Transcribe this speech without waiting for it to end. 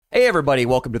Hey everybody,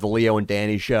 welcome to the Leo and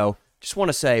Danny Show. Just want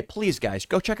to say, please guys,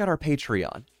 go check out our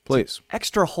Patreon. Please.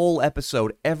 Extra whole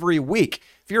episode every week.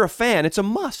 If you're a fan, it's a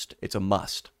must. It's a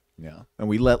must. Yeah. And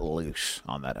we let loose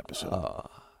on that episode.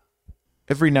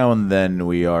 Every now and then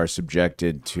we are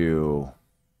subjected to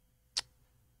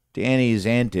Danny's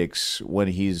antics when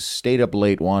he's stayed up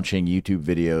late watching YouTube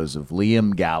videos of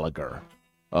Liam Gallagher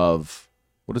of,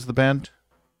 what is the band?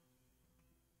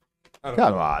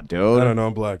 Come on, dude. I don't know.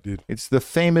 I'm black, dude. It's the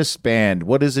famous band.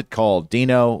 What is it called?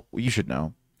 Dino, you should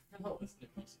know.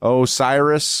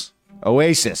 Osiris?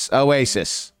 Oasis.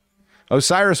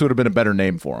 Osiris would have been a better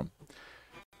name for him.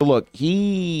 But look,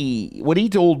 when he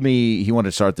told me he wanted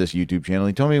to start this YouTube channel,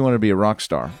 he told me he wanted to be a rock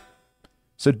star.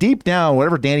 So deep down,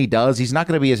 whatever Danny does, he's not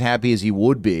going to be as happy as he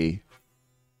would be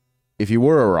if he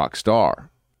were a rock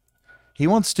star. He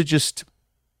wants to just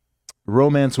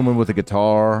romance women with a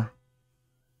guitar.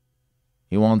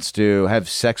 He wants to have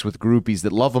sex with groupies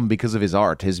that love him because of his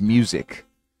art, his music.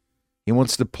 He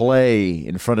wants to play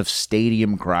in front of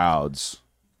stadium crowds.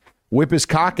 Whip his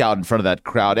cock out in front of that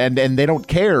crowd. And they don't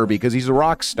care because he's a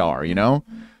rock star, you know?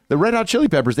 The Red Hot Chili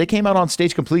Peppers, they came out on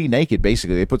stage completely naked,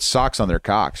 basically. They put socks on their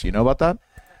cocks. You know about that?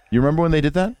 You remember when they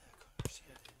did that?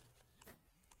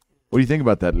 What do you think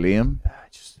about that, Liam?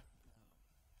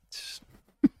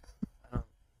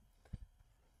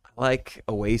 Like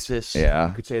Oasis. Yeah.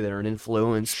 You could say they're an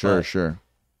influence. Sure.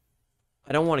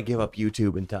 I don't want to give up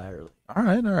YouTube entirely. All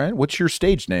right. What's your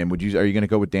stage name? Are you going to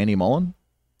go with Danny Mullen?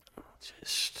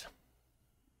 Just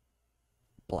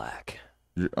black.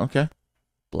 Okay.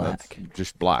 Black. That's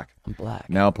just black. I'm black.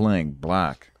 Now playing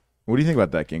black. What do you think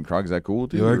about that, King Krog? Is that cool?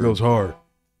 Yeah, that goes hard.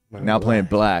 Now playing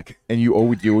black. And do you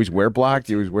always wear black?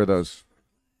 Do you always wear those?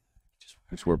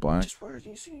 Just wear black? Just wear,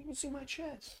 you can see my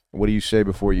chest. What do you say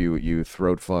before you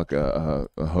throat fuck a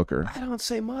hooker? I don't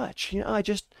say much. You know, I'm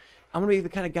going to be the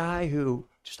kind of guy who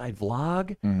I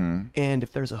vlog. Mm-hmm. And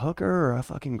if there's a hooker or a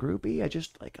fucking groupie,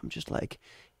 I'm just like,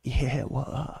 yeah, what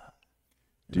up?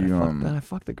 Then I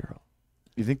fuck the girl.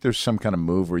 You think there's some kind of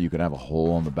move where you could have a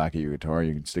hole on the back of your guitar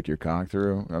you can stick your cock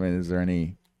through? I mean, is there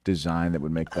any design that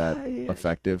would make that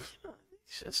effective?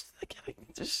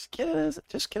 Just get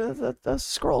a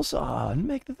scroll saw and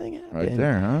make the thing happen. Right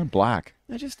there, huh? Black.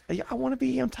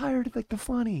 I'm tired of like the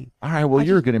funny. All right, well,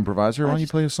 you're a good improviser. Why don't you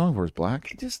play a song for us,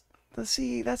 Black?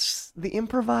 See, that's the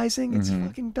improvising. It's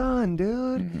fucking done,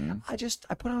 dude. Mm-hmm.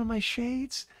 I put on my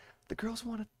shades. The girls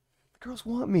want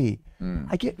me.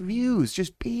 I get views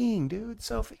just being, dude.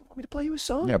 So if you want me to play you a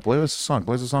song, Yeah, play us a song.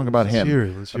 Play us a song about him.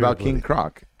 Let's hear About it, King buddy.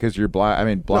 Croc. Because you're black. I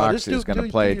mean, Black is going to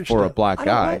play your for a stuff. black I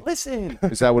don't guy. like- listen.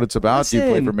 Is that what it's about? Do you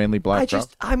play Listen, for mainly black Croc?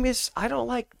 I don't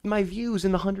like my views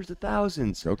in the hundreds of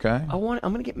thousands. Okay. I'm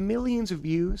gonna get millions of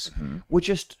views with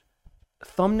just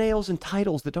thumbnails and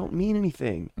titles that don't mean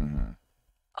anything.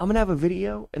 I'm gonna have a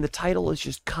video and the title is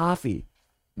just coffee,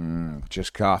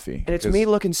 Just coffee. and it's me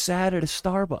looking sad at a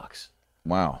Starbucks.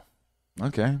 Wow.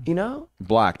 Okay. You know,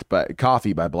 Blacked, but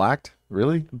coffee by Blacked?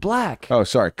 Really? black. Oh,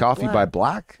 sorry. Coffee Black. by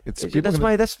Black? It's people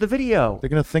That's the video. they're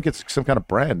gonna think it's some kind of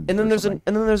brand. And then there's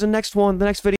a next one. The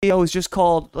next video is just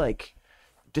called like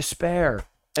despair.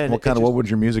 And what would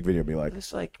your music video be like?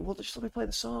 It's like, well, just let me play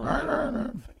the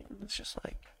song. It's just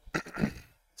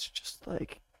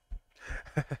like,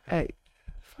 hey,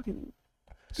 fucking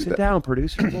sit down,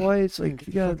 producer boy. It's like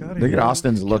you got. Look at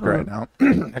Austin's look right now. I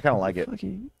kind of like it.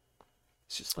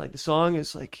 It's just like the song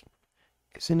is like,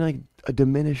 it's in like a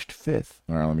diminished fifth,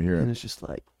 All right, let me hear and it. it's just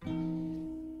like,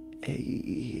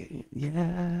 hey,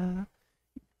 yeah,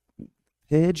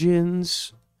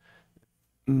 pigeons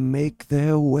make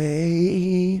their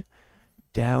way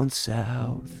down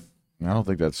south. I don't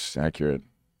think that's accurate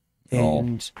at all.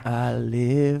 And I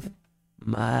live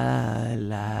my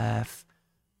life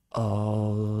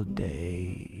all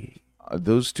day.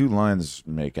 Those two lines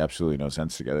make absolutely no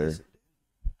sense together.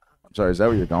 I'm sorry, is that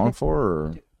what you're going for?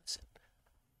 Or?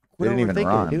 They didn't even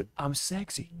rhyme. Dude, I'm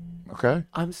sexy. Okay.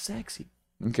 I'm sexy.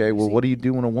 Okay. Well, what do you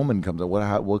do when a woman comes up?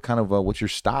 What kind of what's your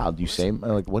style? Do you say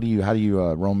like how do you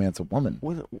romance a woman?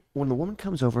 When the woman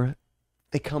comes over,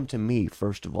 they come to me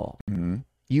first of all. Mm-hmm.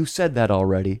 You said that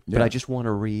already, but Yeah. I just want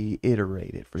to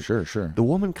reiterate it. Sure. The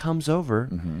woman comes over,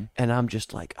 Mm-hmm. and I'm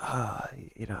just like, I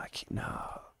can't,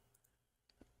 no.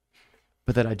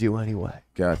 But then I do anyway.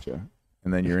 Gotcha.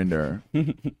 And then you're into her.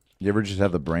 You ever just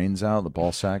have the brains out, the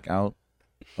ball sack out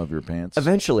of your pants?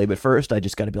 Eventually, but first I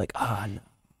just got to be like,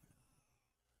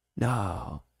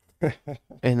 no.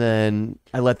 And then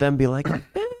I let them be like,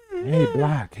 Hey,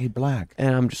 Black.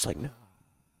 and I'm just like, no.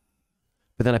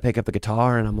 But then I pick up the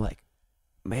guitar and I'm like,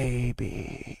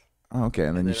 maybe. Oh, okay,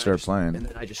 and then you start playing. And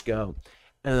then I just go.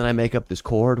 And then I make up this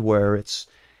chord where it's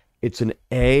an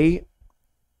A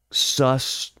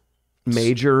sus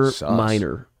major Sus.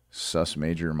 minor. Sus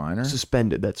major minor.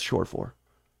 Suspended, that's short for.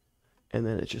 And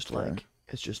then it's just Okay.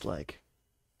 like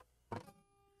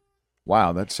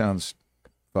Wow, that sounds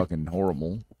fucking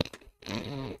horrible.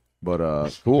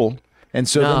 But cool. And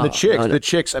so then No, the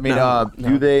chicks, I mean,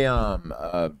 do they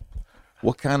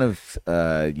what kind of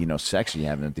sex are you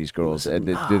having with these girls?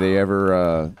 Do they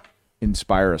ever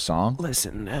inspire a song?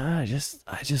 listen, I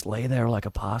just lay there like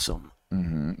a possum.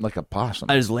 Like a possum.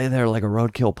 I just lay there like a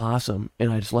roadkill possum,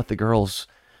 and I just let the girls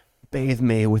bathe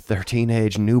me with their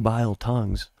teenage nubile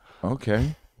tongues.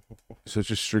 Okay. So it's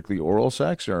just strictly oral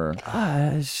sex or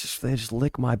They just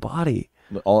lick my body,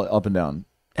 all up and down?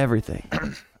 everything.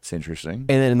 It's interesting.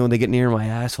 And then when they get near my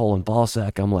asshole and ball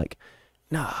sack, I'm like,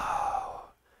 no.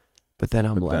 But then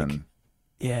I'm like, Then,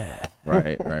 yeah.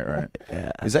 right.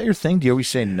 Yeah. Is that your thing? Do you always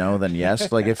say no, then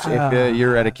yes? Like if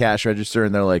you're at a cash register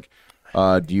and they're like,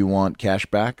 do you want cash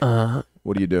back?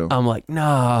 What do you do? I'm like,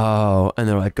 no. And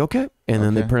they're like, okay. And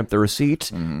then they print up the receipt,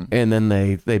 and then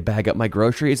they bag up my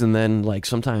groceries. And then, like,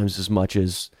 sometimes as much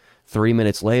as 3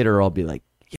 minutes later, I'll be like,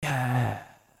 yeah.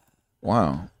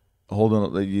 Wow. Hold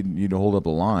on, you'd hold up the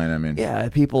line. I mean, Yeah,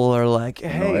 people are like,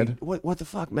 hey, Annoyed? what the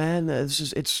fuck, man?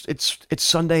 It's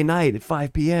Sunday night at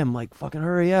 5 p.m. Like, fucking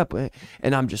hurry up.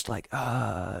 And I'm just like,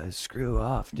 screw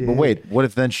off, dude. but wait, what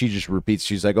if then she just repeats?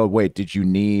 She's like, oh wait, did you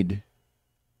need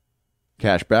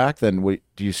cash back? Then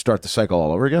do you start the cycle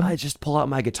all over again? I just pull out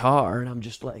my guitar and I'm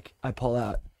just like, I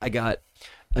got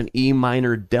an E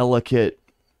minor delicate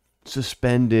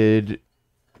suspended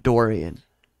Dorian.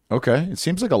 Okay, it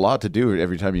seems like a lot to do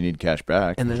every time you need cash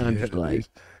back. And then I'm just like,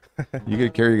 You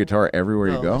could carry your guitar everywhere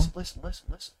you go. Listen.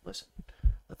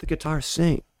 Let the guitar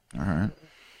sing. All right.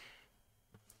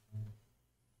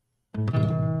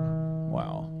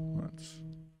 Wow. That's...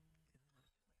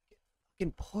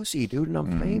 Fucking pussy, dude, and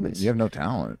I'm famous. You have no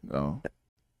talent, though.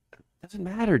 Doesn't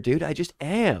matter, dude. I just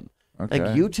am. Okay.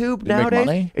 Like YouTube Do you make nowadays,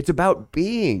 money? it's about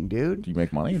being, dude. Do you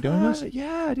make money doing this?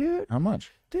 Yeah, dude. How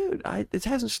much? Dude, it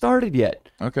hasn't started yet,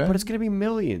 Okay. but it's gonna be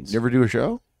millions. You ever do a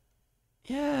show?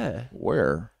 Yeah,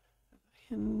 Where?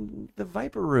 in the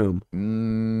Viper Room.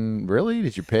 Really?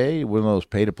 Did you pay one of those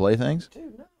pay-to-play things?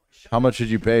 Dude, no. How much did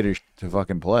you pay to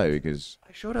fucking play? Because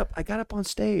I showed up. I got up on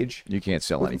stage. you can't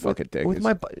sell any fucking tickets. With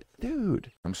my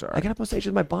dude. I'm sorry. I got up on stage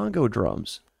with my bongo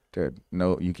drums. Dude,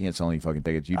 no, you can't sell any fucking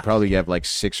tickets. You'd probably have like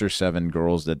 6 or 7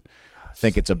 girls that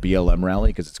think it's a BLM rally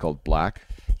because it's called Black.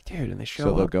 Dude, and they show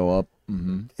So they'll up. go up.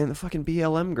 And the fucking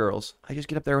BLM girls. I just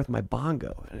get up there with my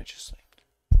bongo, and it's just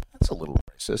like, That's a little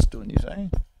racist, wouldn't you say?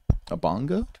 A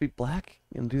bongo? to be black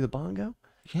and do the bongo?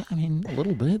 Yeah, I mean, a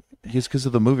little bit. Just because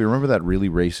of the movie. Remember that really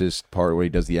racist part where he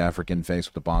does the African face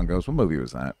with the bongos? What movie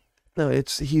was that? No,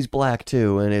 he's black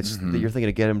too, and it's you're thinking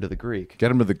to get him to the Greek. Get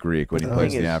him to the Greek when he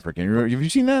plays thing the is- African. Have you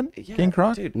seen that, Yeah, King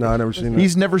Croc? dude, No, I never seen that.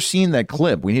 He's never seen that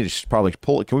clip. We need to probably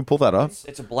pull it. Can we pull that up?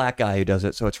 It's a black guy who does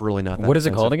it, so it's really not. That What is it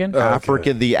offensive. called again?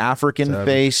 African, the African Savage.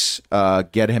 face.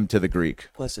 Get him to the Greek.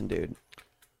 Listen, dude,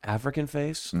 African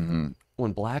face. Mm-hmm.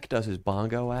 When Black does his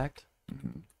bongo act,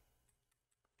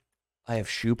 I have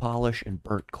shoe polish and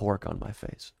burnt cork on my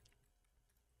face.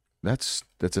 That's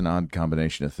an odd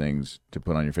combination of things to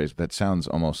put on your face. That sounds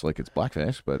almost like it's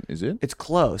blackface, but is it? It's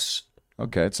close.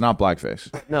 Okay, it's not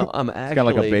blackface. It's No, I'm kind of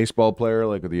like a actually. baseball player,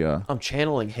 like with the. I'm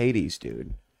channeling Hades,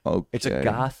 dude. Okay. It's a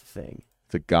goth thing.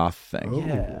 It's a goth thing.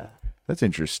 Yeah. That's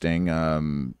interesting.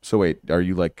 So wait, are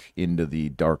you like into the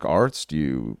dark arts? Do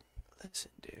you Listen,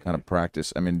 dude. kind of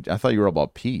practice? I mean, I thought you were all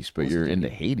about peace, but you're into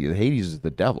Hades. Hades is the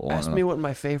devil. I Ask don't me know. what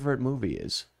my favorite movie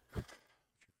is.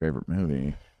 Favorite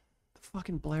movie? The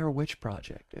fucking Blair Witch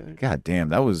Project, dude. God damn,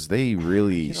 they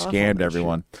really Get off on scammed that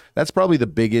everyone. That's probably the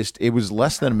biggest. It was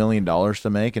less than $1 million to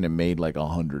make, and it made like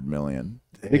 $100 million.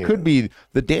 It could be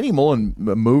the Danny Mullen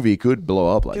movie could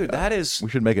blow up like Dude, that. that is We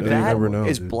should make it. Yeah, you that never know,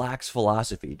 is dude. Black's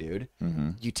philosophy, dude.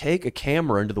 Mm-hmm. You take a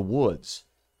camera into the woods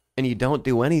and you don't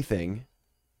do anything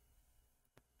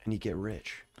and you get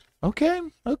rich. Okay.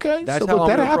 That's So, how look, I'm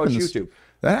that gonna approach happens. YouTube.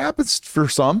 That happens for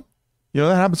some. You know,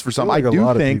 that happens for some. Like I a do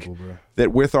lot of think people, bro.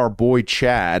 that with our boy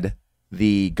Chad,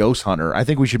 the ghost hunter, I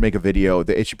think we should make a video.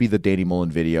 It should be the Danny Mullen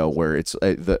video where it's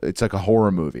like a horror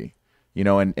movie. You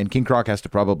know, and King Croc has to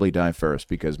probably die first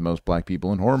because most black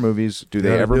people in horror movies, do they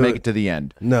Gotta ever do make it. it to the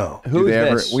end? No. Do Who's they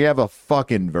ever? this? We have a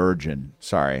fucking virgin.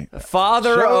 Sorry.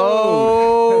 Father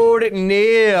Ode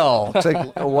Neil.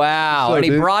 like- Wow. And he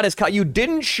dude? brought his you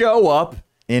didn't show up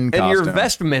In in your costume.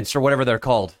 vestments or whatever they're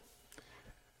called.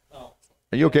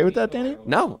 Are you okay with that, Danny?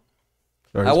 No.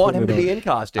 Sorry, I he's want him putting to it be on. in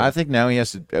costume. I think now he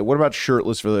has to. What about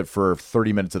shirtless for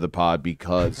 30 minutes of the pod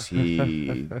because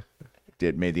he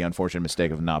made the unfortunate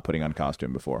mistake of not putting on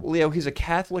costume before. Leo, he's a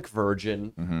Catholic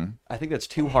virgin. I think that's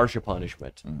too harsh a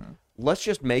punishment. Let's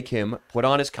just make him put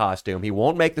on his costume. He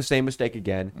won't make the same mistake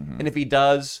again. And if he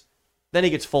does, then he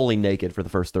gets fully naked for the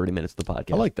first 30 minutes of the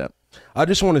podcast. I like that. I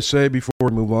just want to say before we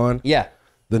move on, Yeah.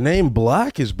 the name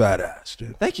Black is badass,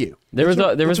 dude. Thank you. There was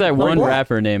that one Black.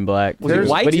 rapper named Black. Was it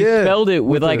white? But he Yeah. spelled it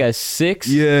with With like the- a 6,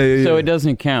 Yeah. so it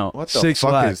doesn't count. What the 6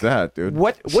 fuck lakh. is that, dude?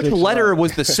 Which letter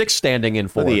was the 6 standing in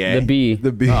for? The A. The B.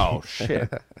 The B. Oh, shit.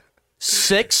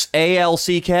 6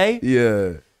 ALCK?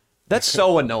 Yeah. That's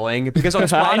so annoying because on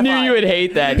Spotify, I knew you would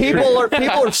hate that. people are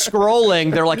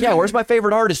scrolling. They're like, yeah, where's my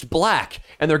favorite artist? Black.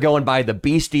 And they're going by the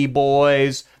Beastie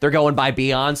Boys. They're going by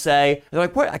Beyonce. They're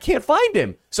like, what? I can't find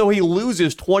him. So he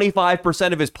loses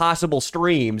 25% of his possible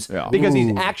streams because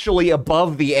he's actually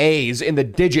above the A's in the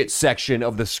digits section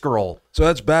of the scroll. So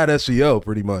that's bad SEO,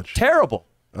 pretty much. Terrible.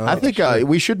 I think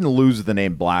we shouldn't lose the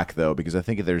name Black though, because I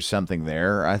think there's something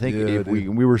there. I think if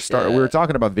we were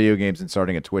talking about video games and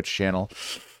starting a Twitch channel.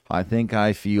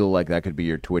 I feel like that could be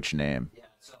your Twitch name. Yeah,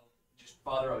 so just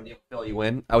Father O'Neill fill you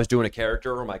in. I was doing a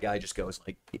character where my guy just goes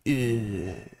like,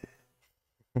 ugh.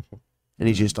 And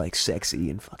he's just like sexy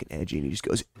and fucking edgy, and he just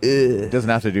goes, ugh. Doesn't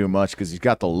have to do much because he's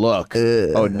got the look.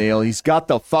 O'Neill, he's got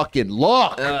the fucking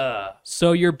look.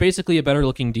 So you're basically a better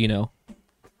looking Dino.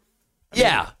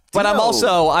 Yeah. But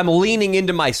I'm leaning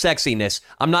into my sexiness.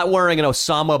 I'm not wearing an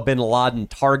Osama bin Laden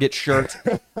Target shirt.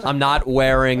 I'm not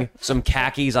wearing some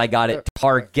khakis I got at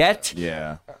Target.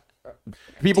 Yeah.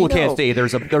 People who can't see,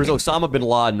 there's Osama bin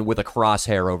Laden with a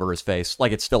crosshair over his face,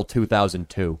 like it's still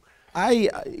 2002.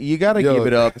 You gotta give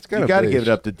it up. it's You kinda gotta beige. give it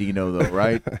up to Dino though,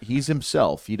 right? He's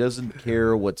himself. He doesn't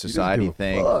care what society give a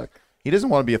thinks. fuck. He doesn't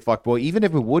want to be a fuckboy, even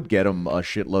if it would get him a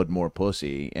shitload more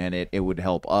pussy, and it would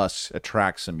help us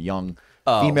attract some young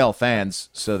female fans.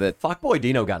 So that Fuckboy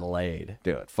Dino got laid.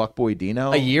 dude, fuckboy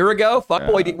Dino. A year ago,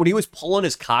 Fuckboy when he was pulling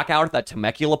his cock out at that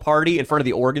Temecula party in front of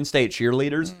the Oregon State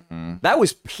cheerleaders, that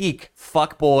was peak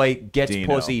Fuckboy gets Dino.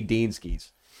 pussy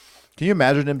Deanskis. Can you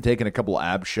imagine him taking a couple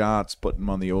ab shots, putting them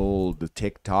on the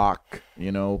TikTok?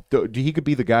 You know, he could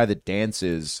be the guy that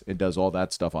dances and does all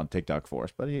that stuff on TikTok for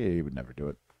us, but he would never do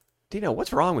it. Dino,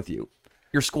 what's wrong with you?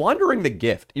 You're squandering the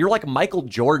gift. You're like Michael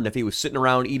Jordan if he was sitting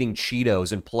around eating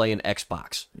Cheetos and playing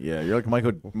Xbox. Yeah, you're like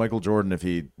Michael Jordan if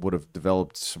he would have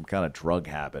developed some kind of drug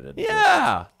habit and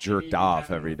Yeah. just jerked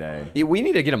off every day. Yeah, we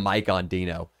need to get a mic on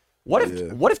Dino. What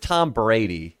if Tom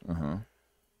Brady,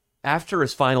 after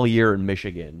his final year in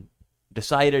Michigan,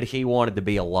 decided he wanted to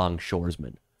be a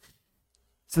longshoresman?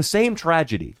 It's the same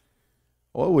tragedy.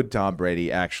 What would Tom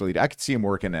Brady actually do? I could see him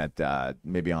working at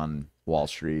maybe on Wall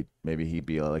Street. Maybe he'd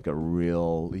be like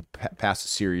he'd pass a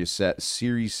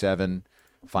Series 7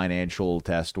 financial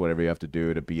test, whatever you have to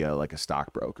do to be like a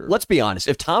stockbroker. Let's be honest.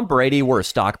 If Tom Brady were a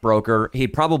stockbroker,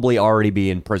 he'd probably already be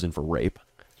in prison for rape.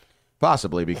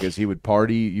 Possibly because he would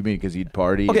party. You mean because he'd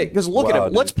party? Okay, because look at him.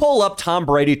 dude. Let's pull up Tom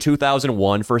Brady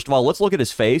 2001. First of all, let's look at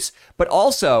his face. But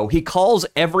also, he calls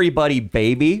everybody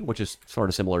baby, which is sort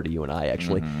of similar to you and I,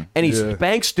 actually. And he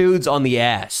spanks dudes on the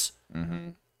ass.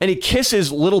 And he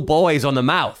kisses little boys on the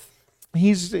mouth.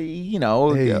 He's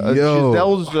yo.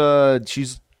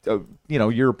 she's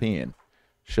European,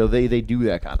 so they do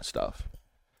that kind of stuff.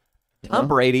 Tom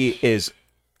Brady is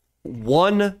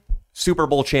one Super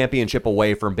Bowl championship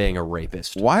away from being a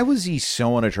rapist. Why was he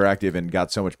so unattractive and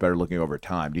got so much better looking over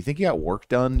time? Do you think he got work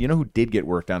done? You know who did get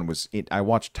work done I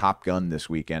watched Top Gun this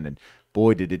weekend, and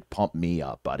boy, did it pump me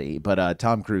up, buddy. But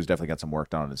Tom Cruise definitely got some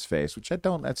work done on his face, which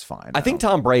that's fine. I think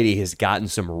Tom Brady has gotten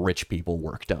some rich people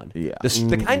work done. Yeah.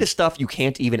 The kind of stuff you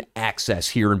can't even access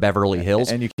here in Beverly Hills.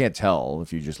 And you can't tell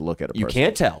if you just look at a person. You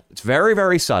can't tell. It's very,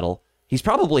 very subtle. He's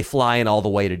probably flying all the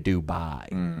way to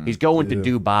Dubai. He's going to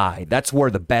Dubai. That's where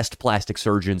the best plastic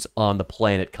surgeons on the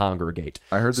planet congregate.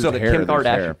 I heard so there's that hair, Kim there's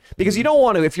Kardashian, hair. because you don't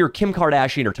want to. If you're Kim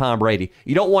Kardashian or Tom Brady,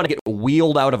 you don't want to get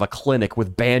wheeled out of a clinic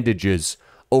with bandages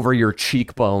over your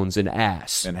cheekbones and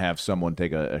ass. And have someone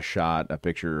take a shot, a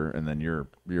picture, and then your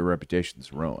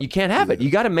reputation's ruined. You can't have it. You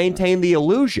got to maintain the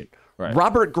illusion. Right.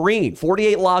 Robert Greene,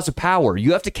 48 Laws of Power.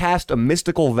 You have to cast a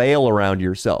mystical veil around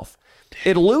yourself.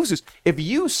 It loses. If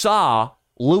you saw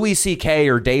Louis C.K.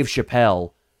 or Dave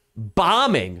Chappelle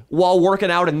bombing while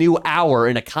working out a new hour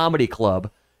in a comedy club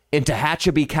in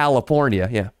Tehachapi, California,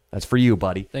 yeah, that's for you,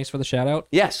 buddy. Thanks for the shout out.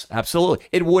 Yes, absolutely.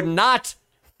 It would not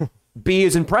be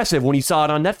as impressive when you saw it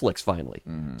on Netflix finally.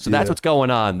 So that's what's going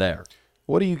on there.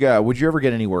 What do you got? Would you ever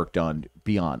get any work done?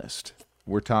 Be honest.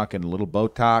 We're talking a little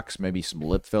Botox, maybe some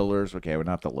lip fillers. Okay, we're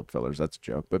not the lip fillers. That's a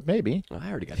joke, but maybe. I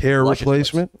already got Hair luscious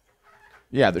replacement.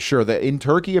 Yeah, sure. In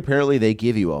Turkey, apparently, they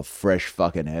give you a fresh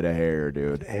fucking head of hair,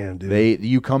 dude. Damn, dude.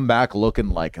 You come back looking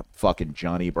like fucking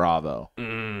Johnny Bravo.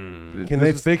 Can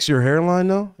they fix your hairline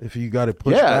though if you got it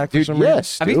pushed Yeah, back for dude. some reason?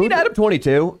 Yes, Have you dude. seen Adam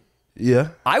 22? Yeah.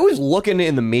 I was looking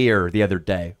in the mirror the other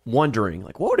day, wondering,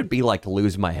 like, what would it be like to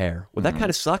lose my hair? Would Mm-hmm. that kind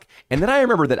of suck? And then I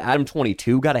remember that Adam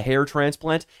 22 got a hair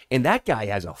transplant, and that guy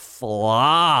has a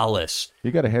flawless,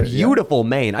 You got a hair, beautiful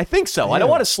mane. I think so. I don't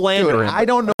want to slander Dude, him. I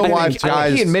don't know why I think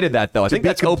guys. he admitted that, though. I to think be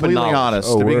that's open completely knowledge. honest.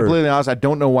 Oh, To be word. completely honest, I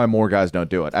don't know why more guys don't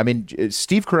do it. I mean,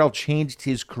 Steve Carell changed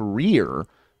his career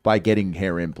by getting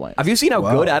hair implants. Have you seen how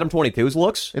good Adam 22's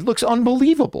looks? It looks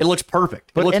unbelievable. It looks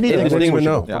perfect. But it looks anything-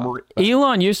 indistinguishable I from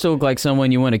Elon used to look like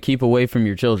someone you want to keep away from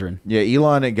your children. Yeah,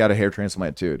 Elon got a hair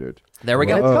transplant too, dude. There we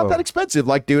go. It's not that expensive.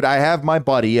 Like, dude, I have my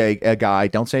buddy, a guy.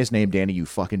 Don't say his name, Danny. You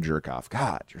fucking jerk off.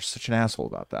 God, you're such an asshole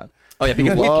about that. Oh, yeah,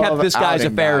 because we Love kept this guy's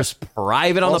outing affairs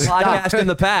private on the podcast in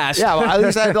the past. Yeah, well, at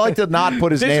least I'd like to not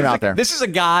put his This name is out a- there. This is a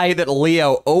guy that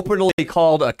Leo openly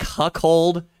called a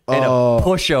cuckold and a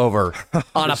pushover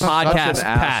on a podcast an past.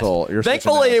 asshole. You're such an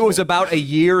Thankfully, it was asshole. about a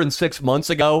year and 6 months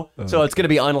ago, so it's going to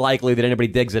be unlikely that anybody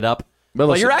digs it up. But But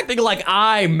listen- you're acting like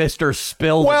I'm Mr.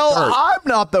 Spill the Well, Dirt. I'm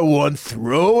not the one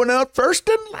throwing out first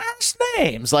and last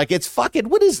names. Like, it's fucking,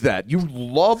 what is that? You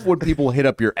love when people hit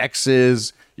up your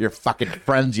exes, your fucking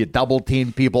friends you double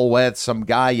team people with, some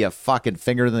guy you fucking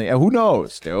finger in the, who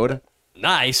knows, dude?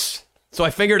 Nice. So I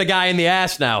figured a guy in the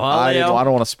ass now, huh, I Leo?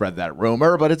 don't want to spread that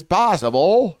rumor, but it's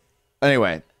possible.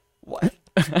 Anyway. What?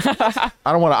 I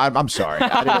don't want to, I'm sorry.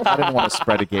 I didn't want to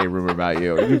spread a gay rumor about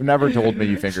you. You've never told me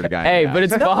you fingered a guy. in Hey, the but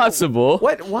ass. it's possible.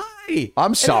 What? Why? I'm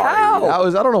And sorry. how? I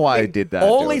don't know why I did that.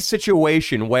 Only dude.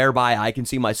 situation whereby I can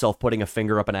see myself putting a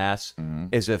finger up an ass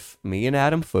is if me and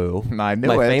Adam Fu, I knew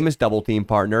my it. famous double team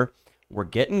partner, were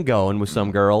getting going with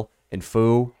some girl, and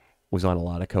Fu was on a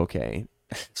lot of cocaine.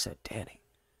 He said, Danny,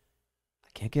 I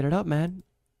can't get it up, man.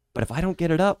 But if I don't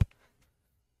get it up,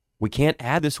 we can't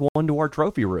add this one to our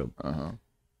trophy room.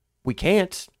 We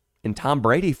can't, in Tom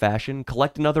Brady fashion,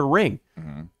 collect another ring.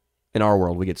 In our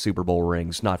world, we get Super Bowl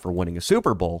rings, not for winning a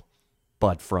Super Bowl,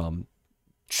 but from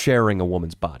sharing a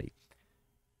woman's body.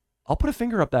 I'll put a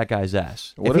finger up that guy's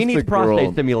ass. What if he if needs the prostate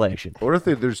girl- stimulation. What if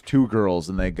there's two girls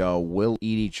and they go, we'll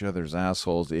eat each other's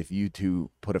assholes if you two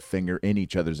put a finger in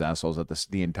each other's assholes at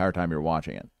the entire time you're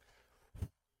watching it?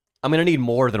 I'm going to need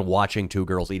more than watching two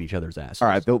girls eat each other's asses. All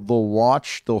right,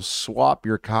 they'll swap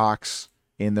your cocks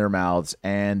in their mouths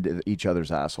and each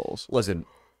other's assholes. Listen,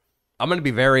 I'm going to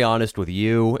be very honest with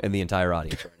you and the entire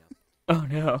audience right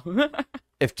now. Oh, no.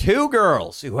 If two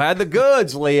girls who had the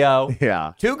goods, Leo,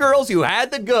 Yeah. two girls who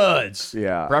had the goods,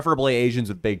 Yeah. preferably Asians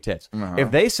with big tits, if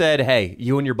they said, hey,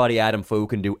 you and your buddy Adam Fu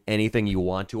can do anything you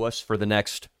want to us for the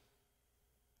next,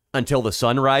 until the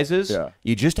sun rises, Yeah.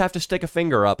 you just have to stick a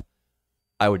finger up,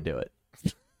 I would do it.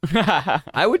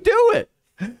 I would do it.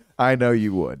 I know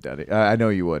you would, Daddy. I know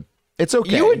you would. It's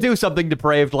okay. You would do something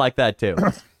depraved like that too.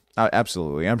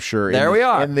 Absolutely. I'm sure. There we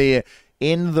are.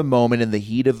 In the moment, in the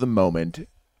heat of the moment,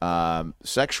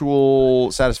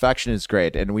 sexual satisfaction is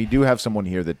great, and we do have someone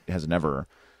here that has never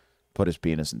put his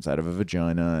penis inside of a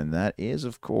vagina, and that is,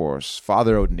 of course,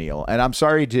 Father O'Neill. And I'm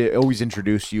sorry to always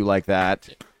introduce you like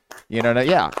that. You know,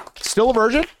 yeah. Still a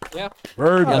virgin? Yeah.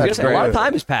 Bird. I was gonna say, a lot of great.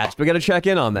 time has passed. We got to check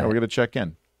in on that. We're gonna check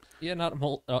in. Yeah, not a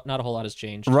whole lot has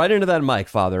changed. Right into that mic,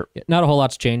 Father. Yeah, not a whole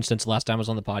lot's changed since the last time I was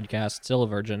on the podcast. Still a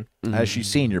virgin. Has she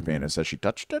seen your penis? Has she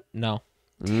touched it? No.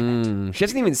 She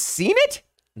hasn't even seen it?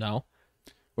 No.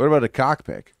 What about a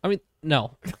cockpick? I mean,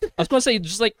 no. I was going to say,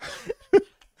 just like,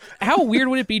 how weird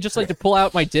would it be just like to pull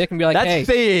out my dick and be like, That's hey,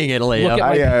 seeing it, Leo. look at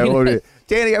my penis?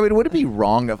 Danny, I mean, would it be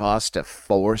wrong of us to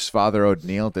force Father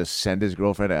O'Neill to send his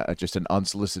girlfriend just an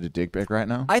unsolicited dick pic right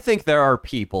now? I think there are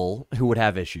people who would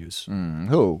have issues.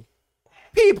 Who?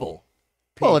 People.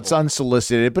 Well, it's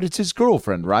unsolicited, but it's his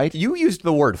girlfriend, right? You used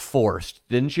the word forced,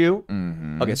 didn't you?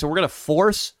 Mm-hmm. Okay, so we're going to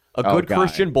force a Oh, good God.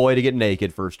 Christian boy to get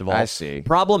naked, first of all. I see.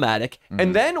 Problematic.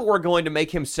 And then we're going to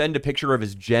make him send a picture of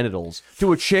his genitals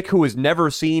to a chick who has never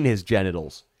seen his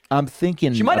genitals. I'm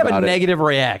thinking She might have a about it. negative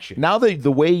reaction. Now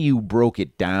the way you broke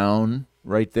it down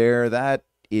right there, that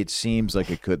it seems like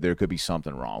there could be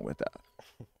something wrong with that.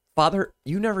 Father,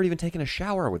 you never even taken a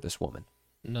shower with this woman.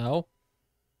 No.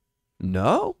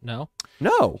 No? No.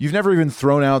 No. You've never even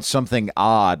thrown out something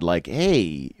odd like,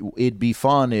 "Hey, it'd be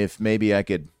fun if maybe I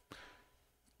could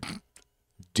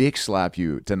dick slap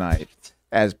you tonight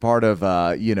as part of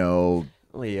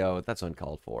Leo, that's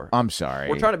uncalled for. I'm sorry.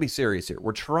 We're trying to be serious here.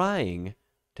 We're trying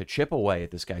to chip away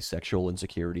at this guy's sexual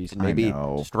insecurities and maybe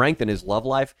know. strengthen his love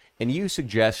life. And you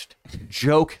suggest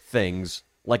joke things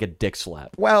like a dick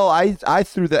slap? Well, I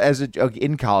threw the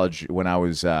in college when I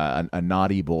was a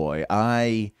naughty boy.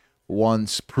 I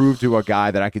once proved to a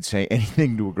guy that I could say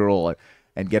anything to a girl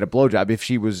and get a blowjob if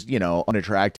she was,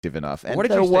 unattractive enough. And What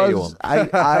did you say to him?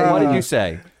 I What did you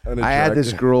say? I had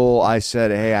this girl. I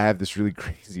said, "Hey, I have this really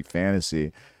crazy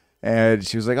fantasy," and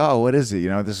she was like, "Oh, what is it?"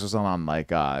 This was on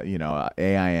like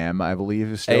AIM, I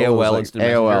believe. Still. AOL It was like, Instant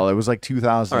Messenger. AOL. It was like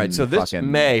 2000. All right, so this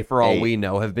may, for all we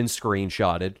know, have been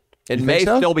screenshotted. It You may think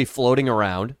so? still be floating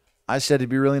around. I said it'd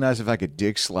be really nice if I could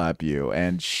dick slap you,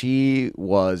 and she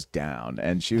was down,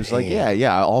 and she was like,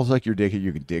 "Yeah, I'll suck your dick, and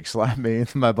you can dick slap me."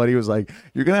 And my buddy was like,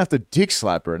 "You're gonna have to dick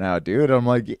slap her now, dude." I'm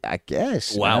like, "I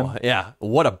guess." Wow, man." yeah,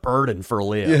 what a burden for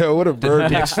Leo. Yeah, what a To bird.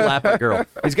 dick slap a girl.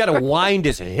 He's got to wind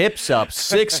his hips up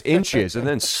 6 inches and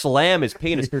then slam his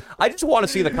penis. I just want to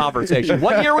see the conversation.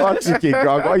 What year was this? Honestly, King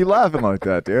Kong, why are you laughing like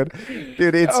that, dude?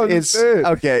 Dude, it's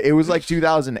okay. It was like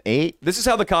 2008. This is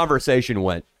how the conversation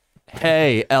went.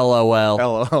 Hey, LOL.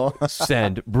 LOL.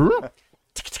 Send.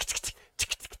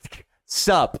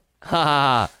 Sup.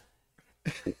 Ha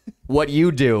ha. What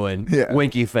you doing? Yeah.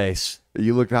 Winky face.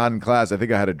 You looked hot in class. I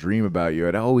think I had a dream about you.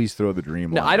 I'd always throw the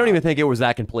dream. No, line I don't out. even think it was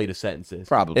that complete of sentences.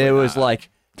 Probably It was not. like,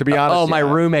 To be honest, oh, my yeah.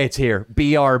 roommate's here.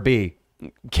 BRB.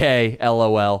 K,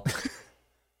 LOL.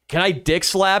 Can I dick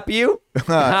slap you?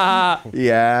 Ha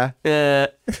Yeah.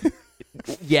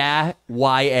 yeah,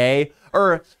 YA.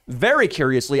 Or, very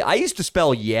curiously, I used to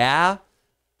spell yeah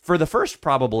for the first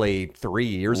probably 3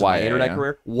 years of my YA, internet yeah.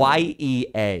 career.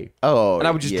 YEA. Oh. And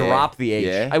I would just yeah. drop the H.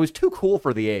 Yeah. I was too cool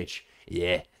for the H.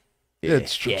 Yeah. Yeah,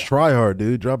 try hard,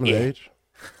 dude. Dropping the H.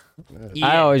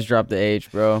 I always drop the H,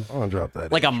 bro. I want to drop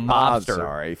that. Like a I'm mobster.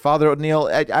 sorry, Father O'Neill.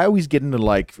 I always get into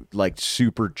like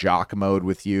super jock mode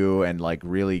with you and like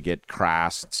really get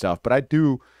crass and stuff. But I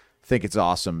do think it's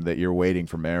awesome that you're waiting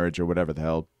for marriage or whatever the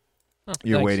hell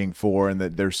you're thanks. waiting for, and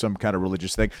that there's some kind of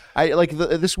religious thing. I like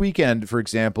this weekend, for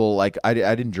example. Like I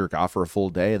didn't jerk off for a full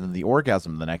day, and then the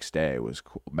orgasm the next day was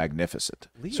magnificent.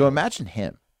 So imagine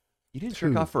him, You didn't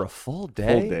jerk off for a full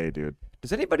day? full day, dude.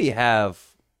 Does anybody have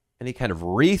any kind of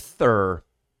wreath or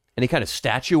any kind of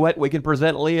statuette we can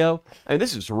present, Leo? I mean,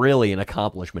 this is really an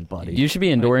accomplishment, buddy. You should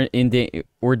be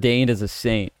ordained as a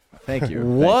saint. Thank you.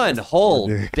 One whole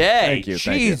day. Thank you.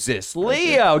 Jesus,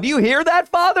 Leo. Do you hear that,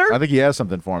 Father? I think he has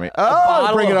something for me.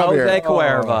 Bottle bring it of up here. Jose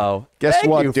Cuervo. Guess Thank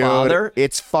what, you, dude? Father.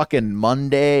 It's fucking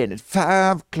Monday and it's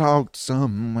 5 o'clock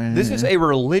somewhere. This is a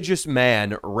religious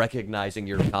man recognizing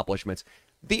your accomplishments.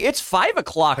 The "it's 5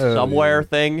 o'clock somewhere"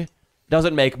 thing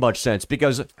doesn't make much sense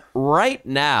because right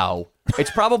now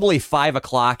it's probably 5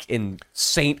 o'clock in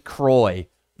St. Croix,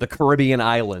 the Caribbean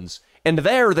islands. And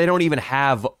there, they don't even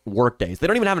have work days. They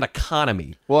don't even have an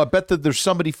economy. Well, I bet that there's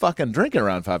somebody fucking drinking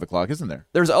around 5 o'clock, isn't there?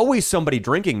 There's always somebody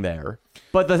drinking there.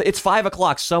 But it's 5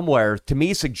 o'clock somewhere, to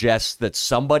me, suggests that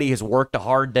somebody has worked a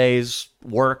hard day's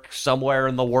work somewhere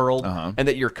in the world and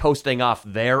that you're coasting off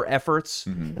their efforts.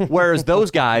 Whereas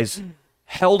those guys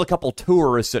held a couple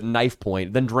tourists at knife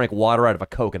point, then drank water out of a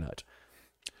coconut.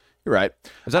 You're right.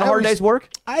 Is that a hard day's work?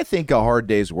 I think a hard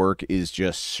day's work is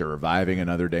just surviving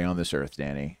another day on this earth,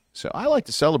 Danny. So I like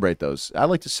to celebrate those. I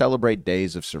like to celebrate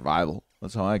days of survival.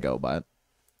 That's how I go by it.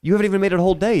 You haven't even made it a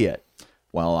whole day yet.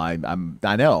 Well, I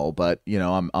know, but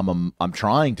I'm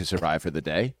trying to survive for the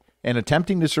day, and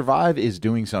attempting to survive is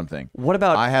doing something. What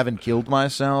about I haven't killed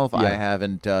myself. I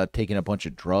haven't taken a bunch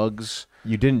of drugs.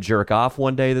 you didn't jerk off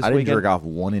one day this I didn't weekend? jerk off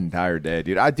one entire day,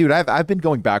 dude. I've been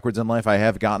going backwards in life. I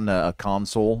have gotten a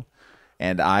console,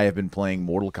 and I have been playing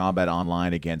Mortal Kombat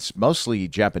online against mostly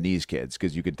Japanese kids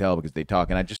because you can tell because they talk,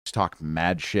 and I just talk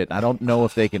mad shit. I don't know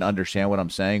if they can understand what I'm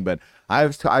saying, but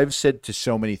I've said to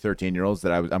so many 13-year-olds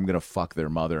that I'm gonna fuck their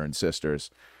mother and sisters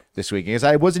this weekend because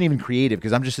I wasn't even creative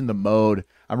because I'm just in the mode.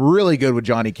 I'm really good with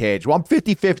Johnny Cage. Well, I'm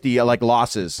 50-50. I like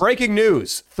losses. Breaking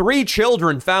news. 3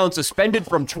 children found suspended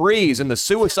from trees in the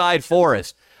suicide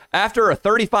forest after a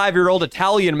 35-year-old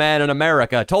Italian man in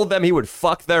America told them he would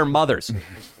fuck their mothers.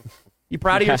 You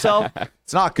proud of yourself?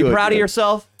 It's not good. You proud of dude.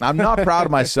 yourself? I'm not proud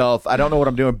of myself. I don't know what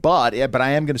I'm doing, but I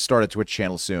am going to start a Twitch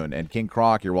channel soon. And King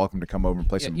Croc, you're welcome to come over and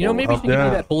play some. Maybe Mortal you can give me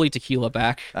that holy tequila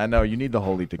back. I know you need the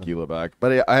holy tequila back,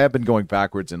 but I have been going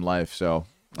backwards in life, so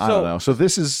I So- don't know. So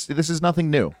this is nothing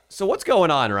new. So what's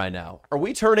going on right now? Are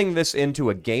we turning this into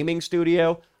a gaming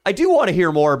studio? I do want to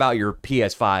hear more about your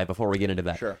PS5 before we get into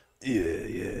that. Sure.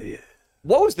 Yeah.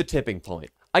 What was the tipping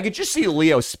point? I could just see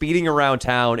Leo speeding around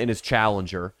town in his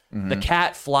Challenger, the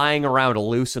cat flying around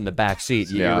loose in the back seat,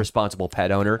 you Yeah. irresponsible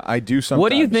pet owner. I do sometimes.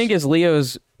 What do you think is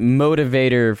Leo's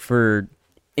motivator for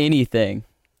anything?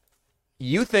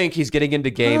 You think he's getting into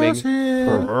gaming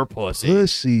for her pussy.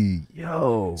 Pussy.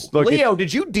 Yo. Look, Leo,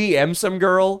 did you DM some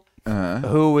girl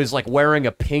who is like wearing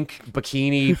a pink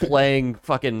bikini playing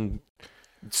fucking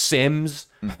Sims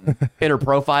in her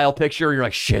profile picture. You're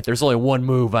like, shit, there's only one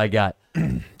move I got.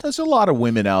 There's a lot of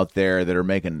women out there that are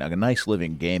making a nice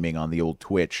living gaming on the old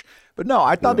Twitch. But no,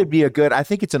 I thought it'd be I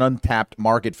think it's an untapped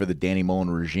market for the Danny Mullen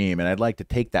regime, and I'd like to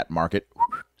take that market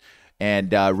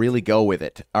and really go with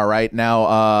it. All right. Now,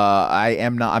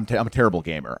 I'm a terrible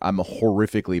gamer. I'm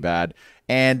horrifically bad.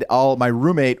 And my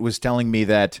roommate was telling me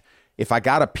that if I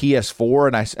got a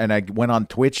PS4 and I went on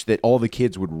Twitch, that all the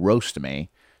kids would roast me,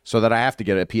 so that I have to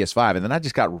get a PS5. And then I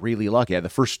just got really lucky. The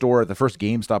first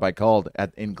GameStop I called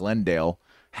in Glendale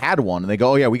had one, and they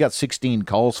go, "Oh yeah, we got 16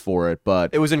 calls for it,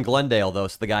 but It was in Glendale, though,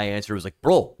 so the guy answered was like,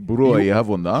 bro, you have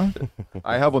one, huh?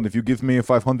 I have one. If you give me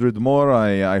 500 more,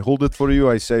 I hold it for you.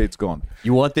 I say it's gone.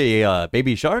 you want the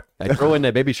baby shark? I throw in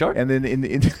a baby shark? And then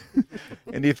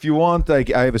and if you want, I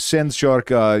have a sand shark.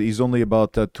 He's only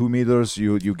about 2 meters.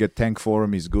 You get tank for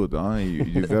him. He's good, huh?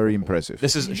 You're very impressive.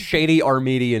 This is shady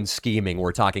Armenian scheming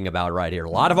we're talking about right here. A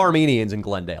lot of Armenians in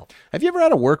Glendale. Have you ever had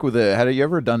to work with have you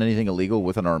ever done anything illegal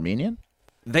with an Armenian?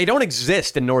 They don't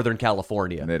exist in Northern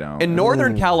California. They don't. In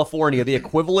Northern California, the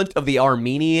equivalent of the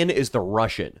Armenian is the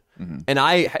Russian. And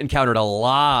I encountered a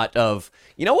lot of,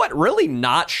 you know what, really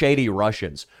not shady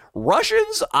Russians.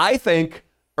 Russians, I think,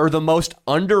 are the most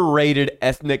underrated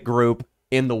ethnic group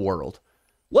in the world.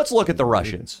 Let's look at the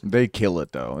Russians. They kill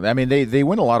it, though. I mean, they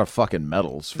win a lot of fucking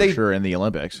medals, for sure, in the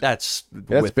Olympics. That's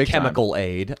big with time. chemical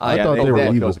aid. I thought they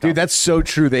were evil. Dude, that's so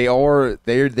true. They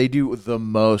do the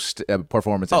most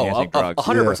performance-enhancing drugs.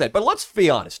 100%. But let's be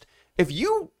honest. If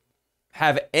you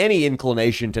have any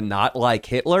inclination to not like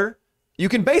Hitler, you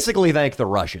can basically thank the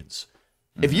Russians.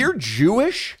 If you're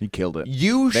Jewish, He killed it.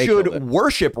 you They killed it. should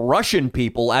worship Russian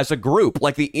people as a group,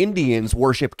 like the Indians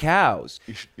worship cows.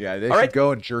 Yeah, they All should right.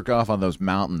 go and jerk off on those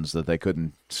mountains that they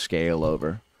couldn't scale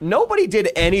over. Nobody did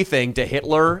anything to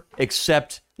Hitler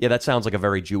except, yeah, that sounds like a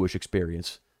very Jewish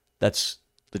experience. That's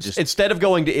instead of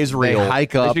going to Israel, They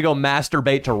hike up- they should go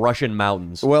masturbate to Russian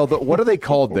mountains. Well, what are they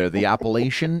called there? The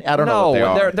Appalachian? I don't know what they No,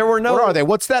 are. there were no- What are they?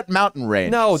 What's that mountain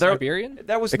range? No, Siberian?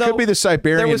 That was It no, could be the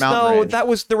Siberian there was mountain no,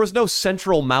 range. there was no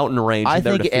central mountain range. I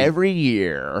there think to feed. every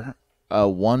year,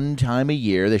 one time a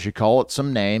year, they should call it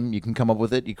some name. You can come up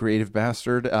with it, you creative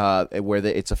bastard. Where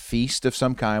it's a feast of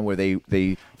some kind, where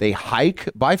they hike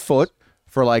by foot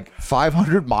for like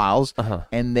 500 miles,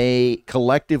 and they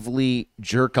collectively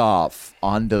jerk off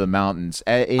onto the mountains.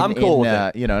 I'm cool with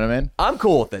it. You know what I mean? I'm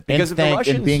cool with it because if the and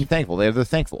Russians, being thankful. They're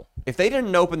thankful. if they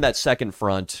didn't open that second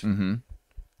front,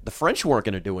 the French weren't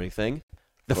going to do anything.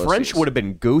 The French would have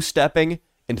been goose stepping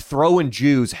and throwing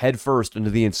Jews headfirst into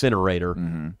the incinerator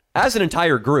as an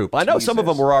entire group. I know some of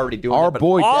them were already doing Our it, but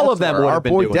boy, all of them would our have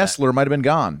been boy doing that. Dessler might have been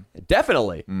gone.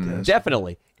 Definitely.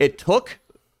 Definitely. It took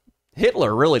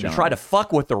Hitler really to try to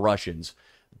fuck with the Russians.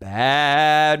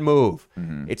 Bad move.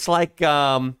 It's like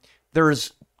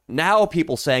there's now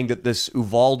people saying that this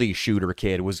Uvalde shooter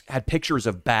kid had pictures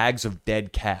of bags of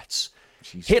dead cats.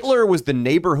 Hitler was the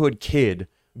neighborhood kid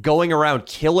going around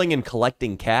killing and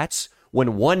collecting cats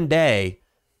when one day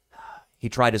he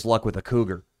tried his luck with a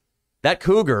cougar. That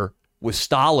cougar was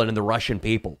Stalin and the Russian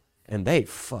people. And they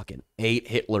fucking ate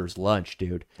Hitler's lunch,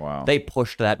 dude. Wow. They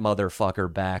pushed that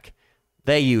motherfucker back.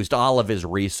 They used all of his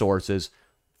resources.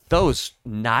 Those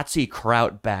Nazi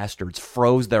kraut bastards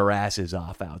froze their asses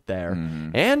off out there.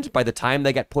 And by the time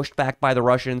they got pushed back by the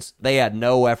Russians, they had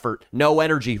no effort, no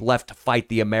energy left to fight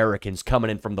the Americans coming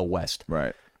in from the West.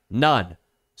 Right. None.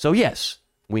 So yes,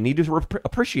 we need to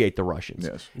appreciate the Russians.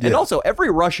 Yes. And also, every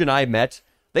Russian I met,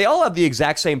 they all have the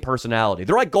exact same personality.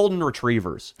 They're like golden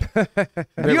retrievers. Have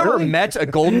you ever met a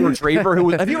golden retriever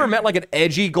have you ever met like an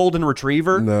edgy golden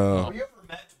retriever? No. Have you ever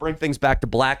met, to bring things back to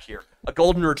black here, a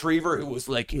golden retriever who was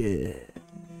like, "Eh."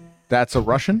 That's a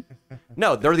Russian?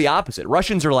 No, they're the opposite.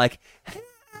 Russians are like,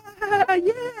 "Ah,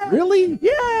 yeah, Really?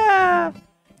 yeah.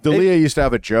 Dalia used to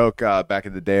have a joke back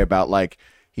in the day about like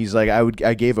he's like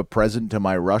I gave a present to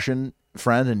my Russian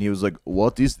friend and he was like,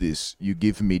 "What is this? You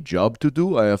give me job to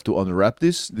do? I have to unwrap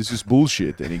this? This is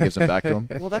bullshit." And he gives it back to him.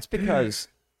 Well, that's because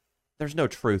there's no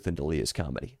truth in Dalia's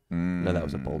comedy. No, that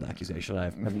was a bold accusation. I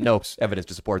have no evidence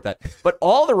to support that. But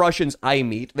all the Russians I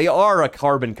meet, they are a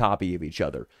carbon copy of each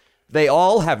other. They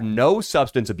all have no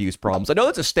substance abuse problems. I know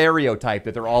it's a stereotype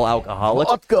that they're all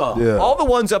alcoholics. Yeah. All the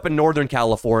ones up in Northern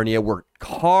California were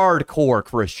hardcore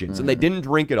Christians, and they didn't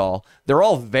drink at all. They're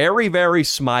all very, very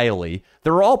smiley.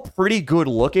 They're all pretty good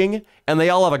looking, and they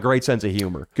all have a great sense of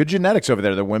humor. Good genetics over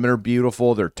there. The women are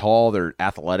beautiful. They're tall. They're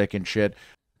athletic and shit.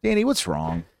 Danny, what's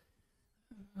wrong?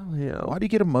 Leo, Why do you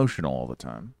get emotional all the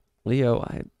time? Leo,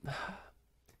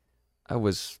 I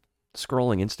was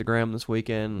scrolling Instagram this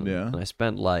weekend. Yeah. And I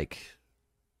spent like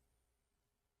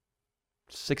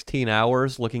 16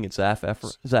 hours looking at Zac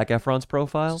Efron's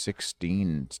profile.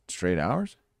 16 straight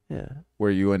hours? Yeah.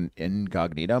 Were you in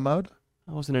incognito mode?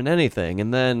 I wasn't in anything.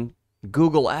 And then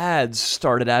Google Ads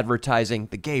started advertising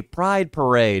the Gay Pride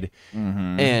Parade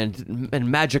and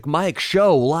Magic Mike's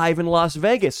show live in Las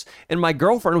Vegas. And my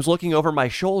girlfriend was looking over my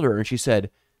shoulder and she said,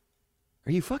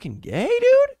 "Are you fucking gay,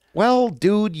 dude?" Well,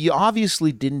 dude, you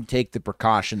obviously didn't take the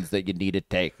precautions that you need to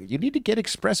take. You need to get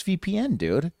ExpressVPN,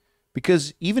 dude.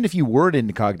 Because even if you were in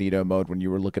incognito mode when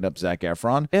you were looking up Zac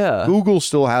Efron, Yeah. Google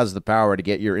still has the power to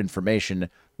get your information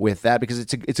with that because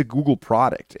it's a Google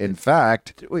product. In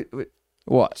fact, Wait.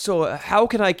 what? So how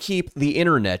can I keep the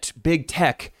internet, big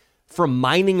tech, from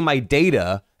mining my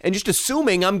data and just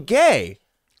assuming I'm gay?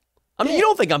 I mean, you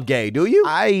don't think I'm gay, do you?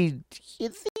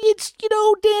 It's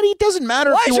Danny, it doesn't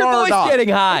matter Why if is you your are or voice not. getting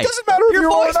high? It doesn't matter if Your you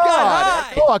voice are or got not.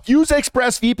 high. Look, use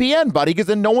ExpressVPN, buddy, because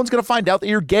then no one's going to find out that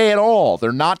you're gay at all.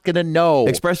 They're not going to know.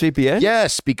 ExpressVPN?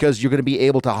 Yes, because you're going to be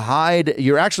able to hide.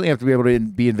 You're actually have to be able to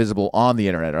be invisible on the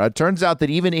internet. It turns out that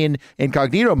even in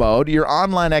incognito mode, your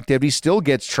online activity still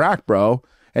gets tracked, bro.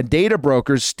 And data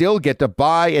brokers still get to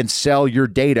buy and sell your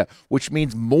data, which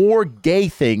means more gay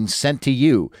things sent to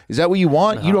you. Is that what you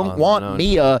want? You don't want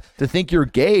Mia to think you're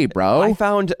gay, bro. I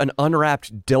found an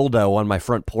unwrapped dildo on my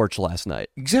front porch last night.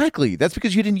 Exactly. That's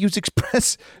because you didn't use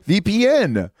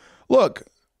ExpressVPN. Look,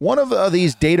 one of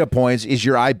these data points is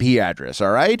your IP address,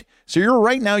 all right? So you're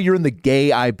in the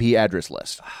gay IP address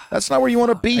list. That's not where you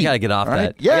want to be. I gotta get off all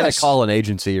right? that. I gotta Yes. call an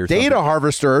agency or Data something.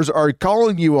 harvesters are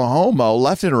calling you a homo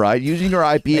left and right using your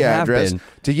IP They have address been.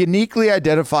 to uniquely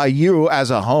identify you as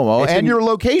a homo It's and in- your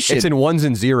location. It's in ones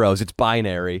and zeros. It's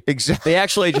binary. Exactly. They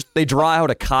actually they draw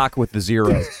out a cock with the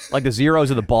zeros. Like the zeros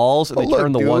are the balls, and But they look,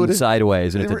 turn the one dude.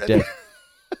 sideways, and it's a dick.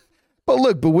 But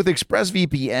with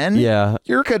ExpressVPN, Yeah.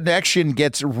 your connection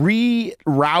gets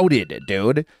rerouted,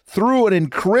 dude, through an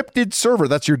encrypted server.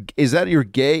 Is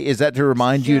that to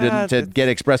remind you Yeah, to get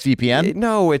ExpressVPN?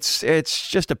 No, it's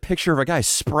just a picture of a guy's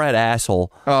spread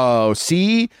asshole. Oh,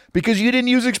 see? Because you didn't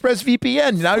use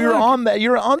ExpressVPN. Now you're on that.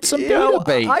 You're on some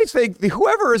database. I think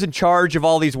whoever is in charge of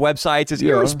all these websites is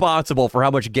Yeah. irresponsible for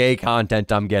how much gay content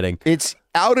I'm getting. It's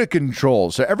out of control.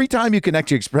 So every time you connect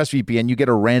to ExpressVPN, you get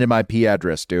a random IP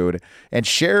address, dude, and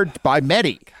shared by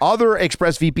many other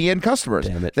ExpressVPN customers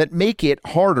Damn it. that make it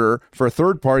harder for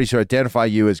third parties to identify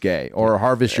you as gay or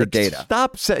harvest your data.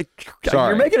 Stop. Sorry.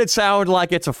 You're making it sound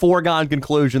like it's a foregone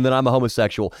conclusion that I'm a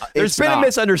homosexual. There's It's been not. a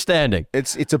misunderstanding.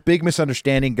 It's a big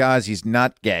misunderstanding, guys. He's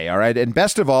not gay, all right? And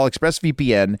best of all,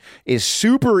 ExpressVPN is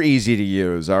super easy to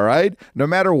use, all right? No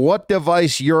matter what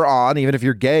device you're on, even if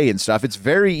you're gay and stuff, it's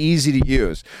very easy to use.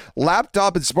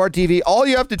 Laptop and smart TV, all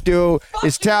you have to do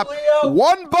is tap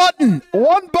one button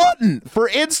for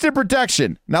instant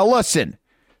protection. Now listen.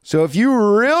 So if you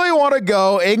really want to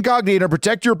go incognito,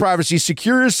 protect your privacy,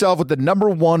 secure yourself with the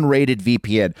 #1 rated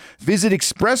VPN, visit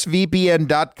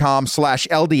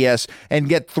expressvpn.com/LDS and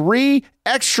get 3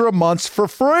 extra months for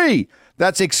free.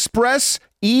 That's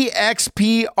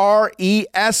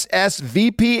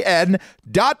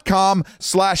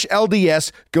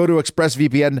expressvpn.com/LDS. Go to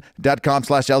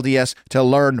expressvpn.com/LDS to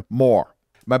learn more.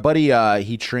 My buddy,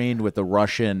 he trained with the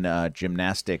Russian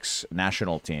gymnastics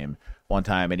national team one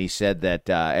time, and he said that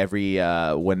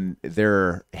when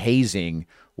they're hazing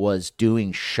was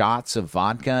doing shots of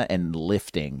vodka and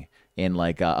lifting in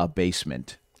like a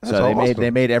basement. So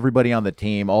they made everybody on the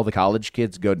team, all the college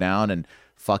kids, go down and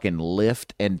fucking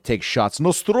lift and take shots.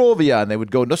 Nostrovia, and they would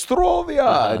go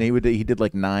Nostrovia, and he did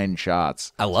like 9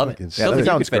 shots. I love it. Fucking Yeah, Feels that like you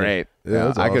sounds could fit in. great. Yeah,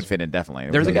 that's I could awesome. fit in definitely.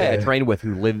 There's a guy I trained with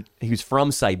he's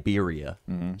from Siberia.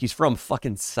 He's from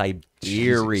fucking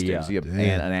Siberia. Is he an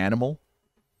animal?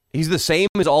 He's the same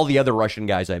as all the other Russian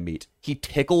guys I meet. He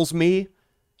tickles me.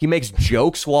 He makes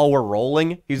jokes while we're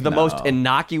rolling. He's the most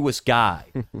innocuous guy.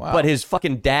 But his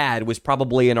fucking dad was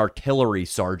probably an artillery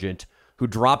sergeant who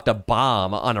dropped a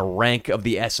bomb on a rank of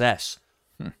the SS.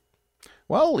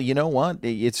 Well, you know what?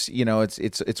 It's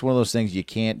one of those things you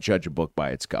can't judge a book by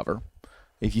its cover.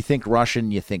 If you think Russian,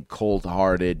 you think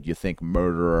cold-hearted, you think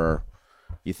murderer,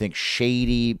 you think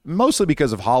shady, mostly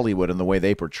because of Hollywood and the way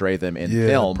they portray them in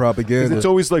film. propaganda. 'Cause it's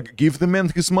always like, give the man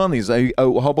his money. How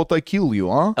about I kill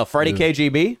you, huh? Oh, Freddie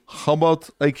KGB? How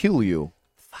about I kill you?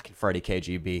 Fucking Freddie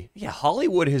KGB. Yeah,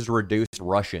 Hollywood has reduced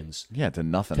Russians Yeah, to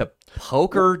nothing. to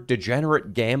poker,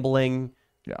 degenerate gambling,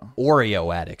 Yeah.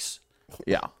 Oreo addicts.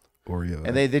 Yeah. Oreo.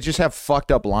 And they just have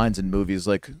fucked up lines in movies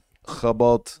like, how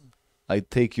about I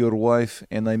take your wife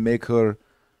and I make her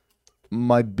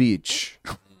my bitch?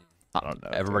 I don't know.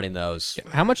 Everybody knows.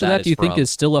 How much of That that is do you think from- is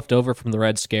still left over from the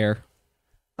Red Scare?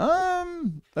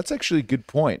 That's actually a good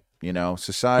point. You know, We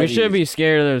society. should be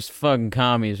scared of those fucking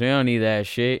commies. We don't need that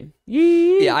shit.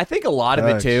 Yee. Yeah, I think a lot of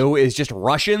it Nice. too is just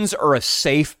Russians are a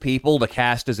safe people to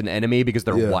cast as an enemy because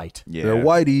they're Yeah. white. Yeah. They're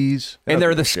whiteys. And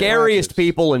they're the shit. scariest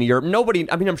people in Europe. Nobody,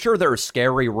 I mean, I'm sure there are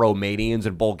scary Romanians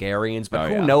and Bulgarians, but Oh,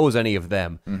 who yeah. knows any of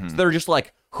them? So they're just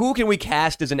like, who can we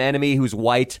cast as an enemy who's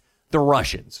white? The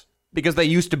Russians. Because they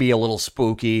used to be a little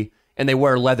spooky and they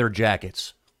wear leather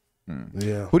jackets.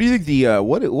 Yeah. Who do you think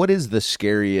what is the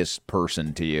scariest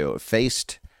person to you?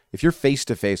 If you're face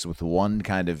to face with one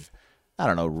kind of, I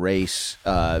don't know, race,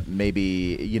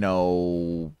 maybe, you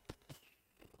know,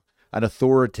 an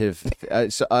authoritative,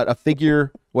 a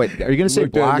figure. Wait, are you going to say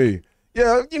Looked at black? me.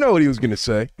 Yeah, you know what he was gonna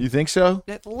say. You think so?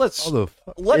 Let's, How the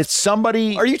fuck? It's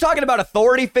somebody. are you talking about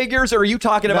authority figures or are you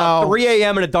talking about No. 3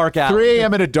 a.m. in a dark alley? 3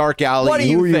 a.m. in a dark alley. What do Who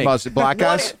you are you think? about? Black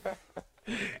guys?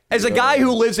 As a guy who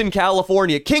lives in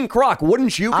California, King Croc,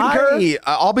 wouldn't you concur?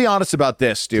 I'll be honest about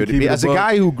this, dude. To keep it As a above-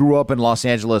 guy who grew up in Los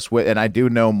Angeles, and I do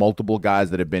know multiple guys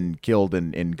that have been killed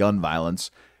in gun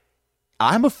violence,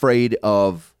 I'm afraid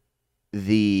of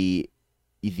the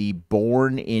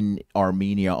born in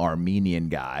Armenia Armenian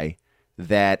guy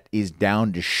that is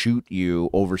down to shoot you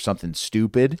over something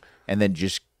stupid and then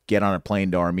just get on a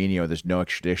plane to Armenia where there's no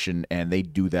extradition, and they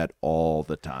do that all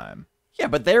the time. Yeah,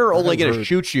 but they're only going to heard-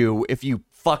 shoot you if you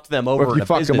fucked them over. Or if in you a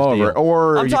fucked them business over, deal.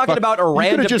 or I'm you talking about a you could've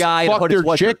random just guy in a fucked hooded their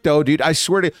sweatshirt. chick, though, dude. I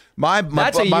swear to my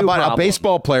That's a you a problem.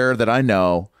 baseball player that I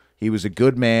know. He was a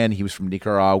good man. He was from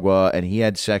Nicaragua, and he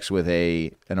had sex with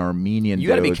an Armenian. You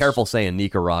got to be dude. careful saying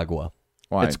Nicaragua.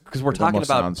 Why? It's because we're It talking almost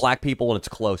about sounds- black people and it's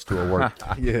close to a word.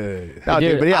 Yeah. No,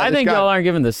 Dude, but yeah, I this think guy- y'all aren't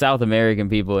giving the South American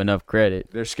people enough credit.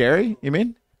 they're scary. You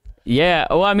mean? Yeah.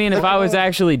 Well, I mean, if I was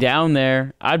actually down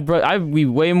there, I'd be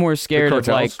way more scared of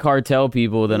cartels? like cartel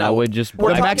people than I No, would just. we're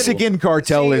The talking- Mexican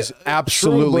cartel See, is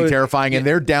absolutely but- terrifying, and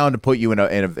they're down to put you in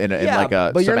Yeah, like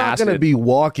a. But you're some not going to acid. be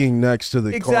walking next to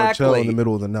the cartel Exactly. in the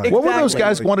middle of the night. What were those Exactly.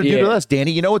 guys want to do to Yeah. us,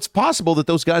 Danny? You know, it's possible that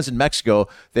those guys in Mexico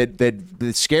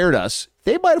that scared us,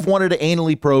 they might have wanted to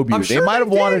anally probe you. I'm They sure might they have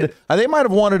wanted. did. They might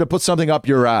have wanted to put something up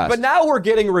your ass. But now we're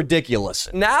getting ridiculous.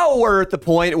 Now we're at the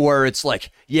point where it's like,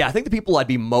 yeah, I think the people I'd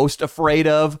be most afraid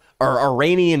of are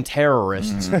Iranian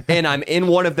terrorists, and I'm in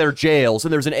one of their jails,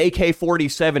 and there's an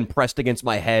AK-47 pressed against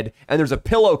my head, and there's a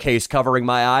pillowcase covering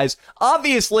my eyes.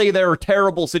 Obviously, there are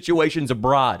terrible situations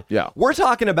abroad. Yeah. We're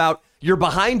talking about you're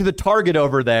behind the target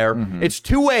over there. It's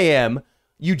 2 a.m.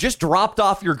 You just dropped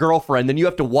off your girlfriend, then you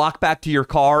have to walk back to your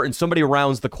car, and somebody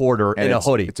rounds the corner And in a it's-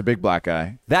 hoodie. It's a big black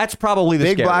guy. That's probably the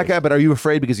Big black scariest. guy, but are you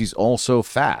afraid because he's also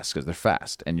fast? Because they're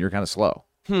fast, and you're kind of slow.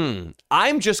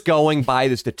 I'm just going by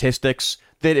the statistics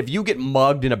that if you get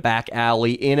mugged in a back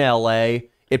alley in LA,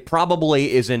 it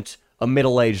probably isn't a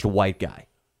middle-aged white guy.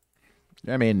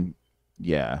 I mean,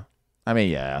 yeah.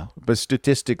 But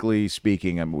statistically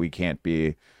speaking, I mean, we can't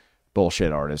be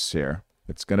bullshit artists here.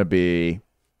 It's going to be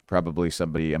probably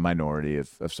somebody, a minority of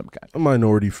some kind. A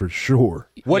minority for sure.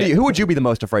 Who would you be the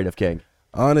most afraid of, King?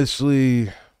 Honestly,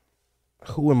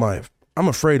 who am I? I'm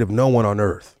afraid of no one on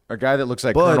earth. A guy that looks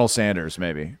like But- Colonel Sanders,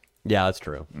 maybe. Yeah, that's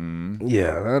true.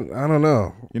 Yeah, I don't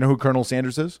know. You know who Colonel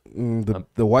Sanders is?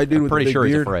 The white dude with the Pretty big sure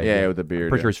he's beard. afraid. Yeah, with the beard.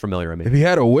 Pretty yeah. sure he's familiar. I mean, If he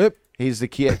had a whip, He's the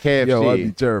KFC Yo, I'd be guy.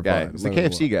 terrified. He's the I'm not gonna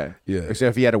KFC guy. Yeah. Except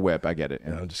if he had a whip, I get it.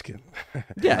 no, I'm just kidding.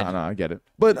 yeah. No, I get it.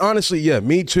 But honestly, yeah,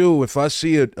 me too. If I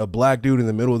see a black dude in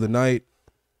the middle of the night,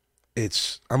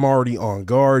 I'm already on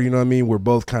guard. You know what I mean? We're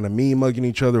both kind of mean mugging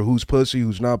each other. Who's pussy?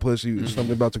 Who's not pussy? Is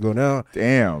something about to go down?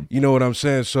 Damn. You know what I'm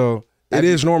saying? So it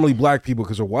is normally black people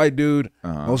because a white dude,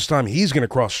 most of the time, he's going to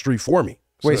cross the street for me.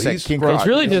 Wait a So sec, he's King crossing- It's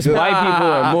really just white people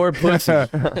are more pussy. They're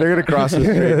gonna cross the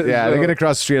street. Yeah, they're gonna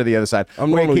cross the street on the other side.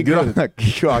 I'm Wait, normally King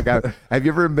Croc, have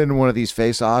you ever been in one of these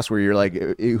face-offs where you're like,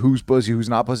 who's pussy, who's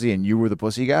not pussy, and you were the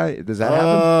pussy guy? Does that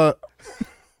happen?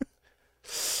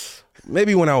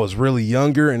 Maybe when I was really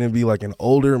younger and it'd be like an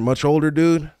much older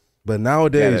dude. But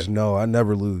nowadays, it. no, I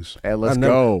never lose. Hey, let's I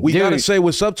never- go. We Dude. gotta say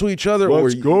what's up to each other.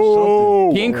 Let's or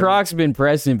go. King Croc's been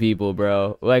pressing people,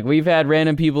 bro. Like, we've had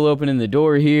random people opening the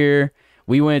door here.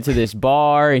 We went to this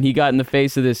bar and he got in the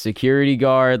face of this security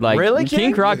guard. Like, Really, King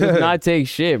King? Croc does not take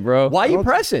shit, bro. Why are you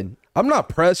pressing? I'm not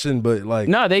pressing, but like,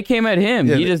 No, they came at him.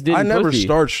 yeah, he just didn't I never pussy.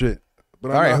 start shit.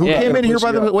 But All right, who Yeah. came in here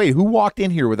by the way? way? Wait, who walked in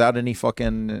here without any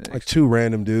fucking? Like two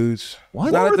random dudes.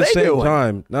 What? Not What at were the they same doing?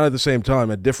 time. Not at the same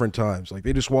time. At different times. Like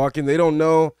they just walk in. They don't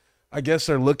know. I guess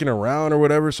they're looking around or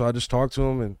whatever. So I just talk to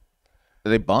them, and Are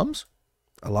they bums?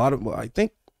 a lot of. I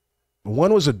think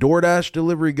one was a DoorDash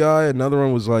delivery guy. Another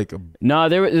one was like a. No,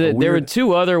 there were weird-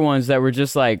 two other ones that were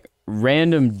just like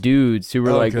random dudes who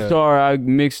were like, Okay. sorry, I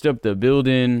mixed up the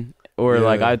building. Or Yeah.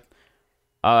 like,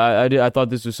 I thought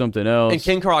this was something else. And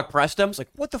King Croc pressed him. It's like,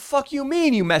 what the fuck you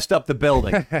mean you messed up the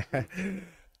building?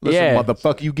 Listen,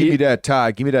 motherfucker, you give me that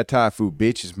tie. Give me that Thai food,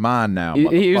 bitch. It's mine now.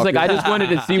 He was like, I just wanted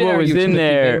to see what was in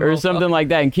there or something like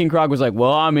that. And King Croc was like,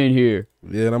 well, I'm in here.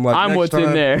 Yeah, and I'm like, I'm what's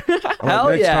in there.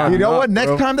 Hell yeah. You know not, what? Next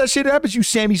bro. time that shit happens, you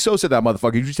Sammy Sosa that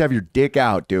motherfucker. You just have your dick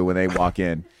out, dude, when they walk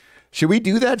in. Should we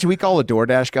do that? Should we call a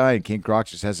DoorDash guy and King Croc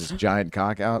just has his giant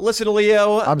cock out? Listen,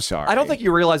 Leo. I'm sorry. I don't think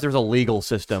you realize there's a legal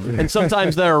system, and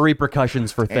sometimes there are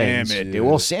repercussions for Damn things. it, dude.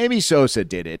 Well, Sammy Sosa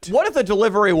did it. What if the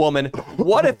delivery woman,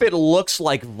 what if it looks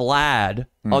like Vlad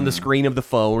on the screen of the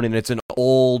phone and it's an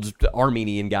old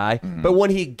Armenian guy, but when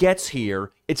he gets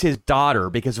here, it's his daughter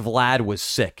because Vlad was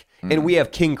sick, and we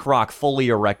have King Croc fully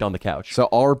erect on the couch. So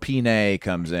Arpine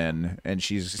comes in and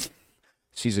she's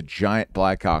a giant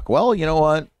black cock. Well, you know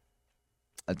what?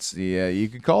 That's the you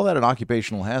could call that an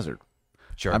occupational hazard.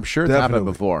 Sure. I'm sure it's happened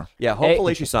Definitely. before. Yeah,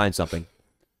 hopefully she signs something.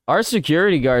 Our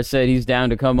security guard said he's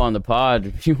down to come on the pod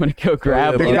if you want to go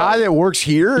grab The him. guy that works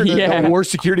here, Yeah. the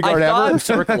worst security guard I saw ever. him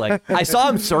circling. I saw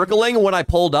him circling when I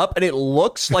pulled up, and it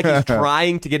looks like he's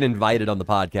trying to get invited on the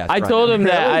podcast. I right told now. him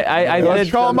that. I Let's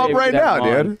said call him up someday right we'd have now,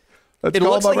 him on. dude. Let's It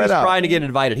call looks him like up he's right now. trying to get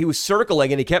invited. He was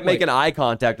circling, and he kept making eye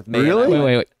contact with me. Really?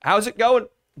 Wait. How's it going, Is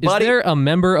buddy? there a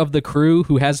member of the crew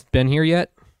who hasn't been here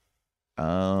yet?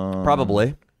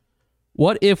 Probably.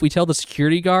 What if we tell the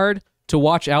security guard to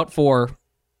watch out for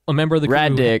a member of the crew?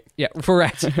 Rat Dick. Yeah, for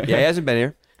Rat. Yeah, he hasn't been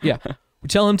here. Yeah. We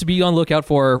tell him to be on lookout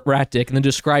for Rat Dick and then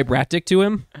describe Rat Dick to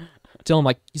him. Tell him,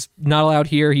 like, he's not allowed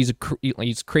here. He's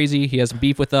crazy. He has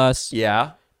beef with us.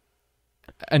 Yeah.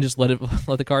 And just let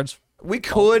the cards. We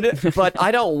could, but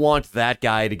I don't want that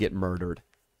guy to get murdered.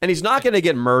 And he's not going to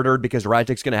get murdered because Rat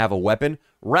Dick's going to have a weapon.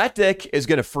 Rat Dick is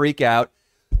going to freak out.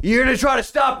 You're going to try to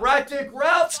stop Rat Dick,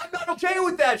 Ralph? I'm not okay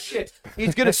with that shit.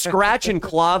 He's going to scratch and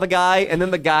claw the guy, and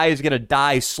then the guy is going to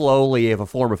die slowly of a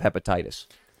form of hepatitis.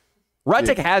 Rat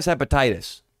Dick has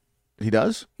hepatitis. He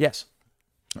does? Yes.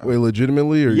 Wait,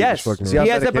 legitimately, or you Yes. just fucking He around?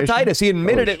 has medication? hepatitis. He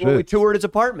admitted Oh, it when we shit. toured his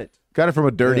apartment. Got it from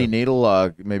a dirty Yeah.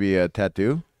 needle, maybe a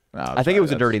tattoo? No, I think it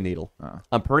was a that's- dirty needle.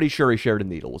 I'm pretty sure he shared a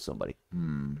needle with somebody.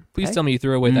 Please tell me you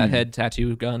threw away that head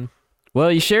tattoo gun.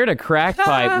 Well, you shared a crack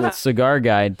pipe with Cigar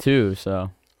Guide too,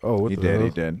 so Oh, what He the did, hell? he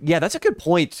did. Yeah, that's a good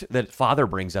point that Father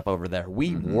brings up over there.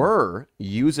 We were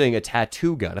using a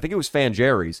tattoo gun. I think it was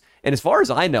Fanjeri's. And as far as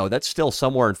I know, that's still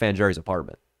somewhere in Fanjeri's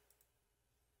apartment.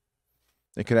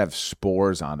 It could have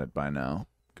spores on it by now.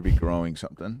 Could be growing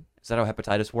something. Is that how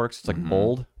hepatitis works? It's like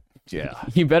mold? Yeah.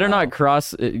 you better not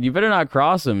cross. You better not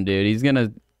cross him, dude. He's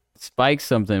gonna spike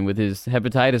something with his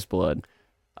hepatitis blood.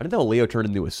 I didn't know Leo turned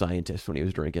into a scientist when he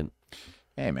was drinking.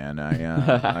 Hey, man,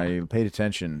 I paid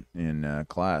attention in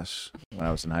class when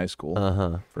I was in high school.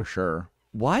 Uh-huh. For sure.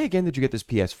 Why again did you get this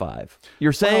PS5?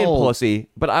 You're saying Well- pussy,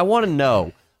 but I want to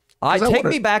know. Take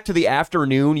me back to the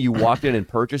afternoon you walked in and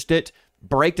purchased it.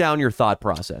 Break down your thought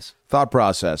process. Thought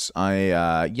process.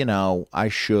 I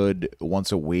should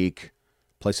once a week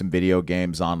play some video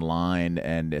games online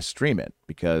and stream it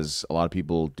because a lot of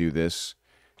people do this,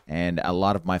 and a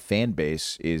lot of my fan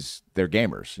base they're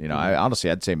gamers.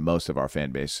 I'd say most of our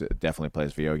fan base definitely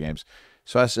plays video games.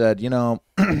 So I said,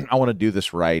 I want to do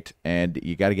this right, and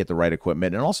you got to get the right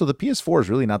equipment. And also, the PS4 is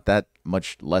really not that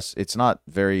much less. It's not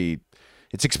very.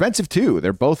 It's expensive too.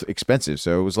 They're both expensive.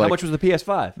 So it was like How much was the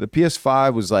PS5? the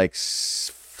PS5 was like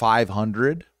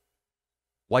 $500.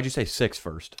 Why'd you say 6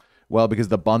 first? Well, because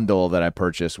the bundle that I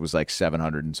purchased was like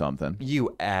 700 and something.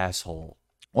 You asshole.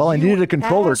 Well, I You needed a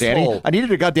controller, Danny. asshole. I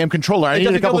needed a goddamn controller. I It needed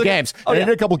a doesn't come couple with games. Oh, I yeah.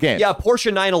 needed a couple games. Yeah,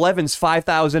 Porsche 911's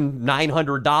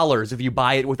 $5,900 if you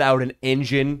buy it without an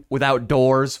engine, without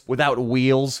doors, without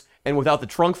wheels, and without the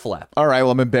trunk flap. All right.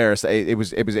 Well, I'm embarrassed. It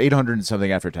was 800 and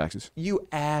something after taxes. You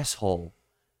asshole.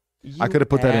 I could have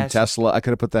put that in asshole. Tesla. I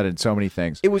could have put that in so many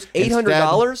things. It was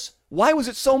 $800? Why was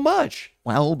it so much?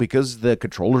 Well, because the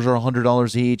controllers are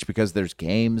 $100 each. Because there's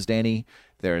games, Danny.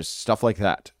 There's stuff like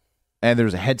that, and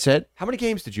there's a headset. How many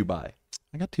games did you buy?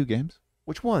 I got 2 games.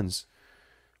 Which ones?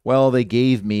 Well, they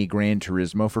gave me Gran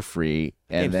Turismo for free,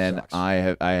 game and then sucks.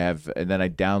 I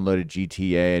downloaded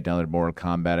GTA. I downloaded Mortal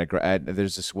Kombat.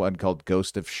 There's this one called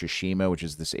Ghost of Tsushima, which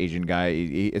is this Asian guy.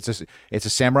 It's a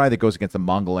samurai that goes against the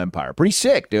Mongol Empire. Pretty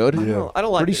sick, dude. I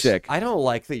don't like Pretty this. sick. I don't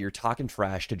like that you're talking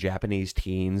trash to Japanese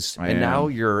teens, I and am. now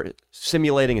you're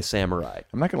simulating a samurai.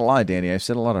 I'm not gonna lie, Danny. I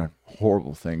said a lot of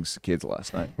horrible things to kids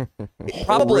last night.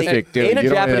 Probably Horrific, dude. in a You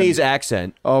don't Japanese even-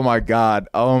 accent. Oh my god.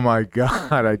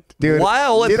 Dude.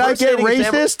 While did I get impersonating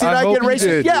racist? Did I I hope get you racist?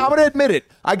 did, Yeah, dude. I'm gonna admit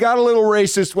it. I got a little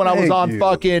racist when I was Thank on you.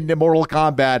 fucking Mortal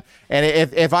Kombat. And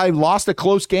if I lost a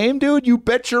close game, dude, you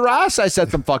bet your ass I said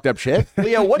some fucked up shit.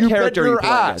 Leo, what You character bet are you your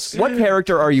playing ass. as? What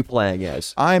character are you playing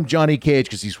as? I'm Johnny Cage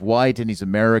because he's white and he's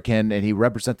American and he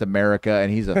represents America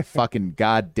and he's a fucking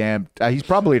goddamn. He's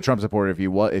probably a Trump supporter if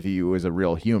he was a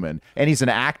real human. And he's an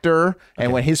actor.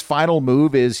 And when his final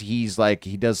move is he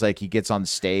gets on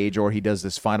stage or he does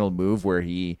this final move where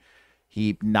he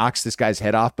knocks this guy's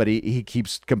head off, but he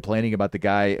keeps complaining about the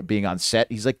guy being on set.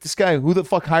 He's like, this guy, who the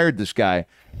fuck hired this guy?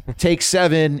 Take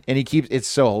 7, and it's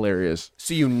so hilarious.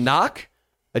 So you knock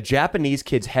a Japanese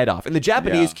kid's head off, and the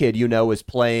Japanese kid, is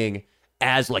playing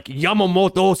as like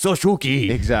Yamamoto Soshuki.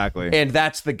 Exactly. And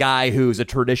that's the guy who's a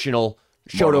traditional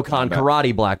Shotokan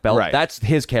karate black belt. Right. That's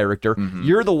his character.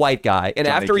 You're the white guy. And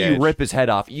Johnny after you Cage. rip his head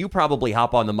off, you probably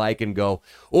hop on the mic and go,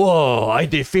 "Oh, I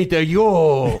defeated you.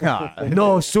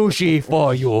 No sushi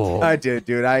for you." I did,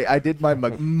 dude. I did my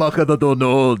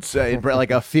McDonald's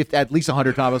like at least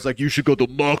 100 times. I was like, you should go to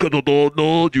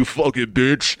McDonald's, you fucking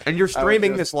bitch. And you're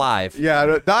streaming this live.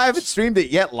 Yeah, no, I haven't streamed it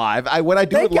yet live. When I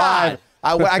do Thank it live, God.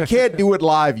 I can't do it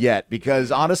live yet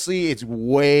because honestly, it's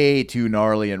way too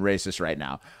gnarly and racist right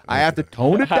now. I have to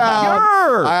tone it down.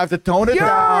 You're- I have to tone it You're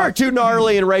down. too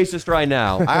gnarly and racist right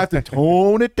now. I have to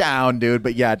tone it down, dude.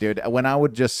 But yeah, dude,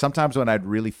 sometimes when I'd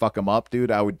really fuck them up,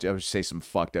 dude, I would say some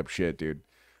fucked up shit, dude.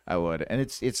 I would. And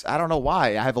it's I don't know why.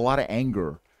 I have a lot of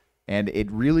anger. And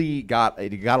it got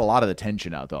a lot of the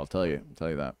tension out, though. I'll tell you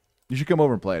that. You should come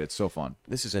over and play it. It's so fun.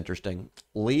 This is interesting.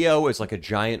 Leo is like a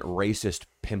giant racist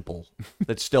pimple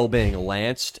that's still being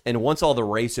lanced. And once all the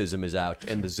racism is out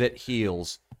and the zit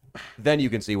heals, then you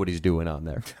can see what he's doing on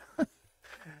there.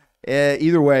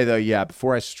 Either way, though, yeah,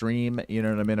 before I stream, you know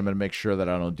what I mean? I'm going to make sure that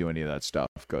I don't do any of that stuff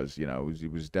because,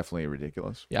 it was definitely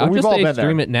ridiculous. Yeah, But I'll we've just all say been there.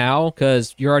 stream it now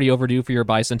because you're already overdue for your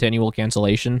bicentennial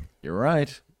cancellation. You're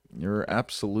right. You're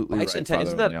absolutely right. Bicentennial, isn't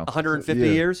Father that O'Neill. 150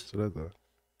 Yeah, years? that's what I thought.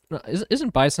 No,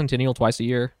 Isn't bicentennial twice a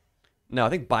year? No, I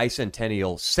think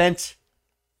bicentennial cent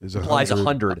It's implies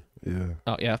 100. Yeah.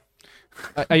 Oh yeah,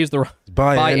 I used the wrong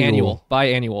Biannual.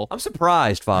 biannual. I'm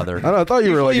surprised, Father. I thought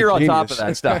you were like a you're on top genius. of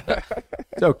that stuff.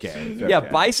 It's okay. It's Yeah, okay.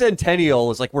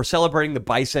 bicentennial is like we're celebrating the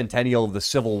bicentennial of the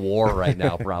Civil War right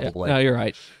now, probably. No, you're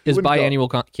right. Is Wouldn't go-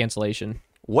 biannual cancellation?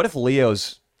 What if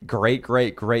Leo's great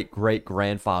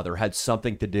grandfather had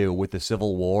something to do with the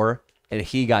Civil War and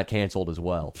he got canceled as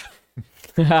well?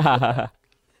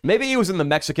 Maybe he was in the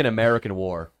Mexican-American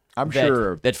War. I'm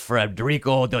sure. that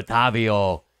Federico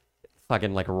D'Ottavio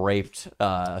fucking like raped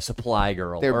a supply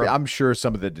girl. I'm sure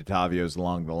some of the Datavios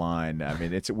along the line. I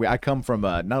mean, I come from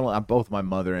not only on both my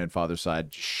mother and father's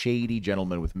side, shady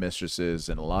gentlemen with mistresses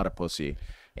and a lot of pussy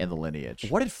in the lineage.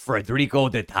 What did Federico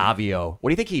D'Ottavio? What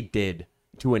do you think he did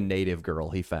to a native girl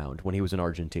he found when he was in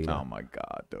Argentina? Oh my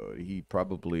god, dude! He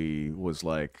probably was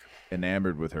like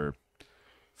enamored with her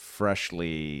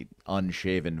freshly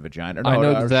unshaven vagina. I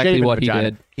know or exactly shaven what he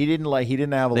vagina. did. He didn't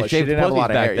have a They lot. She shaved didn't have a lot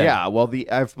of pussies back hair. then. Yeah, well,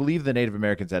 I believe the Native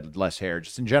Americans had less hair,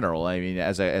 just in general. I mean,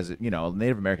 as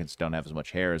Native Americans don't have as much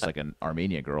hair as like an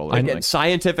Armenian girl. Or I'm anything. getting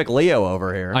scientific Leo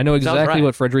over here. I know Sounds exactly right.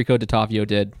 what Federico D'Ottavio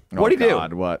did. What'd he do?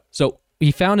 God, what? So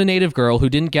he found a native girl who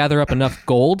didn't gather up enough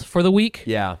gold for the week.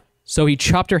 Yeah. So he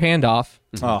chopped her hand off,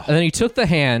 Oh. and then he took the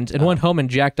hand and went home and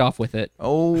jacked off with it.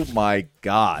 Oh my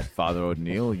God, Father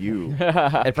O'Neill, you.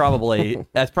 That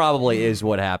probably is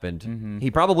what happened.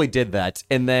 He probably did that,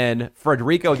 and then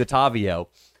Federico D'Ottavio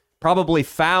probably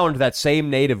found that same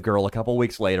native girl a couple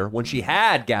weeks later when she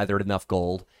had gathered enough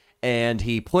gold, and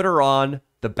he put her on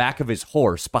the back of his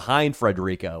horse behind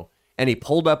Federico, and he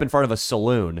pulled up in front of a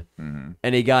saloon,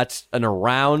 and he got an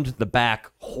around the back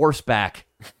horseback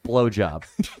blowjob.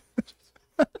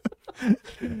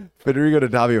 Federico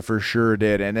D'Ottavio for sure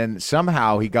did, and then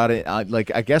somehow he got it.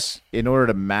 I guess in order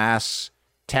to mass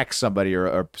text somebody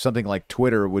or something like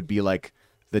Twitter would be like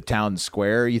the town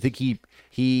square. You think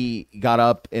he got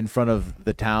up in front of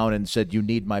the town and said, "You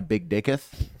need my big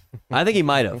dicketh"? I think he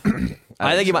might have.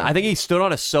 I think he stood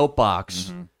on a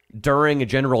soapbox during a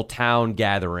general town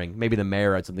gathering. Maybe the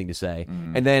mayor had something to say.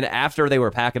 And then after they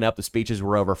were packing up, the speeches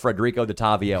were over, Federico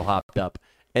D'Ottavio hopped up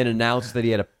and announced that he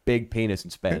had a big penis in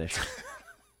Spanish.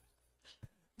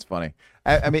 It's funny.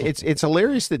 I mean, it's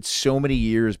hilarious that so many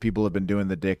years people have been doing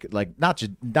the dick, like not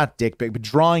dick pic, but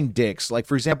drawing dicks. Like,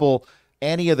 for example,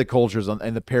 any of the cultures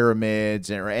in the pyramids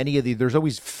or any of there's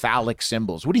always phallic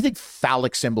symbols. What do you think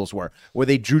phallic symbols were? Where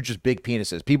they drew just big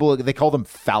penises. People, they call them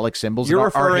phallic symbols. You're in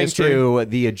art referring history. to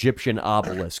the Egyptian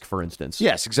obelisk, for instance.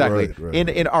 Yes, exactly. Right.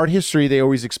 In art history, they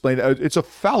always explain it's a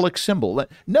phallic symbol.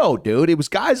 No, dude, it was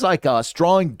guys like us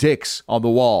drawing dicks on the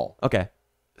wall. Okay.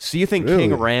 So you think Really?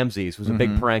 King Ramses was a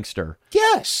big prankster,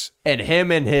 Yes. and him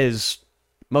and his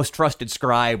most trusted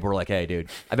scribe were like, hey, dude,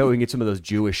 I bet we can get some of those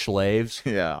Jewish slaves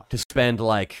Yeah. to spend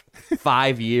like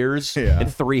 5 years Yeah.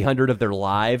 and 300 of their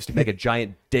lives to make a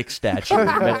giant dick statue in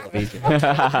the middle of Egypt. Yeah,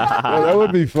 that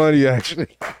would be funny, actually.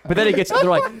 But then they're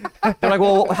like,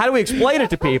 well, how do we explain it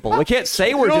to people? We can't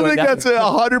say we're I don't doing think that. that's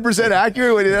 100%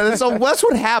 accurate. That's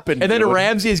what happened. And then dude.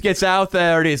 Ramses gets out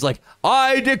there and he's like,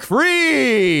 I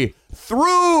decree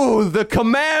through the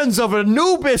commands of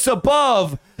Anubis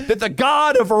above that the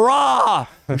god of Ra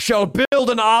shall build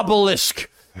an obelisk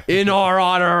in our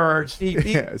honor.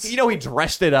 Yes. He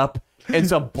dressed it up in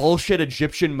some bullshit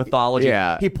Egyptian mythology.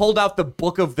 Yeah. He pulled out the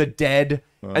Book of the Dead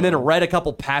and then read a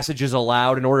couple passages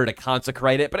aloud in order to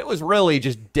consecrate it, but it was really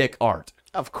just dick art.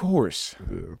 Of course,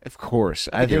 of course.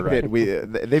 I think you're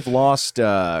that they've lost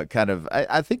kind of.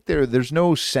 I think there's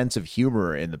no sense of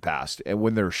humor in the past, and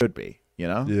when there should be, you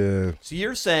know. Yeah. So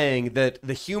you're saying that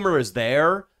the humor is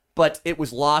there, but it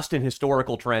was lost in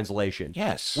historical translation.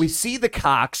 Yes. We see the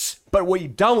cocks, but we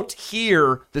don't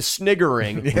hear the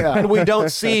sniggering, Yeah. and we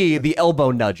don't see the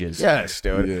elbow nudges. Yes,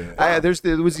 dude. Yeah. There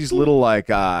was these little like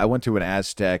I went to an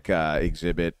Aztec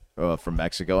exhibit from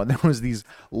Mexico, and there was these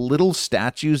little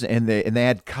statues, and they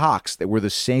had cocks that were the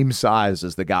same size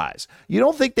as the guys. You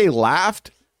don't think they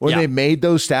laughed when Yeah. they made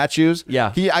those statues?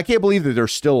 Yeah. I can't believe that they're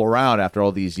still around after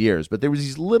all these years. But there was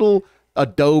these little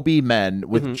adobe men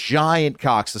with giant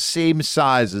cocks the same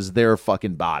size as their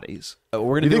fucking bodies. We're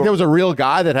Do gonna you think there was a real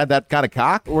guy that had that kind of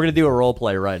cock? we're gonna do a role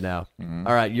play right now.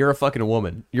 All right, you're a fucking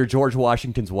woman. You're George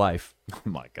Washington's wife. Oh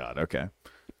my God. Okay.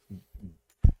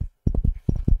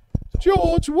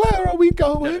 George, where are we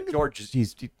going? George,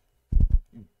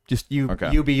 just you.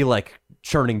 Okay. You be like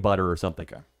churning butter or something.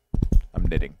 I'm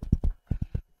knitting.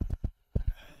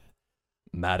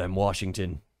 Madam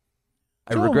Washington,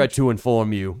 I regret to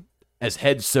inform you, as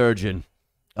head surgeon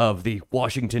of the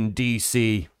Washington,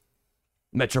 D.C.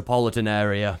 metropolitan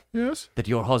area, Yes. that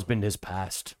your husband has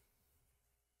passed.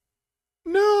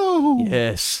 No.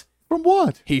 Yes. From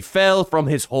what? He fell from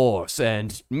his horse,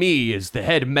 and me, as the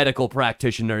head medical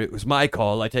practitioner, it was my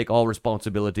call. I take all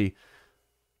responsibility.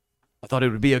 I thought it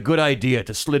would be a good idea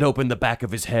to slit open the back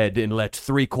of his head and let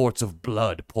 3 quarts of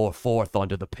blood pour forth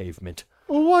onto the pavement.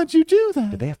 Well, why'd you do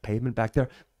that? Did they have pavement back there?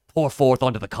 Pour forth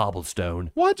onto the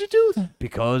cobblestone. Why'd you do that?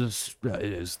 Because,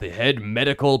 as the head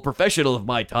medical professional of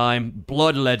my time,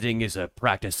 bloodletting is a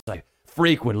practice I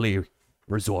frequently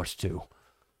resort to.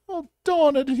 Oh,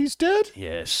 darn it, he's dead?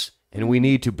 Yes, and we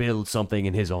need to build something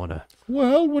in his honor.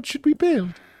 Well, what should we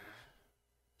build?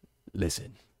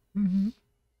 Listen.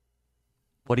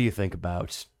 What do you think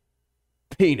about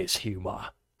penis humor?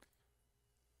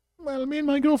 Well, me and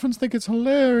my girlfriends think it's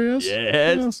hilarious.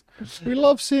 Yes. We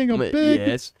love seeing a big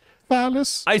Yes.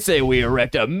 phallus. I say we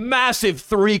erect a massive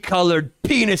 3-colored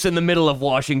penis in the middle of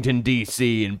Washington,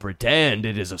 D.C. and pretend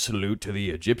it is a salute to the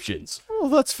Egyptians. Oh,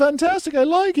 that's fantastic. I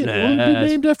like it. Will it be Yes.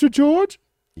 named after George?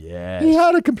 Yes. He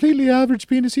had a completely average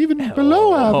penis, even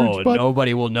below average, but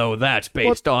nobody will know that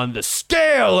based on the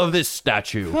scale of this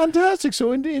statue. fantastic.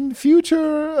 So in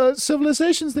future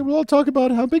civilizations, they will all talk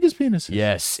about how big his penis is.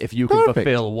 Yes, if you can Perfect.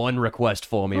 fulfill one request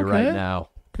for me right Okay. now.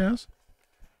 Yes.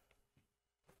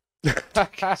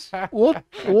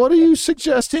 What are you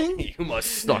suggesting? You must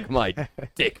suck my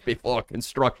dick before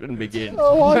construction begins.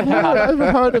 Oh, I've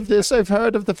heard of this. I've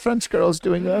heard of the French girls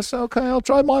doing this. Okay, I'll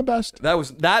try my best.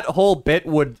 That whole bit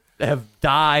would have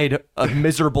died a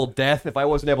miserable death if I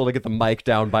wasn't able to get the mic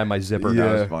down by my zipper. Yeah.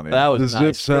 That was funny. That was The zip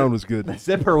nice. sound was good.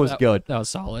 Zipper was good. That was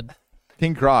solid.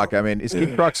 King Croc. I mean, is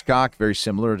King Croc's cock very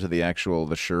similar to the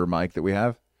Shure mic that we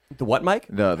have? The what mic?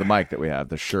 The mic that we have,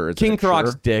 the Shure. Is King it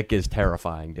Croc's Shure? dick is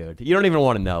terrifying, dude. You don't even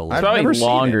want to know. I've Probably never seen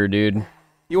longer, dude.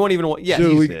 You won't even want. Yeah,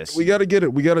 Dude, Jesus. we got to get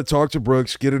it. We got to talk to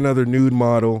Brooks, get another nude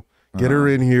model, get her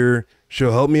in here.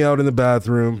 She'll help me out in the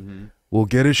bathroom. We'll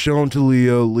get it shown to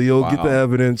Leo. Leo will get the Wow.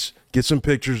 evidence, get some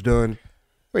pictures done.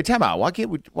 Wait, time out. Why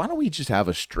don't we just have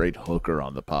a straight hooker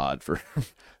on the pod for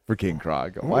King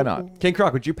Croc? Why not? King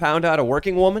Croc, would you pound out a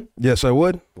working woman? Yes, I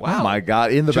would. Wow. Oh my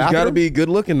God. In the She's bathroom? got to be good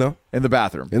looking though. in the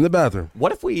bathroom. In the bathroom.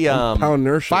 What if we Pound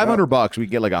nurse. shit out. $500 we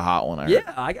get like a hot one. I heard.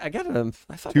 Yeah, I got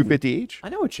I thought $250 each. I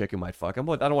know a chick who might fuck. I don't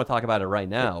want to talk about it right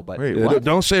now, but Wait, Yeah, what?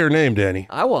 don't say her name, Danny.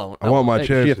 I won't. I want my won't.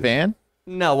 chance. Is she a fan?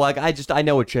 No, like I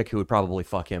know a chick who would probably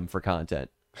fuck him for content.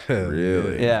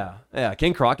 Really? Yeah.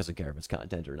 King Croc doesn't care if it's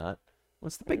content or not.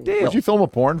 What's the big deal? Would you film a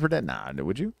porn for that? Nah,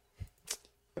 would you?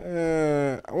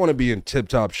 I want to be in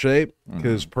tip-top shape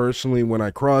because personally, when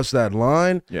I cross that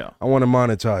line, Yeah. I want to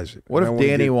monetize it. What And I if wanna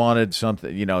Danny get- wanted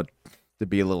something, to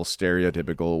be a little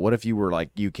stereotypical? What if you were like,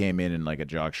 you came in like a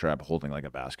jockstrap holding like a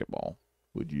basketball?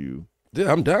 Would you?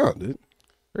 Yeah, I'm down, dude.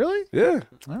 Really? Yeah,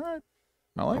 All right.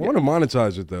 I I like want it. to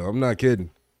monetize it though. I'm not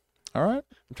kidding. All right.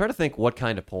 I'm trying to think what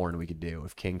kind of porn we could do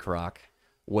if King Croc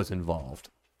was involved.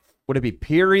 Would it be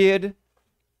period?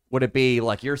 Would it be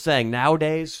like you're saying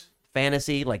nowadays,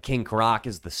 fantasy, like King Croc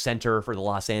is the center for the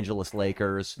Los Angeles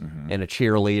Lakers and a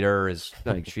cheerleader is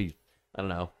like I don't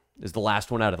know, is the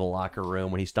last one out of the locker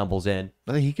room when he stumbles in.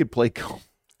 I think he could play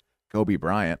Kobe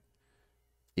Bryant.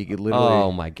 He could literally.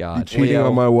 Oh my God. Cheating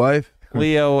on my wife.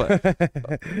 Leo,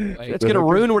 it's going to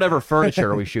ruin whatever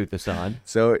furniture we shoot this on.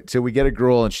 So we get a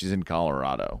girl and she's in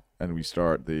Colorado, and we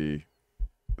start the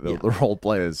role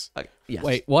play is Yes.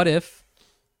 Wait, what if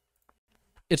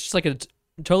it's just like a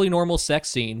totally normal sex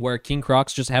scene where King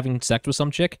Croc's just having sex with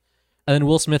some chick, and then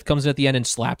Will Smith comes in at the end and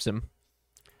slaps him?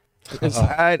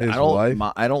 I His don't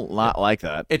wife? I don't not like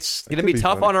that. It's going to could be be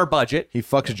tough funny. on our budget. He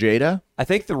fucks Jada. I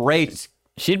think the rate,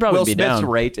 She'd probably Will be Smith's down.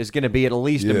 rate is going to be at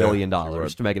least $1 Yeah, million she would.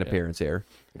 to make an appearance here.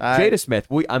 I- Jada Smith,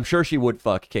 I'm sure she would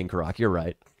fuck King Croc. You're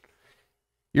right.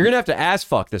 You're going to have to ass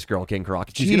fuck this girl, King Croc.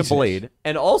 She's going to Jesus. bleed.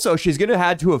 And also, she's going to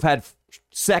have had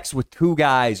sex with 2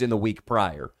 guys in the week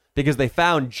prior because they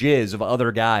found jizz of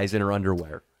other guys in her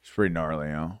underwear. It's pretty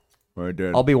gnarly, huh? Right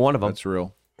there. I'll be one of them. That's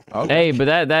real. Okay. Hey, but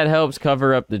that helps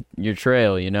cover up your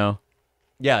trail, you know.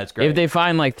 Yeah, it's great. If they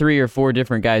find like 3 or 4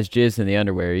 different guys jizz in the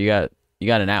underwear, you got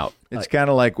an out. It's kind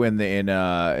of like when in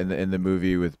the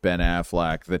movie with Ben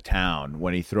Affleck, The Town,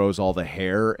 when he throws all the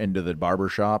hair into the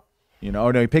barbershop. You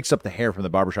know, no, he picks up the hair from the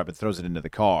barbershop and throws it into the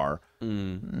car.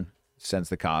 Sends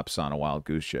the cops on a wild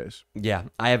goose chase. Yeah,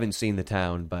 I haven't seen The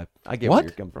Town, but I get What? where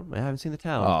you're coming from. I haven't seen The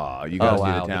Town. Oh, you gotta see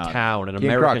wow, The Town. an King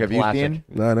American Croc, have you classic. seen?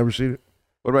 No, I never seen it.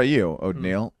 What about you,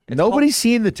 O'Neill? Nobody's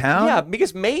seen The Town? Yeah,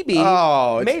 because maybe.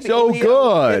 Oh, it's maybe, so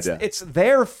good. It's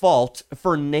their fault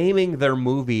for naming their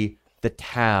movie The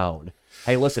Town.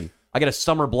 Hey, listen, I got a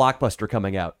summer blockbuster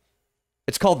coming out.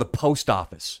 It's called The Post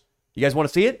Office. You guys want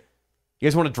to see it? You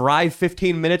guys want to drive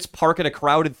 15 minutes, park at a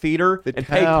crowded theater, and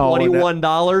pay Town.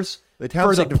 $21 The for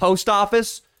Town's the like- post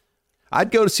office? I'd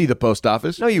go to see the post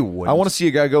office. No, you wouldn't. I want to see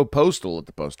a guy go postal at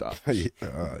the post office.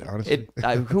 Honestly,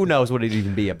 Who knows what it'd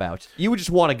even be about? You would just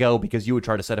want to go because you would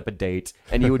try to set up a date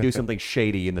and you would do something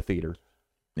shady in the theater.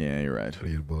 Yeah, you're right. I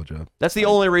need a blowjob. That's the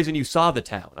only reason you saw The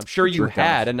Town. I'm sure you Jerk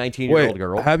had off. a 19-year-old Wait,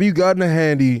 girl. have you gotten a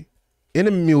handy in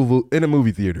a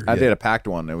movie theater? I yet? did a packed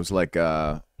one. It was like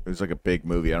a big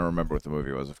movie. I don't remember what the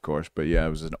movie was, of course, but yeah, it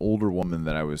was an older woman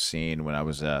that I was seeing when I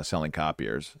was selling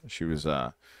copiers. She was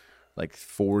like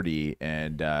 40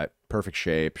 and perfect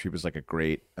shape. She was like a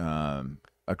great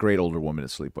older woman to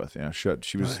sleep with. You know,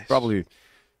 she was probably,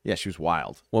 yeah, she was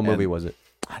wild. What movie And was it?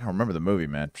 I don't remember the movie,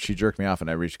 man. She jerked me off and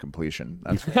I reached completion.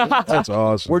 That's, That's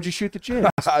awesome. Where'd you shoot the jizz?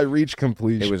 I reached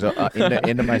completion. it was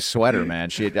into my sweater, man.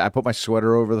 I put my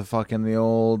sweater over the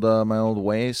old my old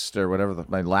waist or whatever,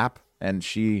 my lap, and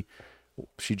she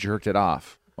jerked it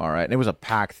off. All right, and it was a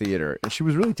packed theater, and she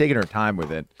was really taking her time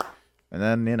with it. And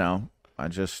then I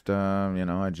just I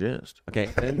jizzed. Okay,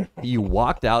 and you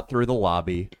walked out through the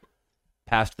lobby,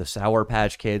 past the Sour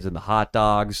Patch Kids and the hot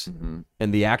dogs,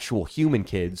 and the actual human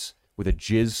kids with a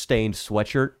jizz-stained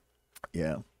sweatshirt.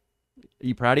 Yeah, Are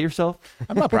you proud of yourself?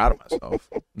 I'm not proud of myself.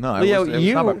 No, Leo, it was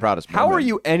not my proudest how moment. are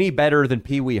you any better than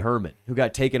Pee Wee Herman, who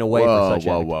got taken away for such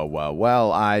act? Whoa.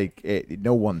 Well,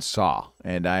 no one saw,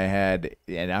 and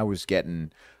I was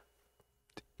getting,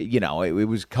 it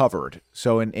was covered.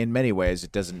 So in many ways,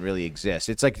 it doesn't really exist.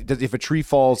 It's like if a tree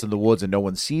falls in the woods and no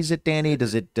one sees it, Danny,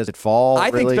 does it fall?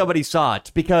 I think really? somebody saw it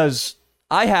because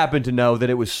I happen to know that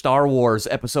it was Star Wars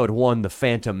Episode 1, The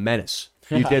Phantom Menace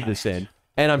you did this in.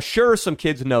 And I'm sure some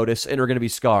kids notice and are going to be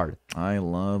scarred. I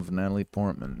love Natalie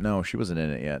Portman. No, she wasn't in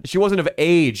it yet. She wasn't of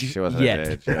age She wasn't of yet,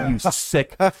 age, yeah. you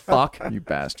sick fuck. You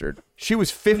bastard. She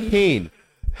was 15.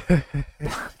 I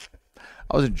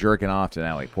wasn't jerking off to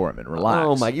Natalie Portman. Relax.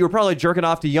 Oh my! You were probably jerking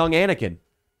off to young Anakin.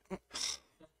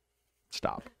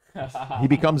 Stop. He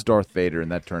becomes Darth Vader,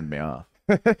 and that turned me off.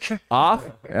 Off?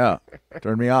 Yeah,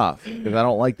 turned me off because I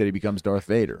don't like that he becomes Darth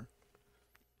Vader.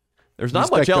 There's not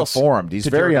He's much like else. deformed. He's to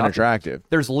very jerk off to. unattractive.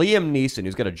 There's Liam Neeson,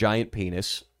 who's got a giant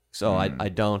penis. So I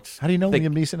don't. How do you know think-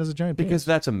 Liam Neeson has a giant penis? Because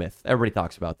that's a myth. Everybody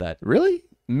talks about that. Really?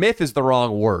 Myth is the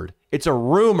wrong word. It's a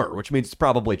rumor, which means it's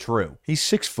probably true. He's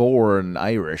 6'4" and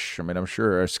Irish. I mean, I'm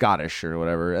sure, or Scottish or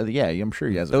whatever. Yeah, I'm sure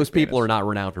he has. Those people are not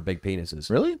renowned for big penises.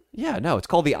 really. Yeah, no, it's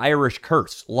called the Irish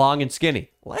curse. Long and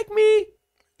skinny. Like me.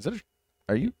 Is that?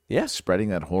 Are you? Yeah. Spreading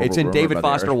that horrible. It's in rumor David about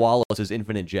the Foster Irish? Wallace's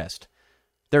Infinite Jest.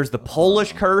 There's the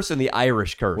Polish curse and the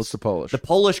Irish curse. What's the Polish? The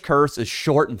Polish curse is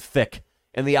short and thick,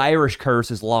 and the Irish curse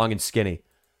is long and skinny.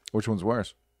 Which one's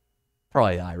worse?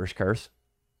 Probably the Irish curse.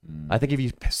 I think if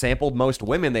you sampled most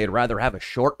women, they'd rather have a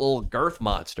short little girth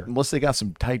monster. Unless they got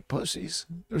some tight pussies.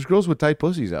 There's girls with tight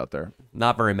pussies out there.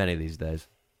 Not very many these days.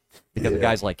 Because of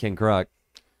guys like King Croc.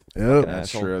 Yep.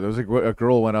 That's true. There was a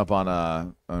girl went up on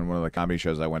one of the comedy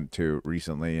shows I went to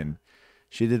recently, and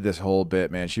she did this whole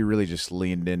bit. Man, she really just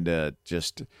leaned into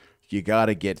just you got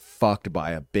to get fucked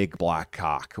by a big black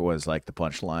cock was like the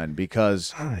punchline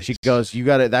because she goes, you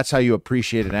got to. That's how you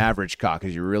appreciate an average cock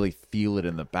because you really feel it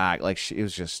in the back. Like it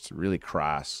was just really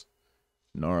crass,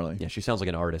 gnarly. Yeah, she sounds like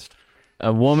an artist.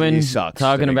 A woman She sucks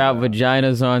talking sitting about down.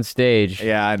 vaginas on stage.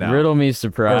 Yeah, I know. Riddle me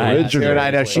surprised. Original. Dude,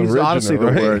 I know she's Original, honestly the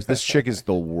right? worst. This chick is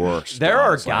the worst. There are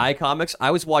honestly. guy comics.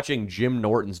 I was watching Jim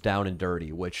Norton's Down and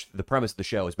Dirty, which the premise of the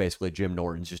show is basically Jim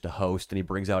Norton's just a host and he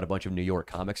brings out a bunch of New York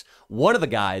comics. One of the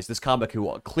guys, this comic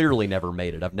who clearly never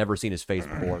made it, I've never seen his face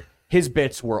before, his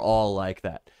bits were all like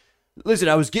that. Listen,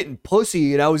 I was getting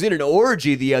pussy and I was in an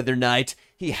orgy the other night.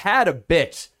 He had a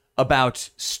bit about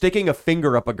sticking a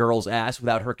finger up a girl's ass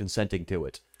without her consenting to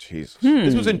it. Jesus.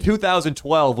 This was in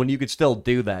 2012 when you could still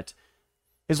do that.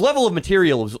 His level of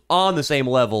material is on the same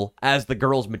level as the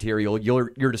girl's material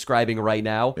you're describing right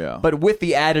now, Yeah. but with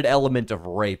the added element of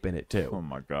rape in it Oh too.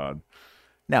 my god.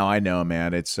 No, I know,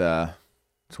 man. It's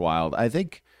wild. I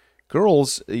think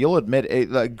girls, you'll admit,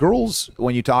 like, girls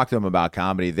when you talk to them about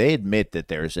comedy, they admit that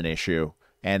there's an issue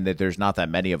and that there's not that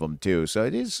many of them too. So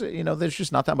it is, there's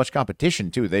just not that much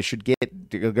competition too. They should get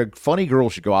a funny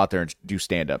girl should go out there and do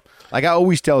stand up. Like I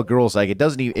always tell girls, like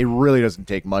it really doesn't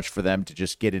take much for them to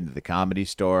just get into the Comedy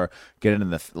Store, get into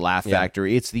the Laugh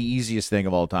Factory. It's the easiest thing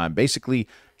of all time. Basically,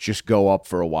 just go up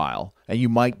for a while, and you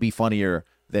might be funnier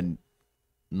than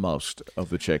most of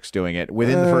the chicks doing it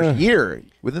within the first year.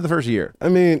 Within the first year. I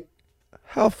mean,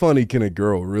 how funny can a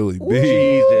girl really be?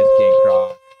 Jesus, King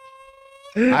Croc.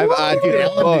 Dude,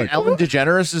 Ellen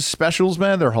DeGeneres' specials,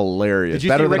 man, they're hilarious. Did you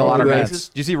Better see than a lot of Gervais's? men's.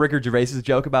 Did you see Ricky Gervais's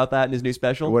joke about that in his new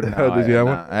special? What, Oh, did you have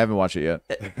one? I haven't watched it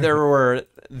yet. There were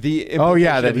the Oh,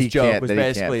 yeah, implication that of his he joke can't- was that he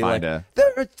can't basically find like a-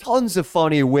 there are tons of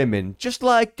funny women, just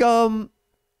like And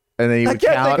then he I would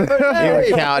can't count. think of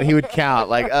her name. He would count.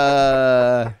 Like,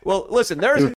 well, listen, he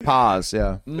there's would pause.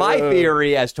 Yeah. my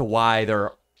theory as to why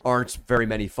there aren't very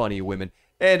many funny women.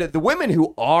 And the women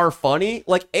who are funny,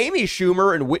 like Amy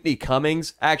Schumer and Whitney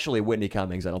Cummings. Actually, Whitney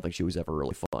Cummings, I don't think she was ever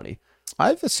really funny.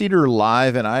 I've seen her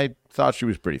live, and I thought she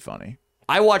was pretty funny.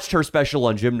 I watched her special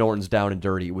on Jim Norton's Down and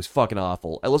Dirty. It was fucking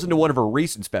awful. I listened to one of her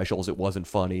recent specials. It wasn't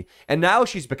funny. And now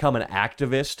she's become an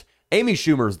activist. Amy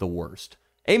Schumer's the worst.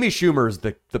 Amy Schumer's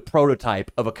the prototype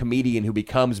of a comedian who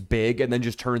becomes big and then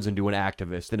just turns into an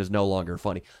activist and is no longer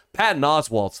funny. Patton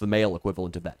Oswalt's the male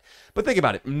equivalent of that. But think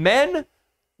about it. Men,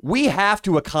 we have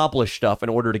to accomplish stuff in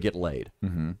order to get laid.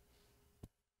 Mm-hmm.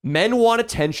 Men want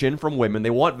attention from women. They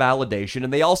want validation,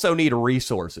 and they also need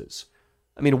resources.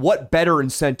 I mean, what better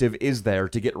incentive is there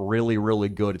to get really, really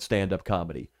good at stand-up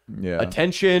comedy? Yeah.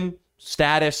 Attention,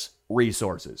 status,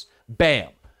 resources. Bam.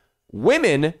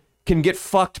 Women can get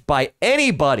fucked by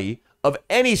anybody of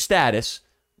any status.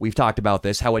 We've talked about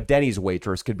this, how a Denny's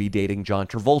waitress could be dating John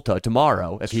Travolta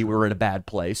tomorrow if he were in a bad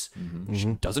place.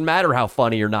 Doesn't matter how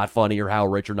funny or not funny or how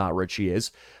rich or not rich she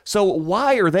is. So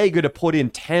why are they going to put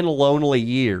in 10 lonely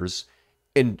years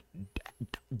in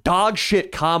dog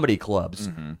shit comedy clubs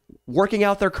working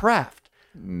out their craft?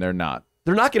 They're not.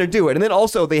 They're not going to do it. And then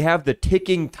also they have the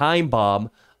ticking time bomb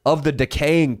of the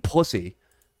decaying pussy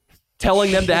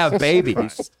telling them to have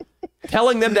babies.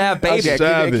 Telling them to have babies.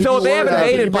 Savage. So if they haven't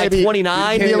made it by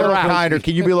 29, Can you be a they're little out. kinder?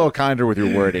 Can you be a little kinder with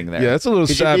your wording there? Yeah, it's a little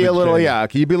Could you be savage, a little, Ken. yeah.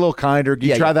 Can you be a little kinder? Can you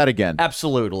Yeah, try yeah. that again?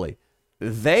 Absolutely.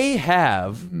 They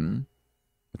have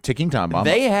Ticking time bomb.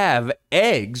 they have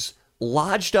eggs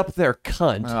lodged up their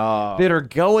cunt Oh. that are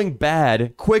going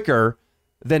bad quicker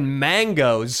than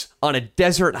mangoes on a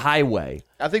desert highway.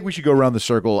 I think we should go around the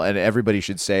circle, and everybody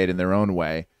should say it in their own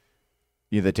way.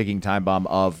 The ticking time bomb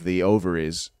of the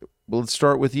ovaries. Well, let's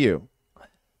start with you,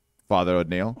 Father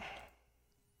O'Neill.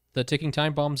 The ticking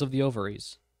time bombs of the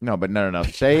ovaries. No, but no.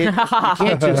 Say it. You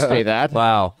can't just say that.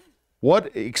 Wow.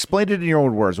 Explain it in your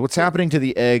own words. What's happening to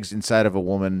the eggs inside of a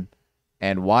woman,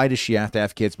 and why does she have to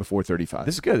have kids before 35?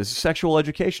 This is good. This is sexual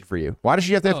education for you. Why does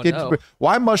she have to have Oh, kids? no.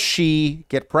 Why must she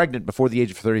get pregnant before the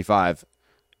age of 35,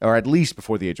 or at least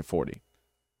before the age of 40?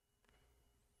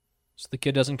 So the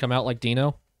kid doesn't come out like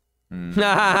Dino.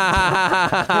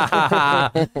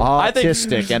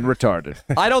 Autistic and retarded.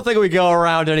 I don't think we go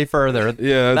around any further.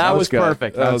 Yeah, that was good.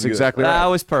 perfect. That was good. exactly That right.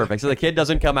 was perfect. So the kid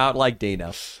doesn't come out like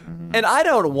Dino. And I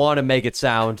don't want to make it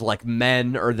sound like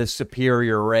men are the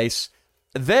superior race.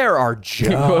 There are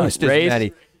just as Race?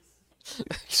 many.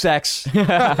 Sex. There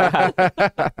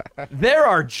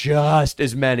are just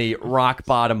as many rock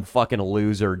bottom fucking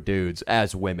loser dudes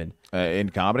as women. in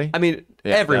comedy. I mean,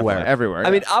 Yeah, everywhere. definitely. Everywhere,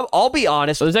 I mean, yeah. I'll be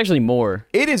honest. So there's actually more.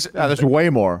 It is. There's way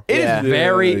more. It is Yeah.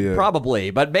 very Yeah. probably,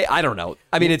 but I don't know.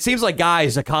 I mean, it seems like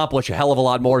guys accomplish a hell of a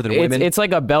lot more than women. It's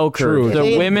like a bell curve. True. So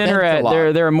They women are invent a at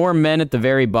lot. there are more men at the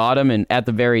very bottom and at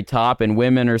the very top, and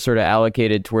women are sort of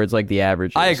allocated towards like the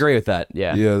averages. I agree with that.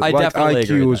 Yeah. Yeah, I like definitely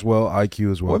agree IQ with as well.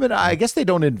 IQ as well. Women, I guess they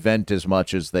don't invent as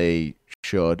much as they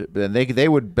should. But they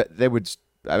would.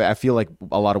 I feel like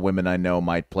a lot of women I know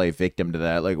might play victim to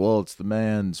that. Like, well, it's the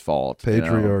man's fault. you know,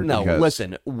 Patriarchy. No, because-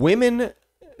 listen, women,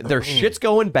 their shit's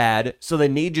going bad, so they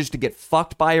need just to get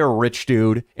fucked by a rich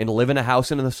dude and live in a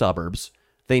house in the suburbs.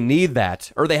 They need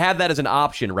that, or they have that as an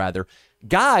option, rather.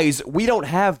 Guys, we don't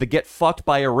have the get fucked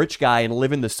by a rich guy and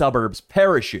live in the suburbs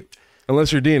parachute.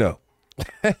 Unless you're Dino.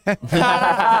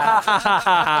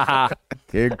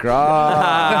 Kid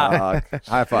Croc.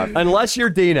 High five. Unless you're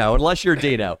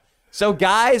Dino. So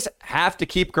guys have to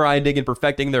keep grinding and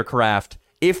perfecting their craft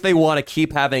if they want to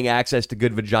keep having access to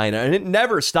good vagina. And it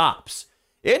never stops.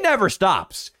 It never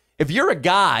stops. If you're a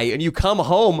guy and you come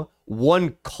home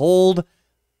one cold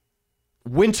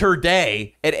winter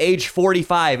day at age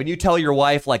 45 and you tell your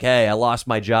wife, like, hey, I lost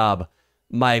my job.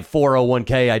 My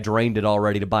 401k, I drained it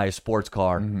already to buy a sports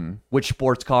car. Which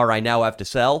sports car I now have to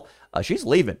sell? She's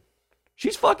leaving.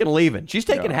 She's fucking leaving. She's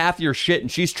taking half your shit and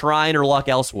she's trying her luck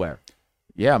elsewhere.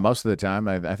 Yeah, most of the time.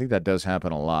 I think that does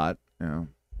happen a lot. I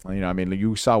mean,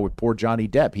 you saw with poor Johnny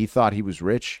Depp. He thought he was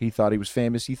rich. He thought he was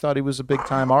famous. He thought he was a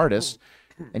big-time artist.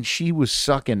 And she was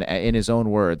sucking, in his own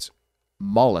words,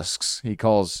 mollusks. He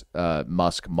calls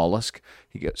Musk mollusk.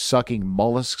 He goes, sucking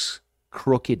mollusks'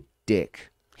 crooked dick.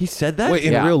 He said that? Wait,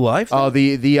 in Yeah. real life? Oh,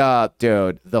 dude,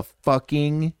 the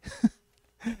fucking,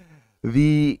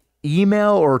 the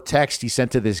email or text he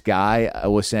sent to this guy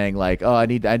was saying like, oh, I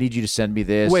need you to send me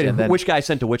this. Wait, and then which guy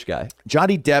sent to which guy?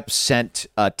 Johnny Depp sent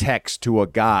a text to a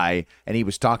guy, and he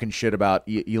was talking shit about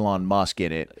Elon Musk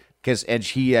in it, and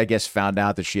he, I guess, found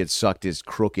out that she had sucked his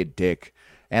crooked dick.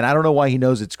 And I don't know why he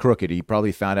knows it's crooked. He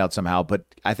probably found out somehow, but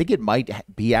I think it might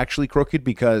be actually crooked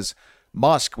because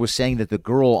Musk was saying that the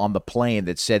girl on the plane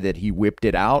that said that he whipped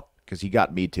it out, because he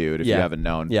got Me Too'd, if you haven't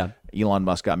known. Yeah. Elon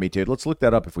Musk got Me Too'd. Let's look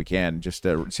that up if we can, just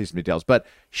to see some details. But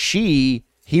he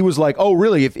was like, oh,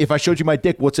 really? If I showed you my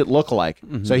dick, what's it look like?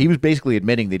 So he was basically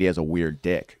admitting that he has a weird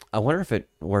dick. I wonder if it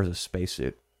wears a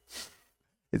spacesuit.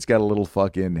 It's got a little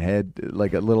fucking head,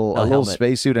 like a little helmet.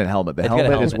 spacesuit and helmet. The It's got a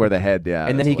helmet is helmet. where the head, yeah. And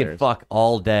then that's he can hilarious. fuck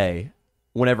all day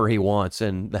whenever he wants,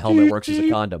 and the helmet works as a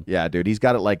condom. Yeah, dude, he's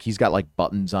got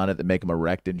buttons on it that make him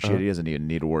erect and shit. He doesn't even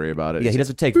need to worry about it. Yeah, he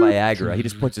doesn't take Viagra. He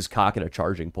just puts his cock in a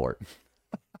charging port.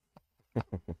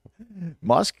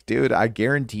 Musk, dude, I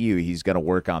guarantee you, he's gonna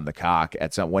work on the cock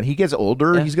at some. When he gets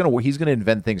older, he's gonna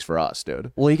invent things for us,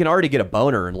 dude. Well, he can already get a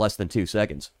boner in less than 2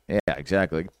 seconds. Yeah,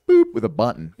 exactly. Like, boop, with a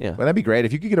button. Yeah. Well, that'd be great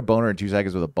if you could get a boner in 2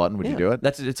 seconds with a button. Would you do it?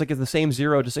 It's like the same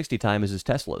 0 to 60 time as his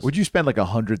Teslas. Would you spend like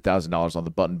 $100,000 on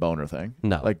the button boner thing?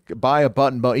 No. Like buy a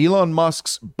button boner. Elon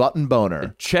Musk's button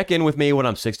boner. Check in with me when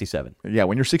I'm 67. Yeah,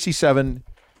 when you're 67,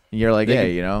 you're like,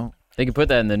 hey, you know. They can put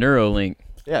that in the Neuralink.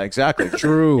 Yeah, exactly.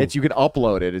 True. You can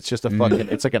upload it. It's just a fucking.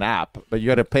 It's like an app, but you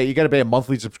got to pay. You got to pay a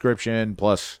monthly subscription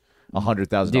plus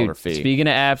 $100,000 Dude, fee. speaking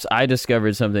of apps, I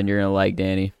discovered something you're gonna like,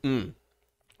 Danny.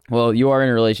 Well, you are in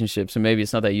a relationship, so maybe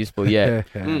it's not that useful yet.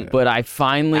 But I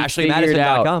finally figured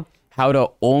out AshleyMadison.com. how to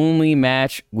only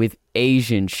match with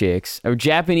Asian chicks or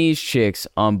Japanese chicks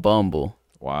on Bumble.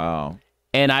 Wow.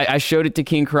 And I showed it to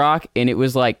King Croc, and it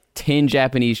was like 10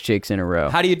 Japanese chicks in a row.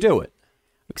 How do you do it?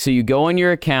 So you go on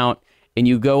your account, and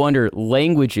you go under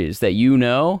languages that you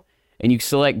know, and you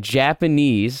select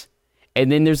Japanese,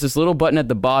 and then there's this little button at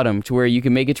the bottom to where you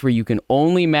can make it to where you can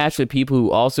only match with people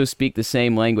who also speak the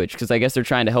same language, because I guess they're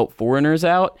trying to help foreigners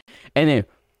out. And then,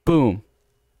 boom,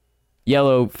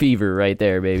 yellow fever right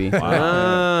there, baby.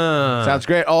 Sounds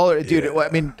great. Dude, I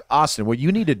mean, Austin, what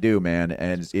you need to do, man,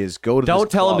 is go to. Don't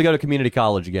this tell him club. to go to community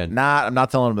college again. I'm not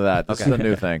telling him that. This is a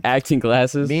new thing. Acting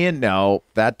classes.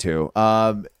 That too.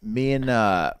 Me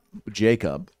and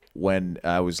Jacob, when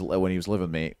he was living with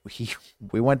me,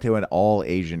 we went to an all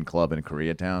Asian club in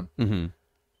Koreatown. Mm-hmm.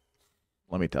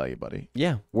 Let me tell you, buddy.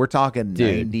 Yeah. We're talking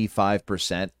Dude.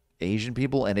 95% Asian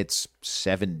people, and it's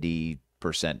 70%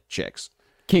 chicks.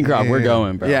 King Croc, we're Damn.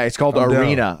 going, bro. Yeah, it's called I'm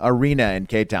Arena in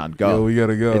K-Town. Go. Yo, we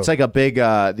gotta go. It's like a big. You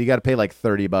got to pay like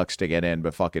 $30 to get in,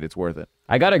 but fuck it, it's worth it.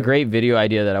 I got a great video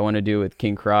idea that I want to do with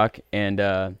King Croc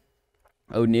and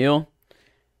O'Neal.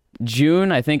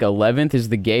 June, I think 11th is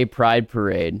the Gay Pride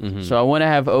Parade. So I want to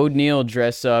have O'Neal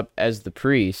dress up as the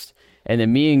priest, And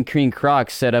then me and Crean Croc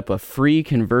set up a free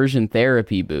conversion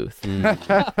therapy booth. That's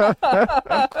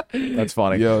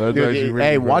funny. Yo, that's Dude, actually really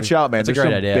hey, funny. watch out, man. That's a There's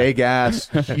great some idea. big ass,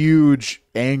 huge,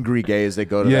 angry gays that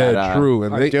go to Yeah, that. true.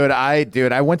 And they, Dude,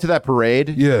 I went to that parade.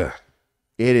 yeah.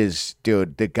 It is,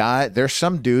 dude. The guy, there's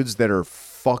some dudes that are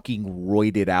fucking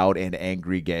roided out and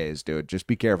angry gays, dude. Just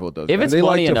be careful with those. If guys. it's they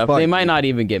like funny to enough, fight they might people. not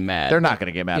even get mad. They're not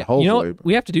gonna get mad. Yeah, Hopefully, you know what?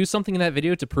 We have to do something in that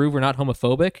video to prove we're not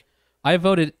homophobic. I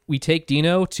voted we take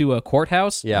Dino to a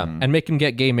courthouse Yeah. and make him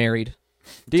get gay married.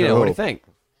 Dino, what do you Oh. think?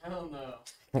 Hell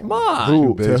no. Come on.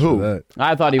 Who? Bitch To who? for that.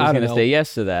 I thought he was I don't going to know. say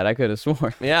yes to that. I could have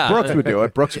sworn. Yeah. Brooks would do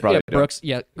it. Brooks would probably Yeah, do it. Brooks.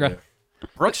 Yeah,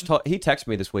 Brooks, he texted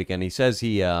me this weekend. He says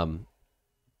he,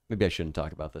 maybe I shouldn't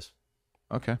talk about this.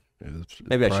 Okay. Yeah, it's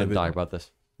Maybe I shouldn't private. talk about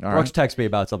this. All Brooks right. texted me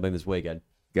about something this weekend.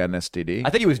 Got an STD. I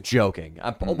think he was joking.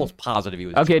 I'm almost positive he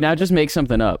was. Okay, now just make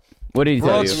something up. What did he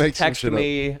tell Brooks you? Make some texted shit up.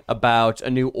 me about a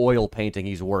new oil painting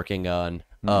he's working on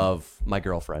of my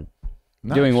girlfriend.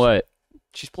 Doing what?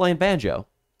 She's playing banjo.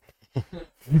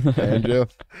 Banjo.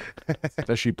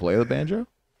 Does she play the banjo?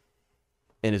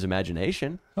 In his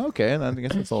imagination. Okay, and I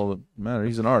guess that's all that matters.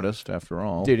 He's an artist, after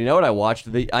all. Dude, you know what I watched?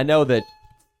 I know that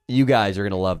you guys are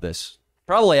going to love this.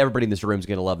 Probably everybody in this room is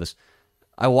going to love this.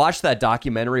 I watched that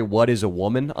documentary, What is a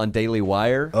Woman, on Daily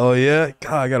Wire. Oh yeah.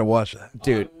 God, I gotta watch that.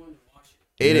 Dude,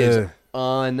 it is Yeah.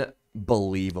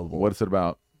 unbelievable. What's it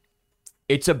about?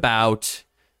 It's about,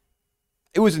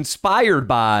 it was inspired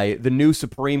by the new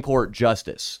Supreme Court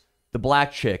justice, the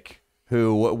black chick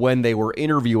who, when they were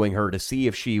interviewing her to see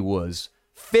if she was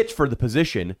fit for the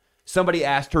position, somebody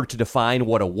asked her to define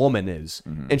what a woman is,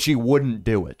 and she wouldn't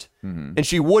do it. And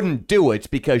she wouldn't do it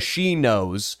because she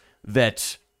knows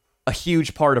that a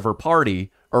huge part of her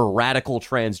party are radical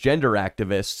transgender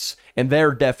activists, and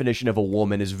their definition of a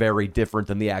woman is very different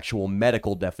than the actual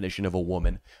medical definition of a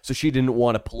woman. So she didn't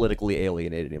want to politically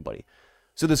alienate anybody.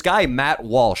 So this guy, Matt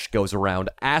Walsh, goes around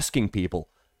asking people,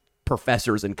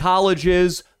 professors in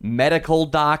colleges, medical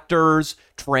doctors,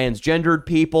 transgendered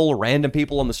people, random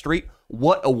people on the street,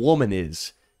 what a woman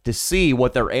is, to see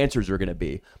what their answers are going to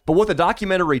be. But what the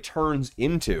documentary turns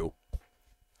into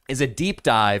is a deep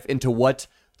dive into what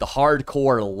the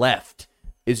hardcore left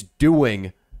is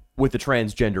doing with the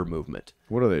transgender movement.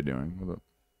 What are they doing?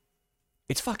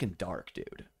 It's fucking dark,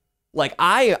 dude. Like,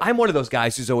 I'm one of those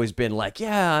guys who's always been like,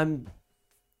 yeah, I'm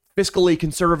fiscally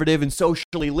conservative and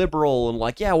socially liberal, and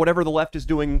like, yeah, whatever the left is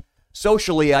doing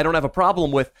socially, I don't have a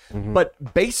problem with.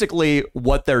 But basically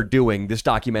what they're doing, this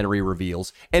documentary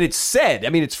reveals, and it's said, I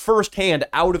mean, it's firsthand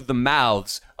out of the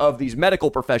mouths of these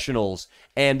medical professionals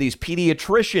and these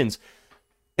pediatricians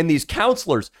and these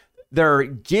counselors. They're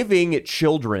giving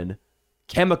children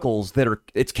chemicals that are,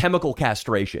 it's chemical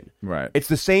castration. Right. It's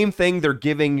the same thing they're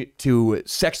giving to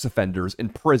sex offenders in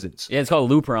prisons. Yeah, it's called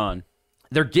Lupron.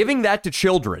 They're giving that to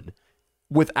children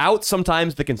without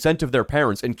sometimes the consent of their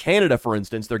parents. In Canada, for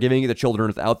instance, they're giving it to children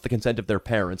without the consent of their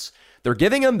parents. They're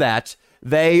giving them that.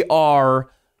 They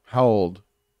are How old?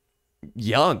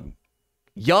 young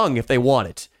if they want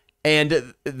it.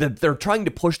 And they're trying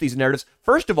to push these narratives.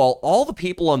 First of all the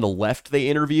people on the left they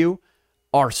interview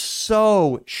are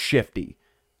so shifty.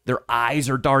 Their eyes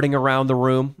are darting around the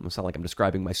room. I sound like I'm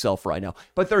describing myself right now.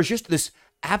 But there's just this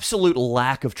absolute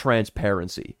lack of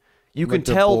transparency. You Like can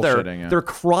they're tell bullshitting, yeah. they're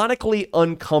chronically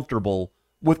uncomfortable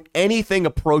with anything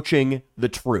approaching the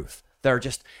truth. They're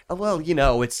just, oh, well, you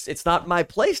know, it's not my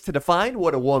place to define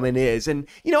what a woman is. And,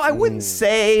 you know, I wouldn't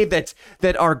say that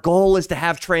our goal is to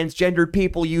have transgendered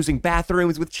people using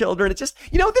bathrooms with children. It's just,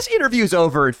 you know, this interview's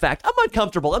over. In fact, I'm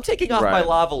uncomfortable. I'm taking off my Right.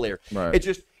 lavalier. Right. It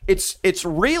just, it's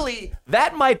really,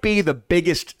 that might be the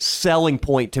biggest selling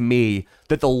point to me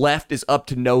that the left is up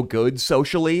to no good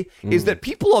socially, is that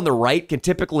people on the right can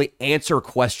typically answer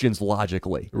questions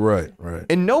logically. Right.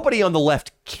 And nobody on the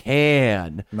left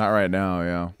can. Not right now,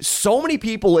 yeah. So many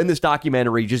people in this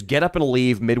documentary just get up and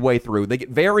leave midway through. They get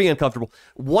very uncomfortable.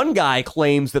 One guy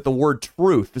claims that the word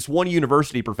truth, this one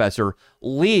university professor,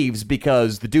 leaves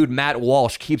because the dude Matt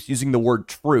Walsh keeps using the word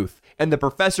truth. And the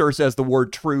professor says the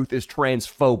word truth is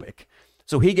transphobic.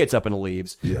 So he gets up and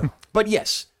leaves. Yeah. But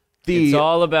yes, It's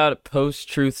all about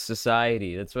post-truth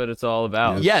society. That's what it's all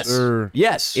about. yes, sir.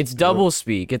 yes. It's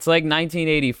doublespeak. It's like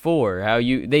 1984. How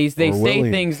they say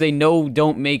Orwellian. things they know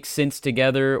don't make sense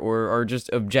together or are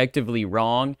just objectively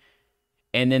wrong,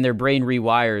 and then their brain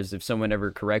rewires if someone ever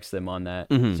corrects them on that.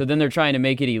 So then they're trying to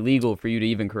make it illegal for you to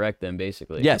even correct them,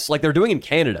 basically. Yes, like they're doing in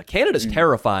Canada. Canada's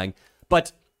terrifying.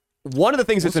 But one of the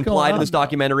things that's What's going implied in on, this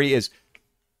documentary is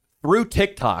through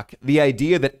TikTok, the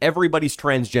idea that everybody's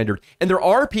transgendered. And there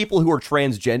are people who are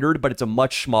transgendered, but it's a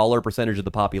much smaller percentage of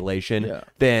the population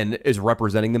than is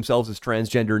representing themselves as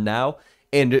transgender now.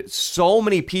 And so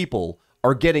many people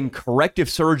are getting corrective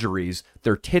surgeries,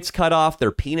 their tits cut off,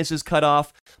 their penises cut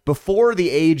off, before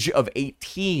the age of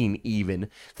 18 even.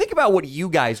 Think about what you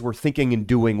guys were thinking and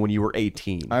doing when you were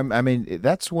 18. I mean,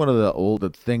 that's one of the older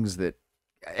things that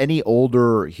any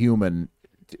older human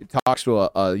talks to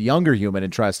a younger human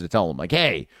and tries to tell them, like,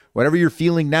 hey, whatever you're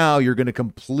feeling now, you're going to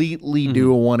completely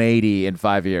do a 180 in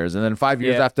 5 years. And then 5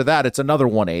 years after that, it's another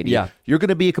 180. Yeah. You're going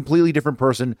to be a completely different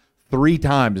person 3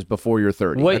 times before you're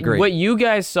 30. What you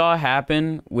guys saw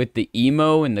happen with the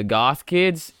emo and the goth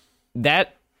kids,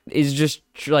 that is just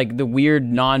like the weird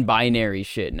non-binary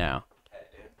shit now.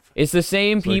 It's the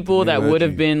same people like the that new would have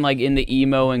edgy. been like in the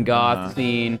emo and goth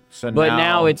scene, So but now-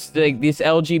 now it's like this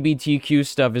LGBTQ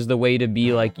stuff is the way to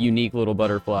be like unique little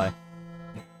butterfly.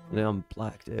 Yeah, I'm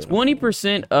black, dude.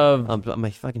 20% of I'm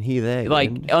a fucking he-they.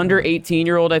 like dude. under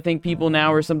 18-year-old, I think people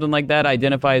now or something like that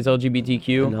identify as And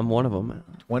LGBTQ. I'm one of them.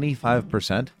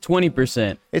 25%?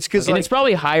 20%. It's because, And it's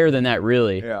probably higher than that,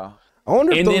 really. yeah. I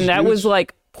wonder if And those then that dudes- was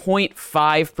like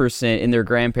 0.5% in their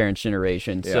grandparents'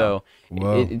 generation. So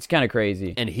Whoa. it's kind of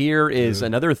crazy. And here is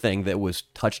another thing that was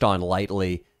touched on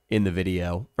lightly in the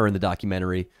video or in the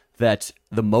documentary, that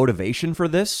the motivation for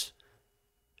this,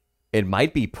 it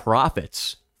might be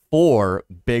profits for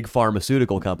big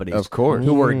pharmaceutical companies. Of course.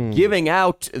 Who are giving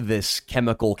out this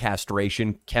chemical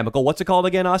castration what's it called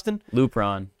again, Austin?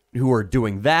 Lupron. Who are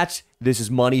doing that. This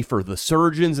is money for the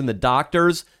surgeons and the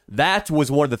doctors. That was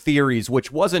one of the theories,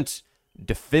 which wasn't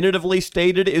definitively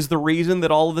stated is the reason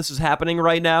that all of this is happening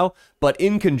right now, but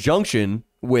in conjunction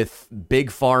with Big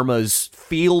Pharma's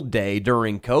field day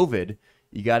during COVID,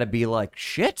 you got to be like,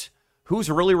 shit,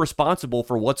 who's really responsible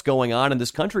for what's going on in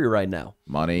this country right now?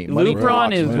 Money Lupron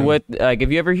talks, is man. what, like, if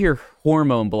you ever hear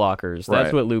hormone blockers, Right.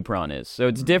 that's what Lupron is. So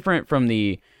it's different from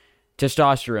the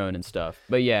testosterone and stuff.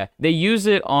 But yeah, they use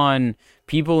it on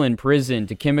people in prison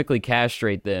to chemically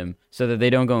castrate them so that they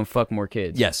don't go and fuck more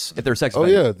kids. Yes, if they're sex Oh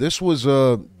offenders. yeah, this was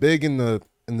big in the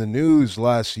news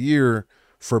last year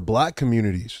for black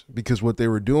communities, because what they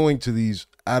were doing to these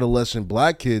adolescent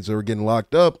black kids that were getting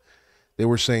locked up, they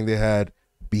were saying they had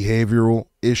behavioral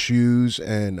issues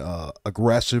and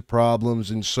aggressive problems,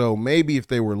 and so maybe if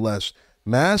they were less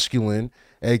masculine,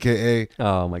 aka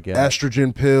Oh my god.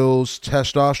 estrogen pills,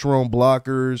 testosterone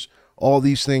blockers, all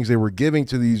these things they were giving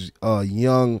to these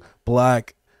young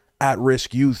black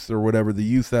at-risk youth or whatever, the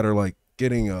youth that are like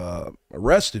getting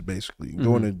arrested basically,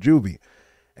 going to juvie.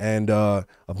 And a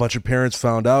bunch of parents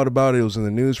found out about it. It was in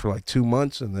the news for like 2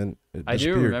 months, and then it I do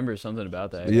disappeared. remember something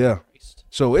about that. Yeah.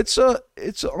 So it's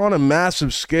on a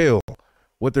massive scale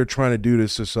what they're trying to do to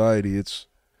society. It's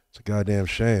a goddamn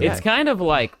shame. It's kind of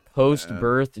like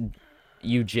post-birth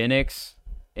eugenics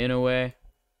in a way.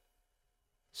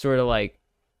 Sort of like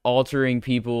altering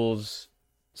people's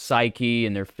psyche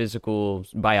and their physical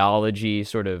biology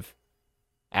sort of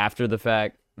after the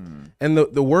fact. And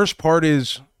the worst part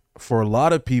is, for a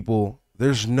lot of people,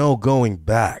 there's no going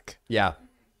back. Yeah.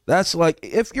 That's like,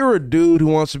 if you're a dude who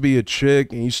wants to be a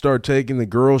chick and you start taking the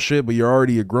girl shit, but you're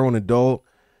already a grown adult,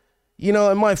 you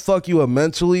know, it might fuck you up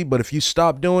mentally, but if you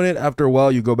stop doing it, after a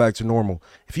while, you go back to normal.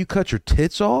 If you cut your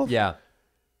tits off, Yeah.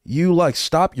 you like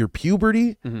stop your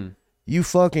puberty, you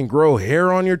fucking grow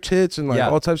hair on your tits and like Yeah.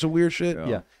 all types of weird shit.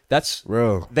 Yeah. That's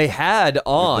Bro, they had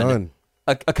on done.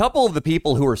 a couple of the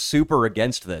people who are super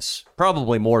against this,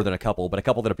 probably more than a couple, but a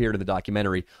couple that appeared in the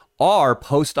documentary are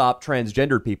post-op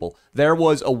transgendered people. There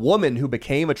was a woman who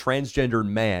became a transgendered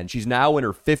man. She's now in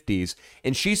her 50s,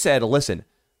 and she said, listen,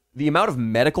 the amount of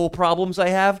medical problems I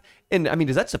have, and I mean,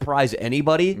 does that surprise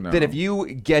anybody? That if you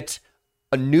get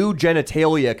a new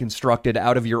genitalia constructed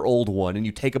out of your old one and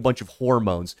you take a bunch of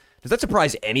hormones, does that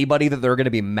surprise anybody that there are going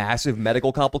to be massive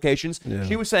medical complications?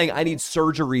 She was saying, I need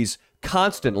surgeries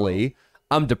constantly.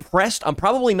 I'm depressed. I'm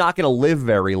probably not going to live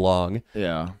very long.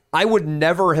 Yeah. I would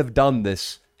never have done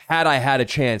this had I had a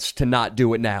chance to not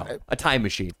do it now. A time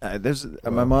machine. There's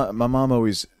my mom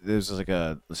always, there's like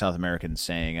a South American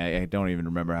saying, I don't even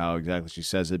remember how exactly she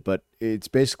says it, but it's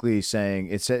basically saying,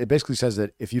 it basically says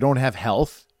that if you don't have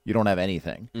health, you don't have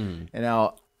anything. And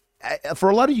now, for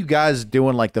a lot of you guys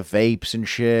doing like the vapes and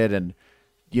shit and,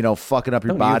 you know, fucking up your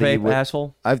Don't you body. vape,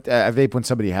 asshole? I vape when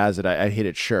somebody has it. I hit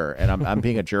it, sure, and I'm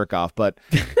being a jerk off, but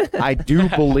I do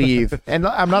believe, and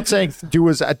I'm not saying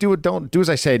don't do as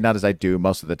I say, not as I do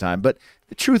most of the time. But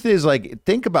the truth is, like,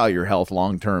 think about your health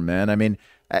long term, man. I mean,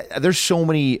 there's so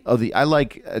many of the. I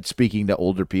like speaking to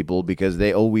older people because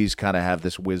they always kind of have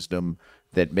this wisdom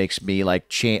that makes me like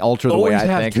alter the way Always I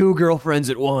have think. 2 girlfriends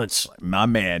at once. My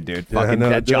man, dude, Yeah, fucking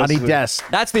no, Johnny that's Dess.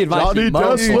 That's the advice. Johnny you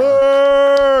most want.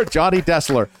 Dessler. Johnny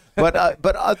Dessler.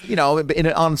 But you know,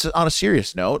 on a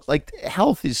serious note, like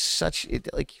health is such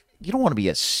like you don't want to be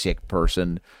a sick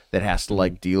person that has to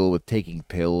like deal with taking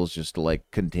pills just to like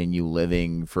continue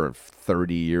living for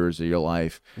 30 years of your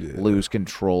life, lose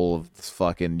control of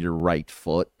fucking your right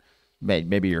foot,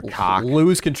 maybe your cock.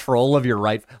 Lose control of your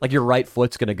right, like your right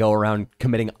foot's gonna go around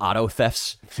committing auto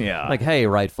thefts. Yeah. Like, hey,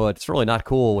 right foot, it's really not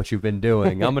cool what you've been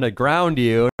doing. I'm gonna ground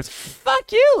you.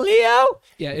 Fuck you, Leo.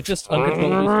 Yeah, it just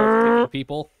uncontrollably starts killing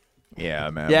people. Yeah,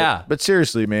 man. Yeah. But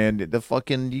seriously, man,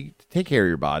 you take care of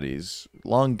your bodies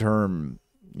long term.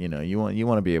 You know, you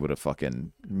want to be able to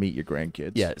fucking meet your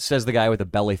grandkids. Yeah, says the guy with a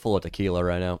belly full of tequila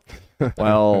right now.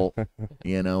 Well,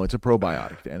 you know, it's a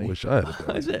probiotic, Danny. Wish I had a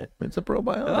belly. Is it? It's a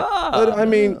probiotic. But I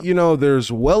mean, you know, there's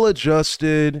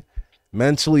well-adjusted,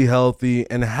 mentally healthy,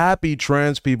 and happy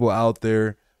trans people out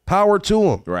there. Power to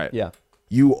them. Right. Yeah.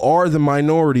 You are the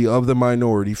minority of the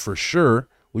minority for sure.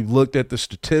 We've looked at the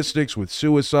statistics with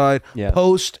suicide, Yeah.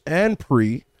 post and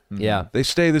pre. Yeah. They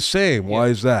stay the same. Why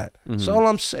is that? That's all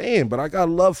I'm saying. But I got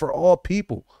love for all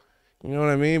people. You know what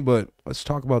I mean? But let's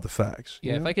talk about the facts.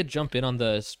 Yeah, if I could jump in on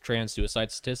the trans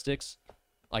suicide statistics,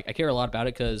 like I care a lot about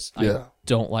it because Yeah. I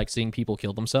don't like seeing people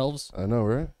kill themselves. I know,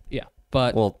 right? Yeah,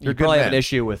 but Well, you You're a good probably have man. an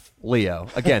issue with Leo.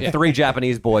 Again, 3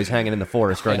 Japanese boys hanging in the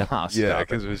forest right now. Ah, Yeah, stop it.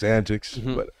 because of his antics.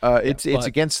 But it's but-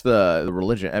 against the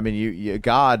religion. I mean, you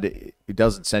God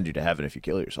doesn't send you to heaven if you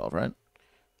kill yourself, right?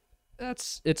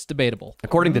 it's debatable.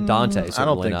 According to Dante, I don't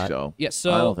certainly think not. so. Yeah, I don't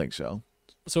so think so.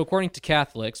 according to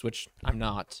Catholics, which I'm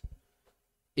not,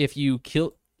 if you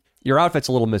kill, Your outfit's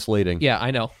a little misleading. yeah,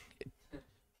 I know,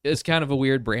 it's kind of a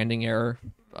weird branding error.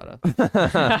 But,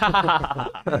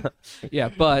 yeah,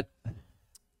 but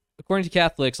according to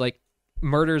Catholics, like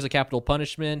murder is a capital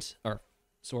punishment, or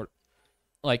sort,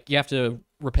 like you have to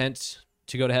repent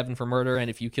to go to heaven for murder, and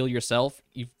if you kill yourself,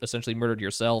 you've essentially murdered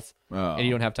yourself, Oh. and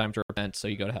you don't have time to repent, so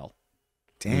you go to hell.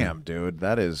 Damn, dude,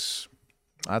 that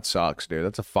sucks, dude.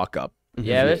 That's a fuck up.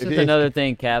 Yeah, that's just another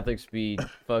thing Catholics be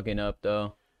fucking up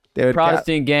though. Dude,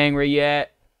 Protestant gang, where you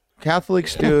at?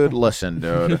 Catholics, dude, listen,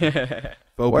 dude.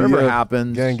 Whatever Phobia,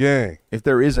 happens, Gang, gang. if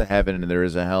there is a heaven and there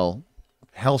is a hell,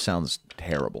 hell sounds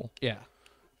terrible. Yeah.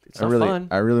 It's not fun.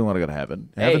 I really want to go to heaven.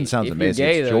 Heaven Hey, sounds if amazing.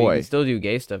 You're gay, It's though, you joy. can still do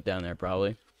gay stuff down there,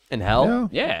 probably. In hell?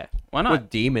 Yeah. Yeah, why not? With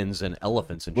demons and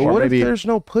elephants and But shit. what maybe- if there's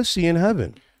no pussy in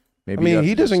heaven? Maybe I mean, that's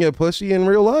he doesn't just- get pussy in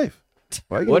real life.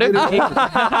 Why What if?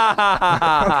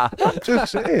 I'm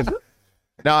just saying.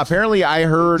 No, apparently I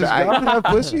heard Does God have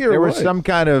pussy or there was what? some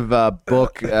kind of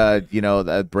book,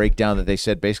 a breakdown that they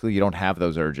said basically you don't have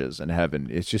those urges in heaven.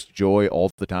 It's just joy all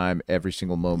the time, every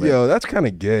single moment. Yo, that's kind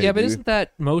of gay. Yeah, but dude. isn't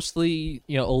that mostly,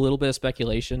 a little bit of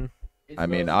speculation? I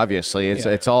mean, obviously,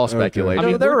 it's all speculation. I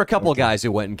mean, there were a couple of guys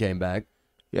who went and came back.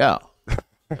 Yeah.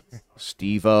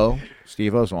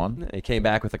 Steve-O's one. He came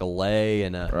back with like a lay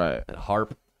and Right. a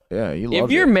harp. Yeah, he If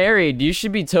loves you're it. married, you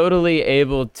should be totally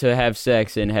able to have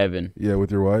sex in heaven. Yeah, with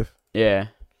your wife. Yeah,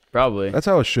 probably. That's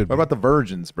how it should be. What about the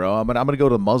virgins, bro? I'm gonna go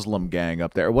to the Muslim gang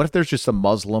up there. What if there's just a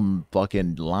Muslim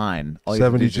fucking line? All you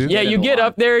have to do is 72? just Yeah, in you the get line.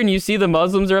 up there and you see the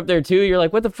Muslims are up there too. You're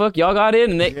like, what the fuck, y'all got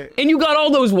in? And you got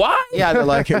all those wives? Yeah, they're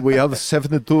like, we have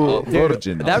 72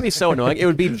 virgins. That'd be so annoying. It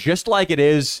would be just like it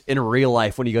is in real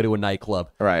life when you go to a nightclub.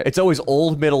 Right. It's always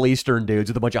old Middle Eastern dudes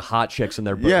with a bunch of hot chicks in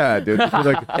their booth. Yeah, dude. You're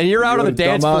like, And you're out on the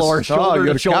dance dumbass. floor, Oh, shoulder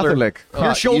you're to shoulder. Catholic.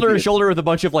 You're shoulder to idiot. shoulder with a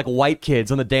bunch of like white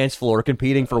kids on the dance floor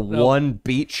competing for one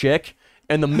beat chick.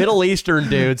 And the Middle Eastern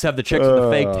dudes have the chicks with the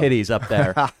fake titties up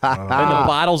there. And the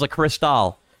bottles of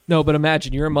Cristal. No, but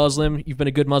imagine you're a Muslim, you've been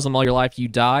a good Muslim all your life, you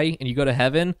die, and you go to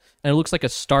heaven, and it looks like a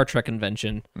Star Trek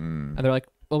convention. And they're like,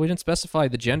 well, we didn't specify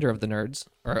the gender of the nerds,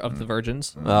 or of the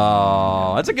virgins.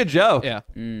 Oh, that's a good joke. Yeah,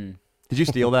 Did you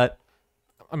steal that?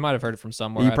 I might have heard it from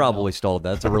somewhere. I You don't probably stole that.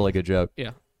 That's a really good joke.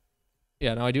 know.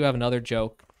 Yeah, no, I do have another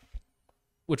joke,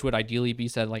 which would ideally be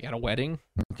said like at a wedding,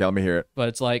 Okay, let me hear it. but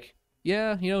it's like,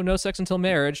 yeah, no sex until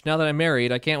marriage. Now that I'm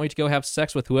married, I can't wait to go have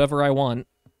sex with whoever I want.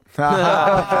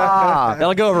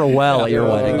 That'll go over well at your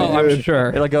wedding. Oh, I'm sure.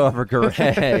 It'll go over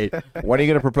great. When are you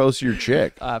going to propose to your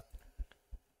chick?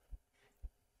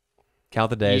 Count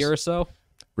the A days. year or so.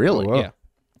 Really? wow. Yeah,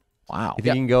 Wow. You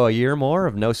think you can go a year more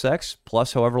of no sex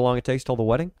plus however long it takes till the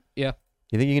wedding? yeah,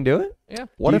 You think you can do it? yeah.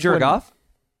 What do you jerk when- off?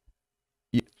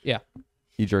 Yeah.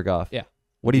 You jerk off. Yeah.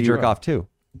 What do you Do you, jerk off to?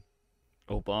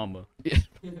 Obama.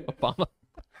 Obama.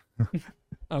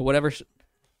 Whatever.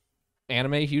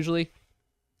 Anime usually.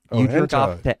 You jerk hentai.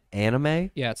 off to anime?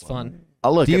 Yeah, it's fun.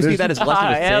 Oh, look, Do you see there's- that as less of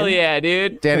Ah, a hell sin? yeah,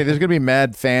 dude. Danny, there's gonna be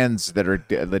mad fans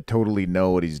that totally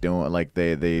know what he's doing. Like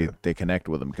they connect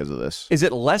with him because of this. Is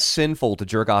it less sinful to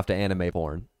jerk off to anime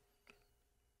porn?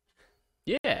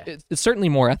 Yeah. It's certainly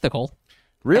more ethical.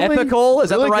 Really? Ethical? Is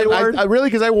that the right word? Really,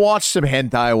 because I watched some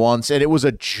hentai once, and it was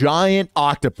a giant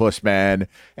octopus man,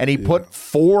 and he put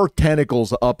 4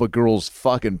 tentacles up a girl's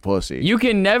fucking pussy. You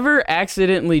can never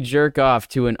accidentally jerk off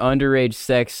to an underage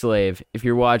sex slave if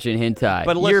you're watching hentai.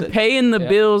 But you're listen- paying the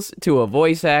bills to a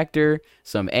voice actor,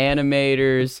 some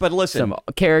animators, But listen- some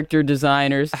character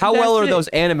designers. How That's well are it. those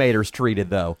animators treated,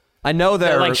 though? I know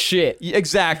they're like shit.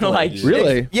 Exactly. Like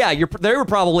Really? Yeah, they were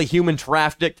probably human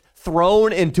trafficked,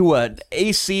 thrown into an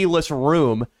AC-less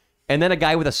room, and then a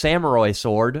guy with a samurai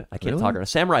sword, I can't talk, a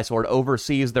samurai sword,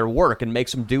 oversees their work and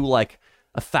makes them do like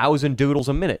 1,000 doodles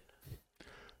a minute.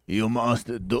 You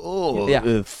must do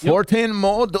Yeah. 14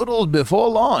 more doodles before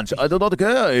lunch. I do not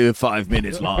care if 5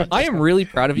 minutes lunch. I am really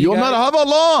proud of you You'll not guys have a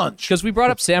lunch. because we brought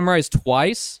up samurais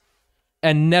twice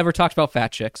and never talked about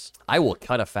fat chicks. I will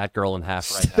cut a fat girl in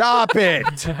half right now. Stop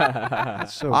it.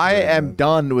 So I good, am man.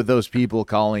 done with those people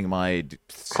calling my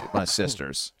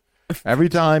sisters. Every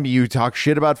time you talk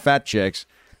shit about fat chicks,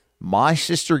 my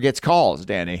sister gets calls,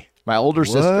 Danny. My older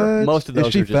sister. What? Most of Is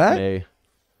those she are just fat? me.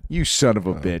 You son of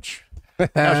a bitch.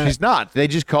 No, she's not. They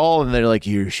just call and they're like,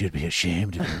 you should be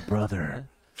ashamed of your brother.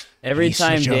 Every He's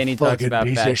time such a Danny talks fucking about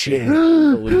piece fat of shit, shit.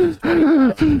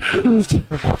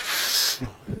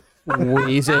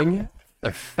 Wheezing.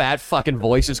 Their fat fucking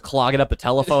voices clogging up the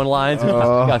telephone lines.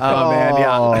 Oh man,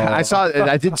 yeah.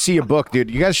 I did see a book, dude.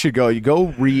 You guys should go. You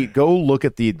go look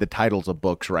at the titles of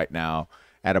books right now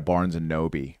at a Barnes and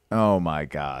Noble. Oh my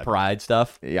god. Pride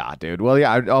stuff. Yeah, dude. Well,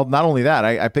 yeah. Not only that,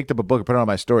 I picked up a book and put it on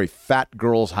my story. Fat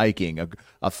Girls Hiking,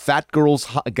 a fat girl's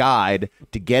guide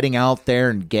to getting out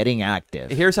there and getting active.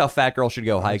 Here's how fat girls should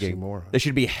go hiking. more. They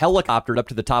should be helicoptered up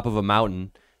to the top of a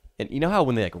mountain. And you know how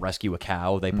when they like rescue a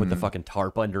cow, they put the fucking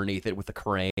tarp underneath it with the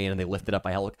crane and they lift it up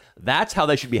by helicopter? That's how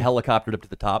they should be helicoptered up to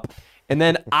the top. And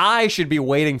then I should be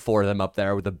waiting for them up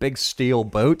there with a big steel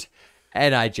boat,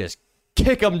 and I just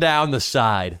kick them down the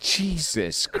side.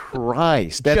 Jesus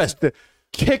Christ! That's Just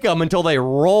kick them until they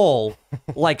roll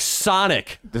like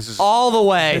Sonic. All the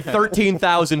way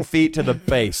 13,000 feet to the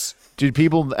base. dude.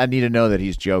 People need to know that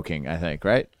he's joking. I think,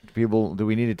 right? Do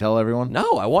we need to tell everyone?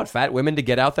 No, I want fat women to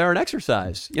get out there and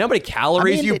exercise. You know how many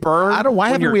calories I mean, you burn why when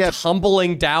haven't you're we had?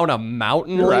 tumbling down a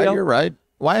mountain, You're right. Leo? You're right.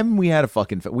 Why haven't we had a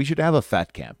fucking? We should have a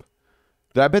fat camp.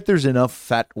 I bet there's enough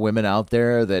fat women out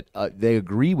there that they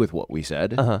agree with what we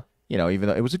said. You know, even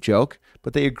though it was a joke,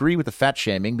 but they agree with the fat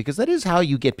shaming because that is how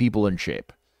you get people in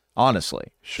shape. Honestly,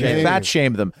 Shame. fat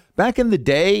shame them. Back in the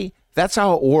day, that's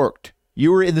how it worked.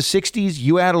 You were in the '60s.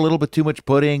 You had a little bit too much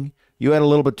pudding. You had a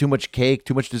little bit too much cake,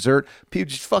 too much dessert.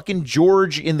 People just fucking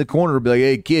George in the corner would be like,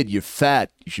 "Hey kid, you're fat.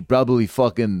 You should probably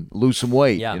fucking lose some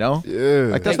weight." Yeah. You know,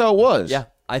 Yeah. like that's how it was. Yeah,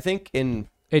 I think in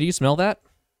Hey, do you smell that?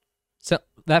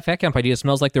 That fat camp idea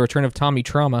smells like the return of Tommy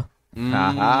Trauma.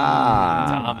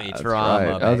 Tommy That's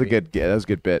Trauma. right. That was a baby. good. Yeah, that was a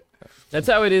good bit. That's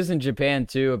how it is in Japan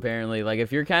too. Apparently, like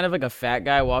if you're kind of like a fat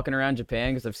guy walking around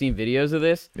Japan, because I've seen videos of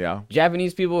this. Yeah.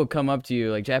 Japanese people would come up to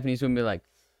you, like Japanese women, be like,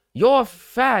 "You're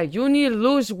fat. You need to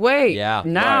lose weight. Yeah,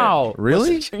 now."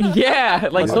 Really? Yeah,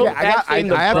 like so. Okay, I fat-shaming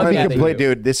the have fuck to be out of complete,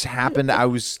 you. dude. This happened. I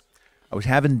was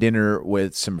having dinner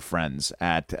with some friends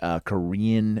at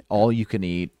Korean all you can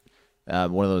eat,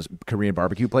 one of those Korean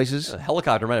barbecue places. A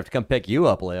helicopter might have to come pick you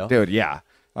up, Leo. Dude, yeah.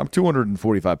 I'm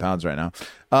 245 pounds right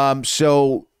now.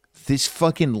 So this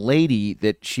fucking lady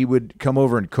that she would come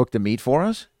over and cook the meat for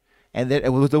us, and then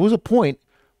there was a point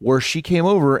where she came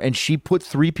over and she put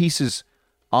 3 pieces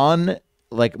on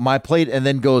like my plate and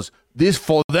then goes, "This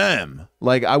for them."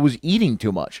 Like I was eating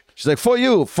too much. She's like, "For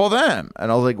you, for them."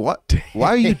 And I was like, "What? Why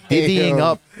are you divvying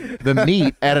up the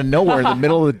meat out of nowhere in the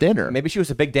middle of the dinner?" Maybe she was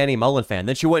a big Danny Mullen fan.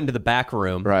 Then she went into the back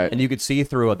room, Right. and you could see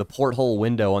through the porthole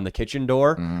window on the kitchen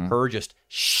door, her just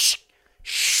shh,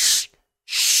 shh,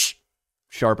 shh,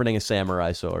 sharpening a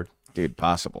samurai sword. Dude,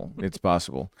 possible. It's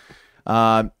possible.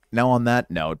 Now on that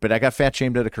note, but I got fat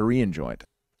shamed at a Korean joint.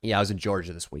 Yeah, I was in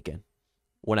Georgia this weekend.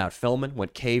 Went out filming,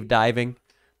 went cave diving,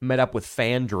 met up with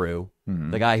Fandrew,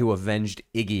 the guy who avenged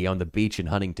Iggy on the beach in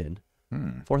Huntington.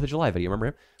 4th of July video, remember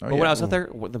him? But when I was out there,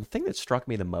 the thing that struck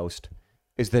me the most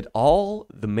is that all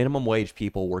the minimum wage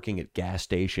people working at gas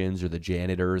stations or the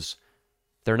janitors,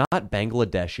 they're not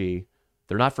Bangladeshi,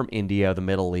 they're not from India, the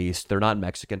Middle East, they're not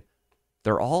Mexican.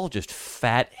 They're all just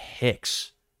fat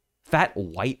hicks, fat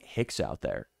white hicks out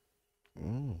there.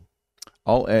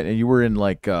 Oh, and you were in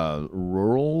like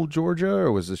rural Georgia,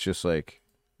 or was this just like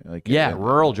Yeah, it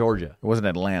rural Georgia. wasn't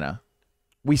Atlanta?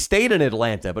 We stayed in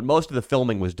Atlanta, but most of the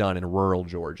filming was done in rural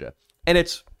Georgia. And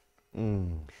it's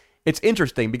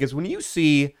interesting because when you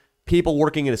see people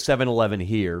working at a 7-Eleven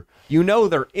here, you know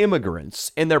they're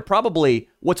immigrants, and they're probably,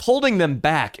 what's holding them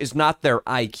back is not their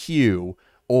IQ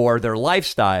or their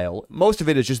lifestyle. Most of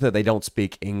it is just that they don't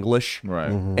speak English. Right.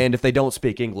 And if they don't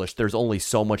speak English, there's only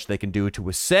so much they can do to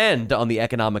ascend on the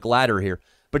economic ladder here.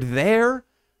 But the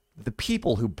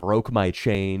people who broke my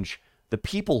change, the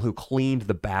people who cleaned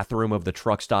the bathroom of the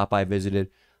truck stop I visited,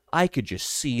 I could just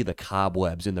see the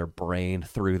cobwebs in their brain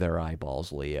through their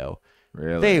eyeballs, Leo.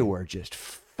 Really? They were just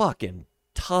fucking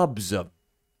tubs of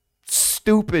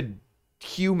stupid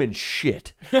human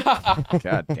shit.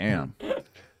 God damn.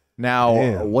 Now,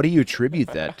 Damn. what do you attribute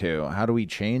that to? How do we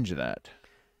change that?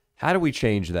 How do we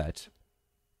change that?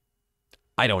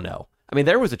 I don't know. I mean,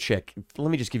 there was a chick. Let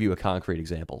me just give you a concrete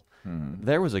example.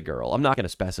 There was a girl. I'm not going to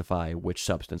specify which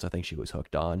substance I think she was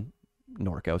hooked on.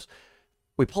 Norcos.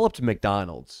 We pull up to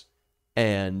McDonald's,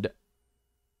 and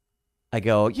I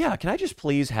go, yeah, can I just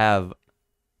please have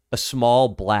a small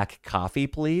black coffee,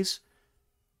 please?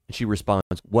 And she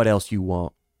responds, what else you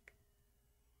want?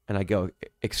 And I go,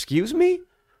 excuse me?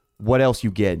 What else you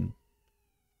getting?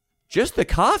 Just the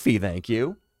coffee, thank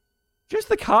you. Just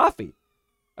the coffee.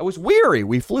 I was weary.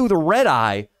 We flew the red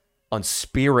eye on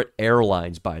Spirit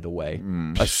Airlines, by the way.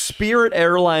 A Spirit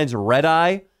Airlines red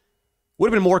eye would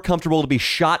have been more comfortable to be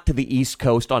shot to the East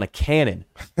Coast on a cannon.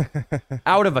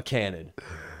 Out of a cannon.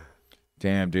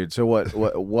 Damn, dude. So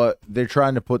what they're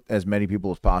trying to put as many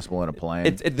people as possible in a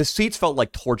plane. The seats felt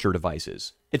like torture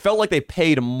devices. It felt like they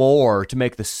paid more to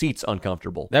make the seats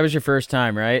uncomfortable. That was your first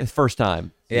time, right? The first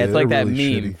time. Yeah, it's they're like that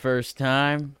really meme. shitty. First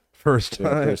time. First Yeah,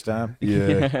 time. first time.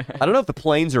 Yeah. I don't know if the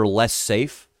planes are less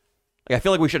safe. Like, I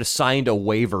feel like we should have signed a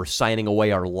waiver signing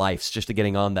away our lives just to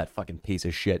getting on that fucking piece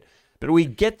of shit. But we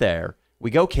get there, we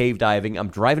go cave diving. I'm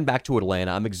driving back to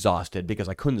Atlanta. I'm exhausted because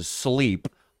I couldn't sleep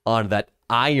on that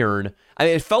iron. I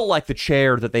mean, it felt like the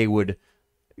chair that they would...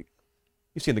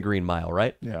 You've seen The Green Mile,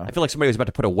 right? Yeah. I feel like somebody was about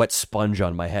to put a wet sponge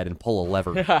on my head and pull a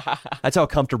lever. That's how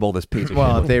comfortable this piece of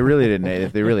Well, shit if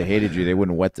they really hated you, they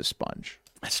wouldn't wet the sponge.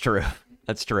 That's true.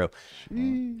 That's true.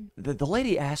 The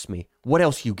lady asked me, what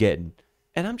else you getting?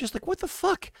 And I'm just like, what the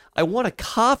fuck? I want a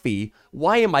coffee.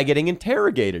 Why am I getting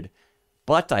interrogated?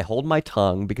 But I hold my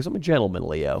tongue because I'm a gentleman,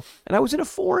 Leo. And I was in a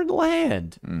foreign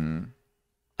land.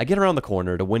 I get around the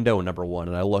corner to window number 1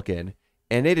 and I look in.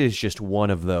 And it is just one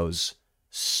of those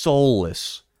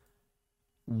soulless,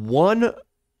 one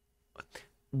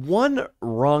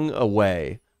rung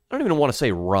away. I don't even want to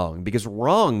say rung, because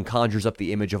rung conjures up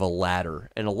the image of a ladder,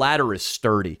 and a ladder is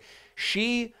sturdy.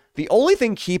 The only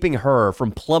thing keeping her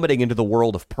from plummeting into the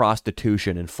world of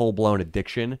prostitution and full-blown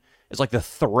addiction is like the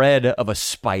thread of a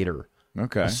spider.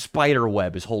 Okay. A spider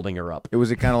web is holding her up. It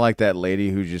was kind of like that lady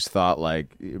who just thought,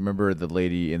 like, remember the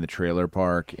lady in the trailer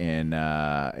park in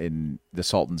the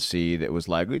Salton Sea that was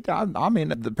like, I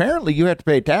mean, apparently you have to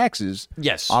pay taxes.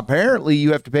 Yes. Apparently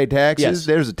you have to pay taxes. Yes.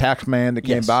 There's a tax man that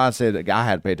came Yes. by and said I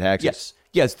had to pay taxes.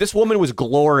 Yes, this woman was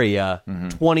Gloria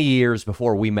 20 years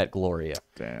before we met Gloria.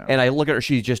 Damn. And I look at her,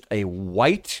 she's just a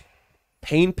white,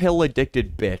 pain pill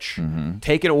addicted bitch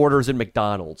taking orders at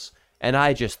McDonald's. And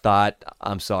I just thought,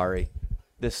 I'm sorry.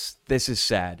 This is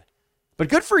sad. But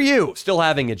good for you, still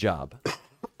having a job.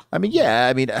 I mean, yeah.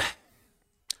 I mean,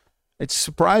 it's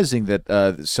surprising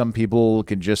that some people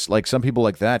can just some people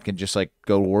like that can just like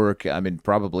go to work. I mean,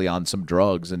 probably on some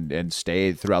drugs and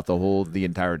stay throughout the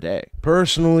entire day.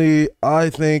 Personally, I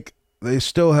think they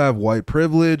still have white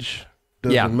privilege.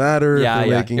 Doesn't Yeah. matter if Yeah, they're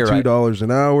yeah, making you're right. $2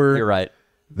 an hour. You're right.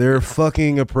 They're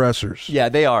fucking oppressors. Yeah,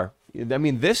 they are. I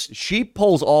mean, she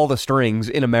pulls all the strings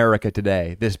in America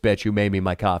today, this bitch who made me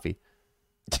my coffee.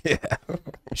 Yeah.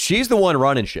 She's the one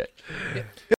running shit.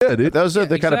 Yeah, dude. Those are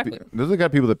the exactly. those are the kind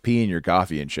of people that pee in your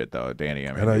coffee and shit, though, Danny.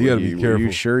 I mean, know, you gotta be Were careful.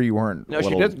 you sure you weren't? No, she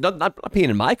little- does not peeing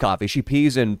in my coffee. She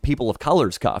pees in people of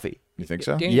color's coffee. You think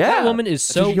so? Danny, Yeah. that woman is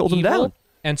That's how so she holds 'em evil down.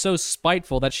 and so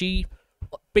spiteful that she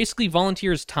basically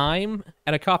volunteers time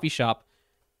at a coffee shop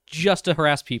just to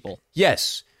harass people.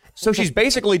 Yes. So she's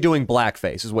basically doing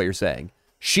blackface, is what you're saying.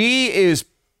 She is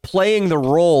playing the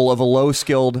role of a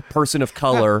low-skilled person of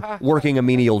color working a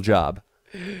menial job.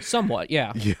 Somewhat,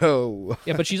 yeah. Yo.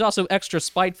 Yeah, but she's also extra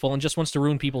spiteful and just wants to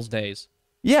ruin people's days.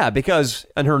 Yeah, because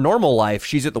in her normal life,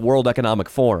 she's at the World Economic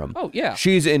Forum. Oh, yeah.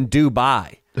 She's in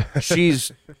Dubai.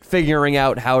 She's figuring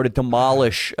out how to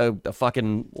demolish a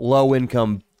fucking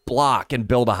low-income block and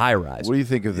build a high-rise. What do you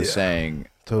think of the saying?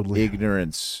 Totally.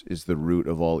 Ignorance is the root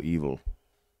of all evil.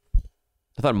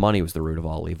 I thought money was the root of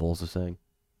all evil, is the saying.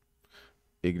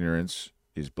 Ignorance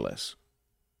is bliss.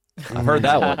 I've heard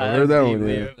that one. I heard that one,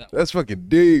 man. That's fucking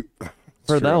deep.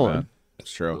 Heard that True, one. man.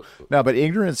 It's true. No, but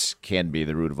ignorance can be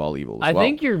the root of all evil. As I well.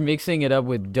 think you're mixing it up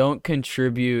with don't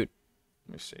contribute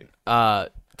Let me see.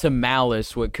 to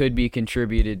malice what could be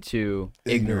contributed to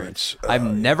Ignorance. I've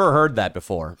never heard that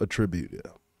before. A tribute,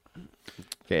 yeah.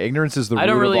 Okay, ignorance is the I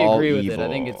don't root really of all agree with evil. it. I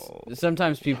think it's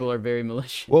sometimes people are very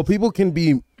malicious. Well, people can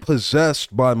be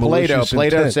possessed by malicious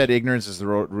Plato intent. said ignorance is the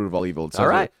root of all evil. It says All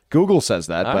right. it. Google says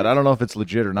that, All but right. I don't know if it's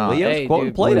legit or not. Leo's Hey, quoting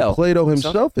dude, When Plato. Plato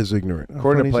himself is ignorant. How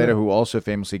According funny to is Plato, that? who also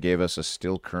famously gave us a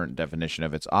still current definition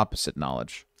of its opposite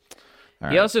knowledge. All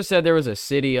He right. also said there was a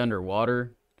city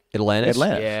underwater. Atlantis.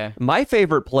 Atlantis. Yeah. My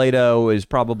favorite Play-Doh is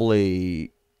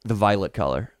probably the violet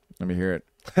color. Let me hear it.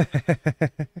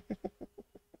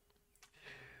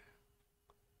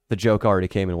 The joke already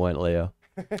came and went, Leo.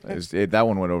 That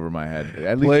one went over my head.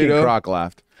 At least Play-Doh. King Croc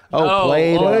laughed. Oh,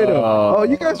 Play-Doh. Play-Doh. Oh,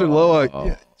 you guys are low.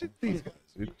 These guys,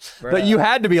 dude. But you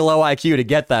had to be low IQ to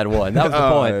get that one. That was the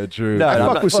Oh, point. yeah, true. No, I no,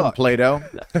 fuck no, with some Play-Doh.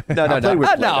 no, I play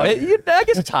with no. Play-Doh. I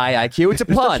guess it's high IQ. It's a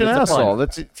pun. Such an It's a asshole. pun.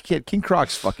 That's King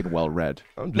Croc's fucking well read.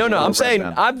 No, I'm saying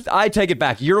I take it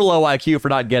back. You're low IQ for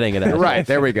not getting it. Right,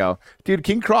 there we go. Dude,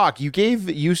 King Croc,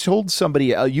 you told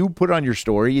somebody, you put on your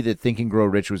story that Think and Grow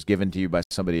Rich was given to you by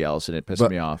somebody else, and it pissed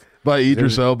me off. By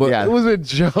Idris Elba. Yeah. It was a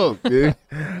joke, dude.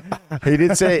 He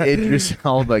did say Idris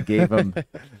Elba gave him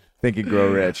Think and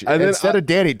Grow Rich. And then instead of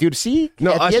Danny. Dude, see?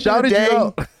 No, I shouted you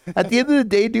out. At the end of the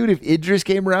day, dude, if Idris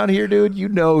came around here, dude, you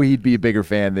know he'd be a bigger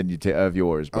fan than of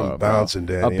yours, bro. I'm bouncing,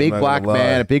 Danny. A I'm big not black gonna lie.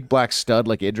 man, a big black stud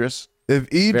like Idris. If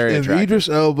Very attractive. Idris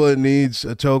Elba needs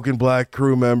a token black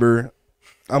crew member,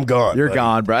 I'm gone. You're buddy.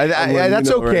 gone, bro. I'm letting That's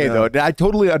you know okay right though. I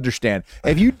totally understand.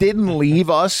 If you didn't leave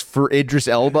us for Idris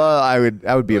Elba, I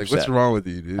would be Like, upset. what's wrong with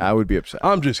you, dude? I would be upset.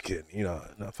 I'm just kidding. You know,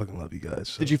 I fucking love you guys.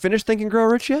 So. Did you finish Think and Grow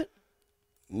Rich yet?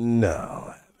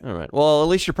 No. All right. Well, at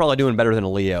least you're probably doing better than a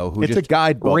Leo, who It's a just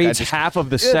guidebook. reads half of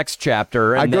the sex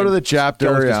chapter. And I go then to the chapter,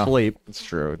 goes yeah. to sleep, It's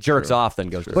true. It's jerks true. off, then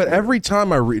goes to But sleep. every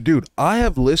time I read, dude, I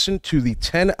have listened to the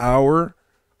 10-hour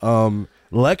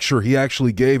lecture he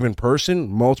actually gave in person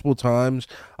multiple times.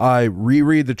 I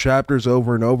reread the chapters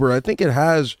over and over. I think it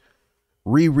has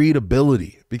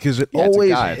rereadability because it Yeah, it's a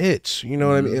always guide. hits. You know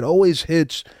what I mean? It always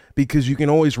hits because you can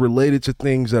always relate it to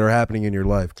things that are happening in your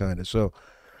life, kind of. So,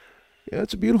 yeah,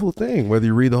 it's a beautiful thing, whether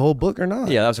you read the whole book or not.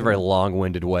 Yeah, that was a very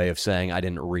long-winded way of saying I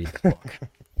didn't read the book.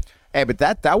 Hey, but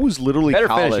that was literally Better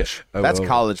finish college. it. That's I will.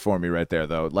 college for me right there,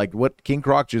 though. Like what King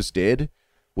Croc just did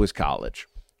was college.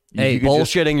 Hey, You could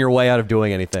just- bullshitting your way out of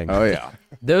doing anything. Oh yeah,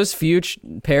 Those few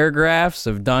paragraphs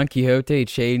of Don Quixote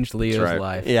changed Leo's right.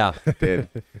 life. Yeah. dude.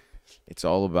 It's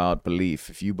all about belief.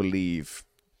 If you believe,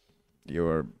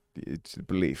 it's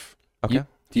belief. Okay.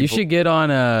 You should get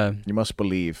on You must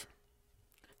believe.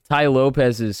 Ty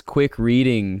Lopez's quick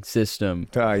reading system,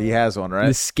 He has one, the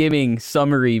right? skimming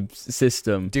summary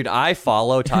system. Dude, I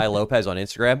follow Ty Lopez on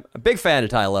Instagram. A big fan of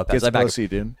Ty Lopez. Gets I back pussy,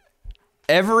 dude.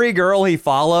 every girl he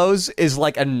follows is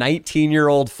like a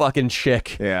 19-year-old fucking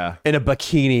chick Yeah, in a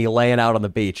bikini laying out on the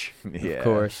beach. yeah. Of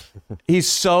course. He's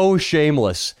so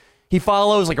shameless. He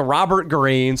follows like a Robert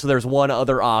Greene, so there's one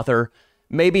other author.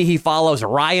 Maybe he follows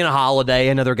Ryan Holiday,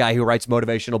 another guy who writes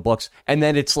motivational books, and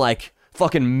then it's like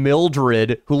fucking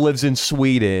Mildred, who lives in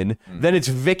Sweden. Then it's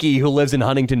Vicky, who lives in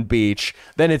Huntington Beach.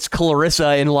 Then it's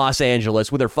Clarissa in Los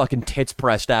Angeles with her fucking tits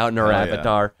pressed out in her Hell yeah.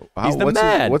 avatar. He's the what's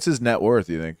man. what's his net worth?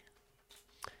 You think?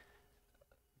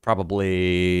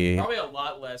 Probably. Probably a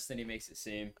lot less than he makes it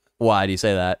seem. Why do you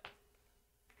say that?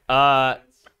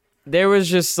 There was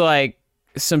just like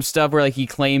some stuff where like he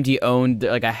claimed he owned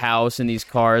like a house and these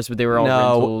cars, but they were all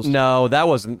rentals. No, that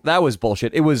was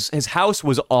bullshit. It was his house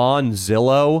was on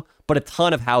Zillow, but a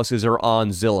ton of houses are on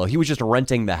Zillow. He was just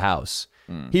renting the house.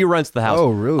 He rents the house. Oh,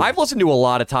 really? I've listened to a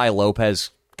lot of Ty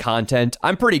Lopez content.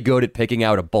 I'm pretty good at picking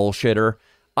out a bullshitter.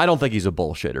 I don't think he's a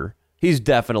bullshitter. He's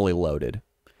definitely loaded.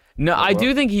 No, I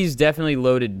do think he's definitely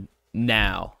loaded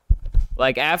now.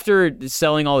 Like after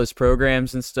selling all his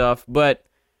programs and stuff, but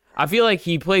I feel like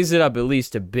he plays it up at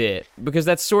least a bit because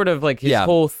that's sort of like his Yeah.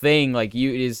 whole thing. Like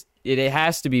it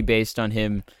has to be based on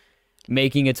him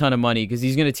making a ton of money because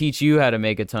he's going to teach you how to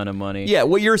make a ton of money. Yeah,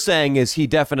 what you're saying is he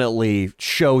definitely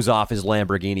shows off his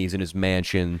Lamborghinis in his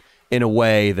mansion in a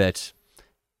way that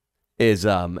is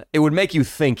it would make you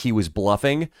think he was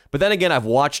bluffing. But then again, I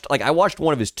watched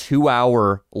one of his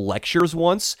 2-hour lectures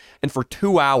once, and for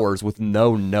 2 hours with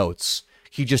no notes,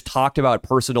 he just talked about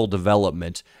personal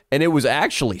development, and it was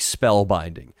actually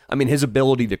spellbinding. I mean, his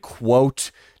ability to quote,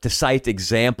 to cite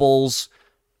examples,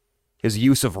 his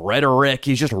use of rhetoric,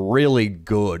 he's just really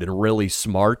good and really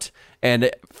smart.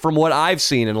 And from what I've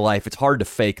seen in life, it's hard to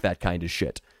fake that kind of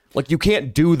shit. Like, you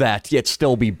can't do that yet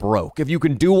still be broke. If you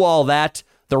can do all that,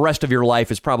 the rest of your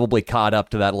life is probably caught up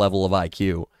to that level of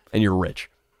IQ, and you're rich.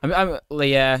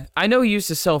 Yeah, I know he used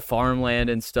to sell farmland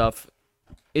and stuff.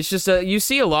 It's just you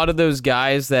see a lot of those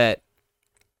guys that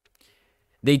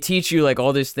they teach you like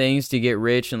all these things to get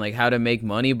rich and like how to make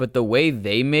money, but the way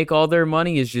they make all their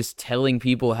money is just telling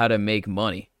people how to make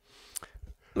money.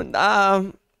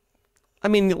 I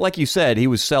mean, like you said, he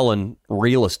was selling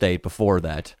real estate before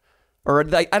that. Or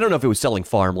I don't know if it was selling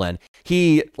farmland.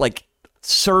 He like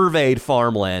surveyed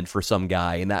farmland for some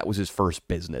guy, and that was his first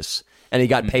business. And he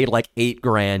got paid like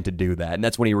 $8,000 to do that. And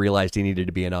that's when he realized he needed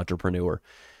to be an entrepreneur.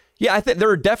 Yeah, I think there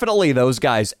are definitely those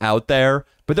guys out there,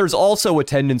 but there's also a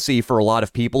tendency for a lot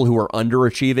of people who are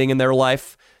underachieving in their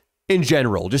life in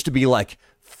general, just to be like,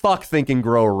 fuck Think and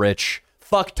Grow Rich,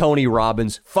 fuck Tony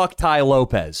Robbins, fuck Ty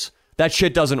Lopez. That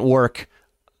shit doesn't work.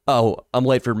 Oh, I'm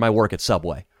late for my work at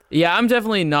Subway. Yeah, I'm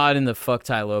definitely not in the fuck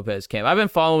Ty Lopez camp. I've been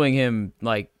following him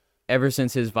like ever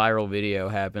since his viral video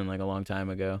happened like a long time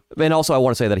ago. And also, I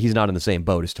want to say that he's not in the same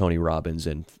boat as Tony Robbins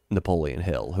and Napoleon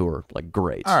Hill, who are like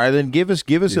great. All right, then give us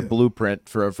a blueprint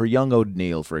for young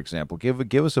O'Neal, for example. Give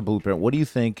us a blueprint. What do you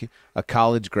think a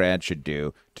college grad should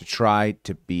do to try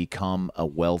to become a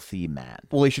wealthy man?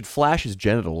 Well, he should flash his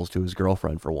genitals to his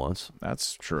girlfriend for once.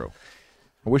 That's true.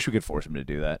 I wish we could force him to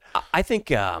do that. I think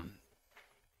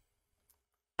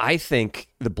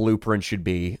the blueprint should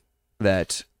be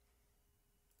that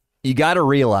you got to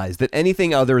realize that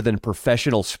anything other than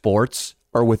professional sports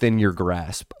are within your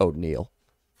grasp, O'Neal.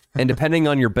 And depending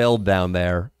on your build down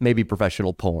there, maybe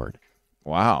professional porn.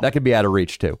 Wow. That could be out of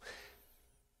reach too.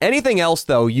 Anything else,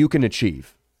 though, you can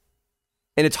achieve.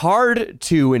 And it's hard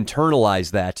to internalize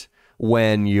that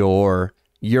when you're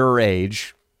your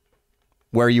age,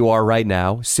 where you are right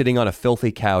now, sitting on a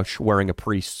filthy couch wearing a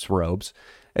priest's robes.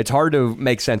 It's hard to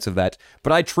make sense of that.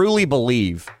 But I truly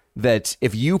believe that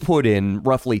if you put in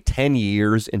roughly 10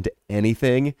 years into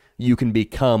anything, you can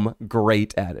become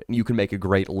great at it. You can make a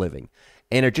great living.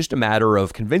 And it's just a matter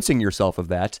of convincing yourself of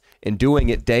that and doing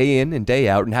it day in and day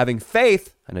out and having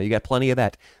faith, I know you got plenty of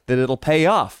that it'll pay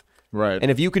off. Right.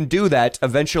 And if you can do that,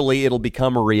 eventually it'll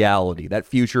become a reality, that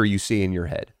future you see in your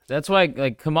head. That's why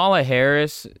like Kamala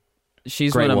Harris,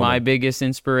 she's Great one of my woman. biggest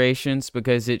inspirations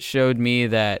because it showed me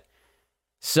that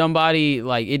somebody,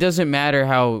 like, it doesn't matter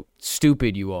how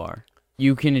stupid you are.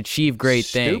 You can achieve great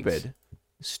things.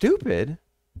 Stupid?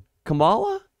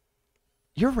 Kamala?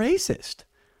 You're racist.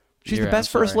 She's You're the best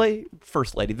first lady,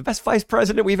 the best vice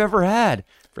president we've ever had.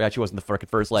 Forgot she wasn't the fucking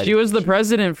first lady. She was the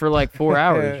president for like 4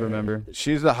 hours, remember?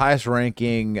 She's the highest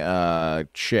ranking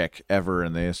chick ever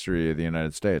in the history of the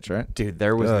United States, right? Dude,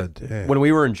 there was God damn. when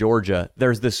we were in Georgia,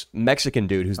 there's this Mexican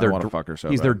dude who's I their wanna fuck her so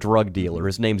he's bad. their drug dealer.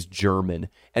 His name's German,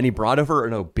 and he brought over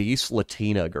an obese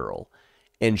Latina girl,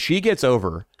 and she gets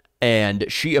over, and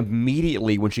she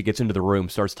immediately, when she gets into the room,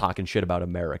 starts talking shit about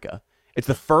America. It's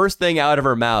the first thing out of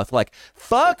her mouth, like,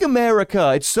 fuck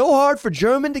America. It's so hard for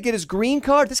German to get his green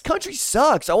card. This country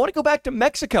sucks. I want to go back to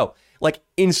Mexico. Like,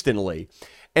 instantly.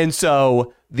 And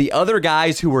so the other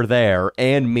guys who were there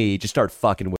and me just start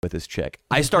fucking with this chick.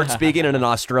 I start speaking in an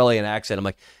Australian accent. I'm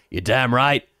like, you're damn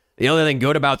right. The only thing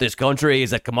good about this country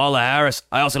is that Kamala Harris,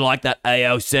 I also like that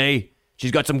AOC.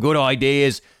 She's got some good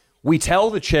ideas. We tell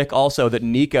the chick also that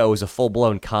Nico is a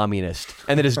full-blown communist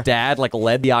and that his dad like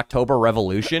led the October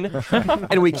Revolution.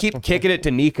 And we keep kicking it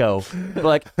to Nico. We're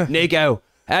like, Nico,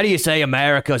 how do you say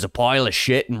America is a pile of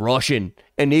shit in Russian?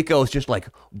 And Nico's just like,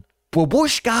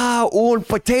 Babushka und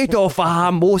potato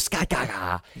farm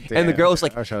muskataka. And the girl's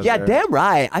like, gosh, I was yeah, there. damn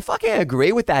right. I fucking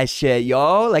agree with that shit,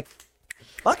 yo. Like,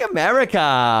 fuck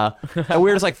America. And we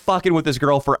were just like fucking with this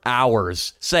girl for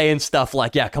hours, saying stuff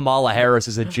like, yeah, Kamala Harris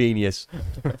is a genius.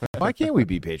 Why can't we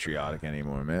be patriotic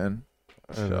anymore, man?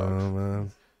 I don't know,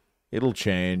 man. It'll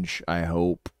change, I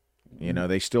hope. You know,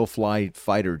 they still fly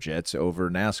fighter jets over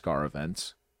NASCAR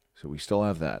events, so we still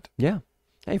have that. Yeah.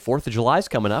 Hey, 4th of July's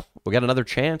coming up. We got another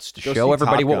chance to Go show see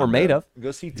everybody Top what Gun, we're made man. of.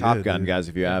 Go see Top Gun, dude. guys,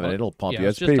 if you haven't. It'll pump Yeah, you. I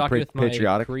It's was just pretty talking with my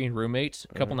patriotic. Korean roommate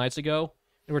a couple nights ago,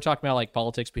 and we're talking about like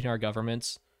politics between our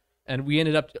governments, and we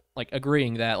ended up like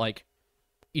agreeing that like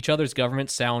each other's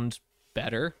governments sound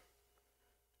better.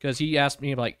 Because he asked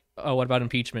me like, "Oh, what about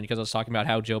impeachment?" Because I was talking about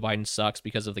how Joe Biden sucks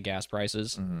because of the gas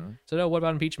prices. So, "Oh, what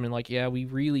about impeachment?" Like, yeah, we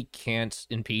really can't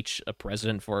impeach a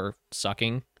president for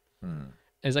sucking. And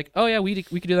he's like, "Oh yeah, we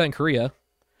could do that in Korea."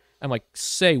 I'm like,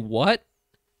 "Say what?"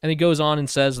 And he goes on and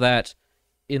says that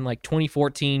in like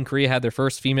 2014, Korea had their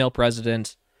first female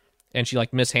president, and she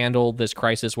like mishandled this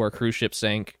crisis where a cruise ship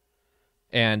sank,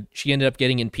 and she ended up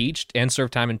getting impeached and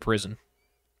served time in prison.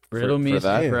 Riddle me for a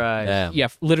that? surprise. Damn. Yeah,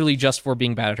 literally just for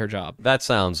being bad at her job. That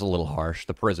sounds a little harsh,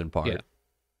 the prison part. Yeah.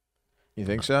 You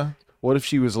think so? What if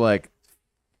she was like,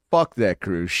 fuck that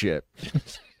cruise ship?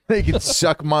 They can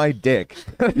suck my dick.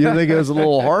 You don't think it was a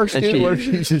little harsh? And dude?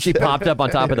 Where she popped up on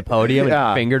top of the podium Yeah.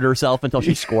 and fingered herself until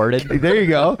she squirted. There you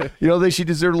go. You don't think she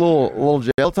deserved a little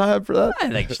jail time for that? I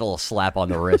think just a little slap on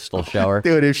the wrist will show her.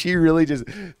 Dude, if she really just...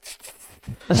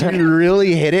 She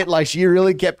really hit it, like she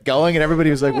really kept going, and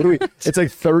everybody was like, "What do we?" It's like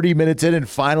 30 minutes in, and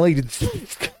finally,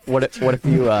 What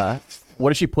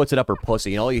if she puts it up her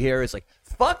pussy and all you hear is like,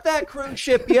 "Fuck that cruise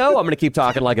ship, yo!" I'm gonna keep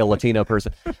talking like a Latino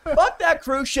person. Fuck that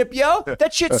cruise ship, yo!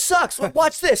 That shit sucks.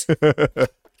 Watch this.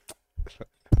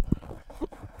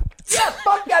 Yeah,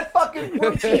 fuck that fucking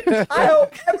cruise ship. I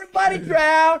hope everybody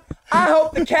drowned. I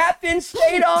hope the captain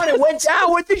stayed on and went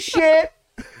down with the ship.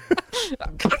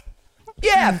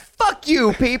 Yeah, fuck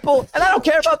you, people. And I don't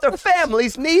care about their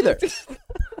families neither.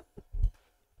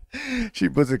 she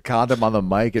puts a condom on the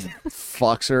mic and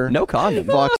fucks her. No condom.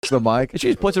 Fucks the mic. She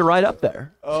just puts it right up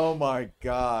there. Oh my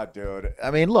god, dude.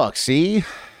 I mean, look, see.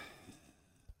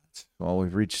 Well,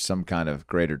 we've reached some kind of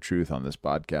greater truth on this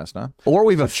podcast, huh? Or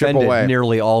we've chip away. offended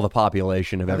nearly all the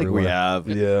population of I think everywhere. we have.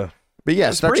 Yeah. But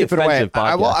yes, It's a pretty chip it away. offensive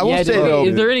I will podcast. say though.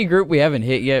 is there any group we haven't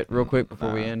hit yet? Real quick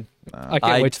before we end. I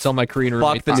can't wait to tell my Korean Fuck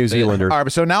roommate the this New bit. Zealanders. All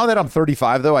right, so now that I'm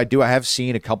 35, though, I have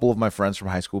seen a couple of my friends from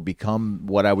high school become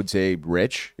what I would say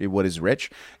rich. What is rich?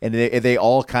 And they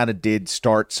all kind of did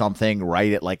start something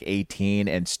right at like 18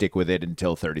 and stick with it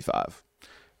until 35.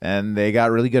 And they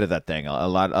got really good at that thing.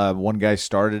 One guy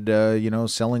started,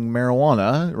 selling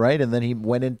marijuana, right? And then he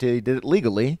did it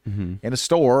legally in a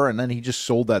store, and then he just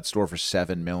sold that store for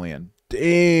 $7 million.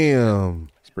 Damn.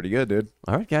 It's pretty good, dude.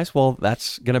 All right, guys. Well,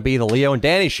 that's going to be the Leo and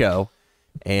Danny show.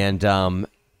 And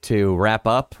to wrap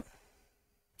up,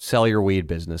 sell your weed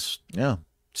business. Yeah.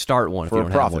 Start one if For you a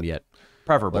don't profit. have one yet.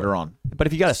 Preferably. Later on. But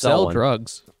if you got to sell Sell one.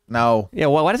 drugs. No. Yeah,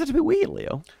 well, why does it have to be weed,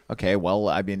 Leo? Okay, well,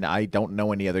 I mean, I don't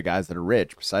know any other guys that are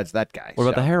rich besides that guy. What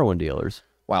about so- the heroin dealers?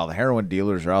 Wow, the heroin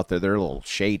dealers are out there. They're a little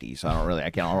shady, so I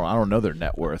don't know their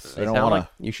net worth. They I don't sound want like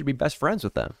you should be best friends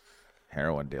with them.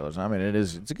 heroin dealers. I mean,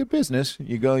 it's a good business.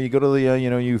 You go to the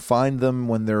you find them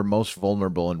when they're most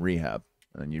vulnerable in rehab,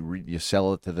 and you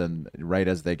sell it to them right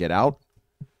as they get out,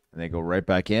 and they go right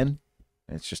back in.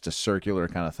 It's just a circular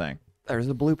kind of thing. There's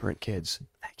the blueprint, kids.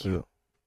 Thank you.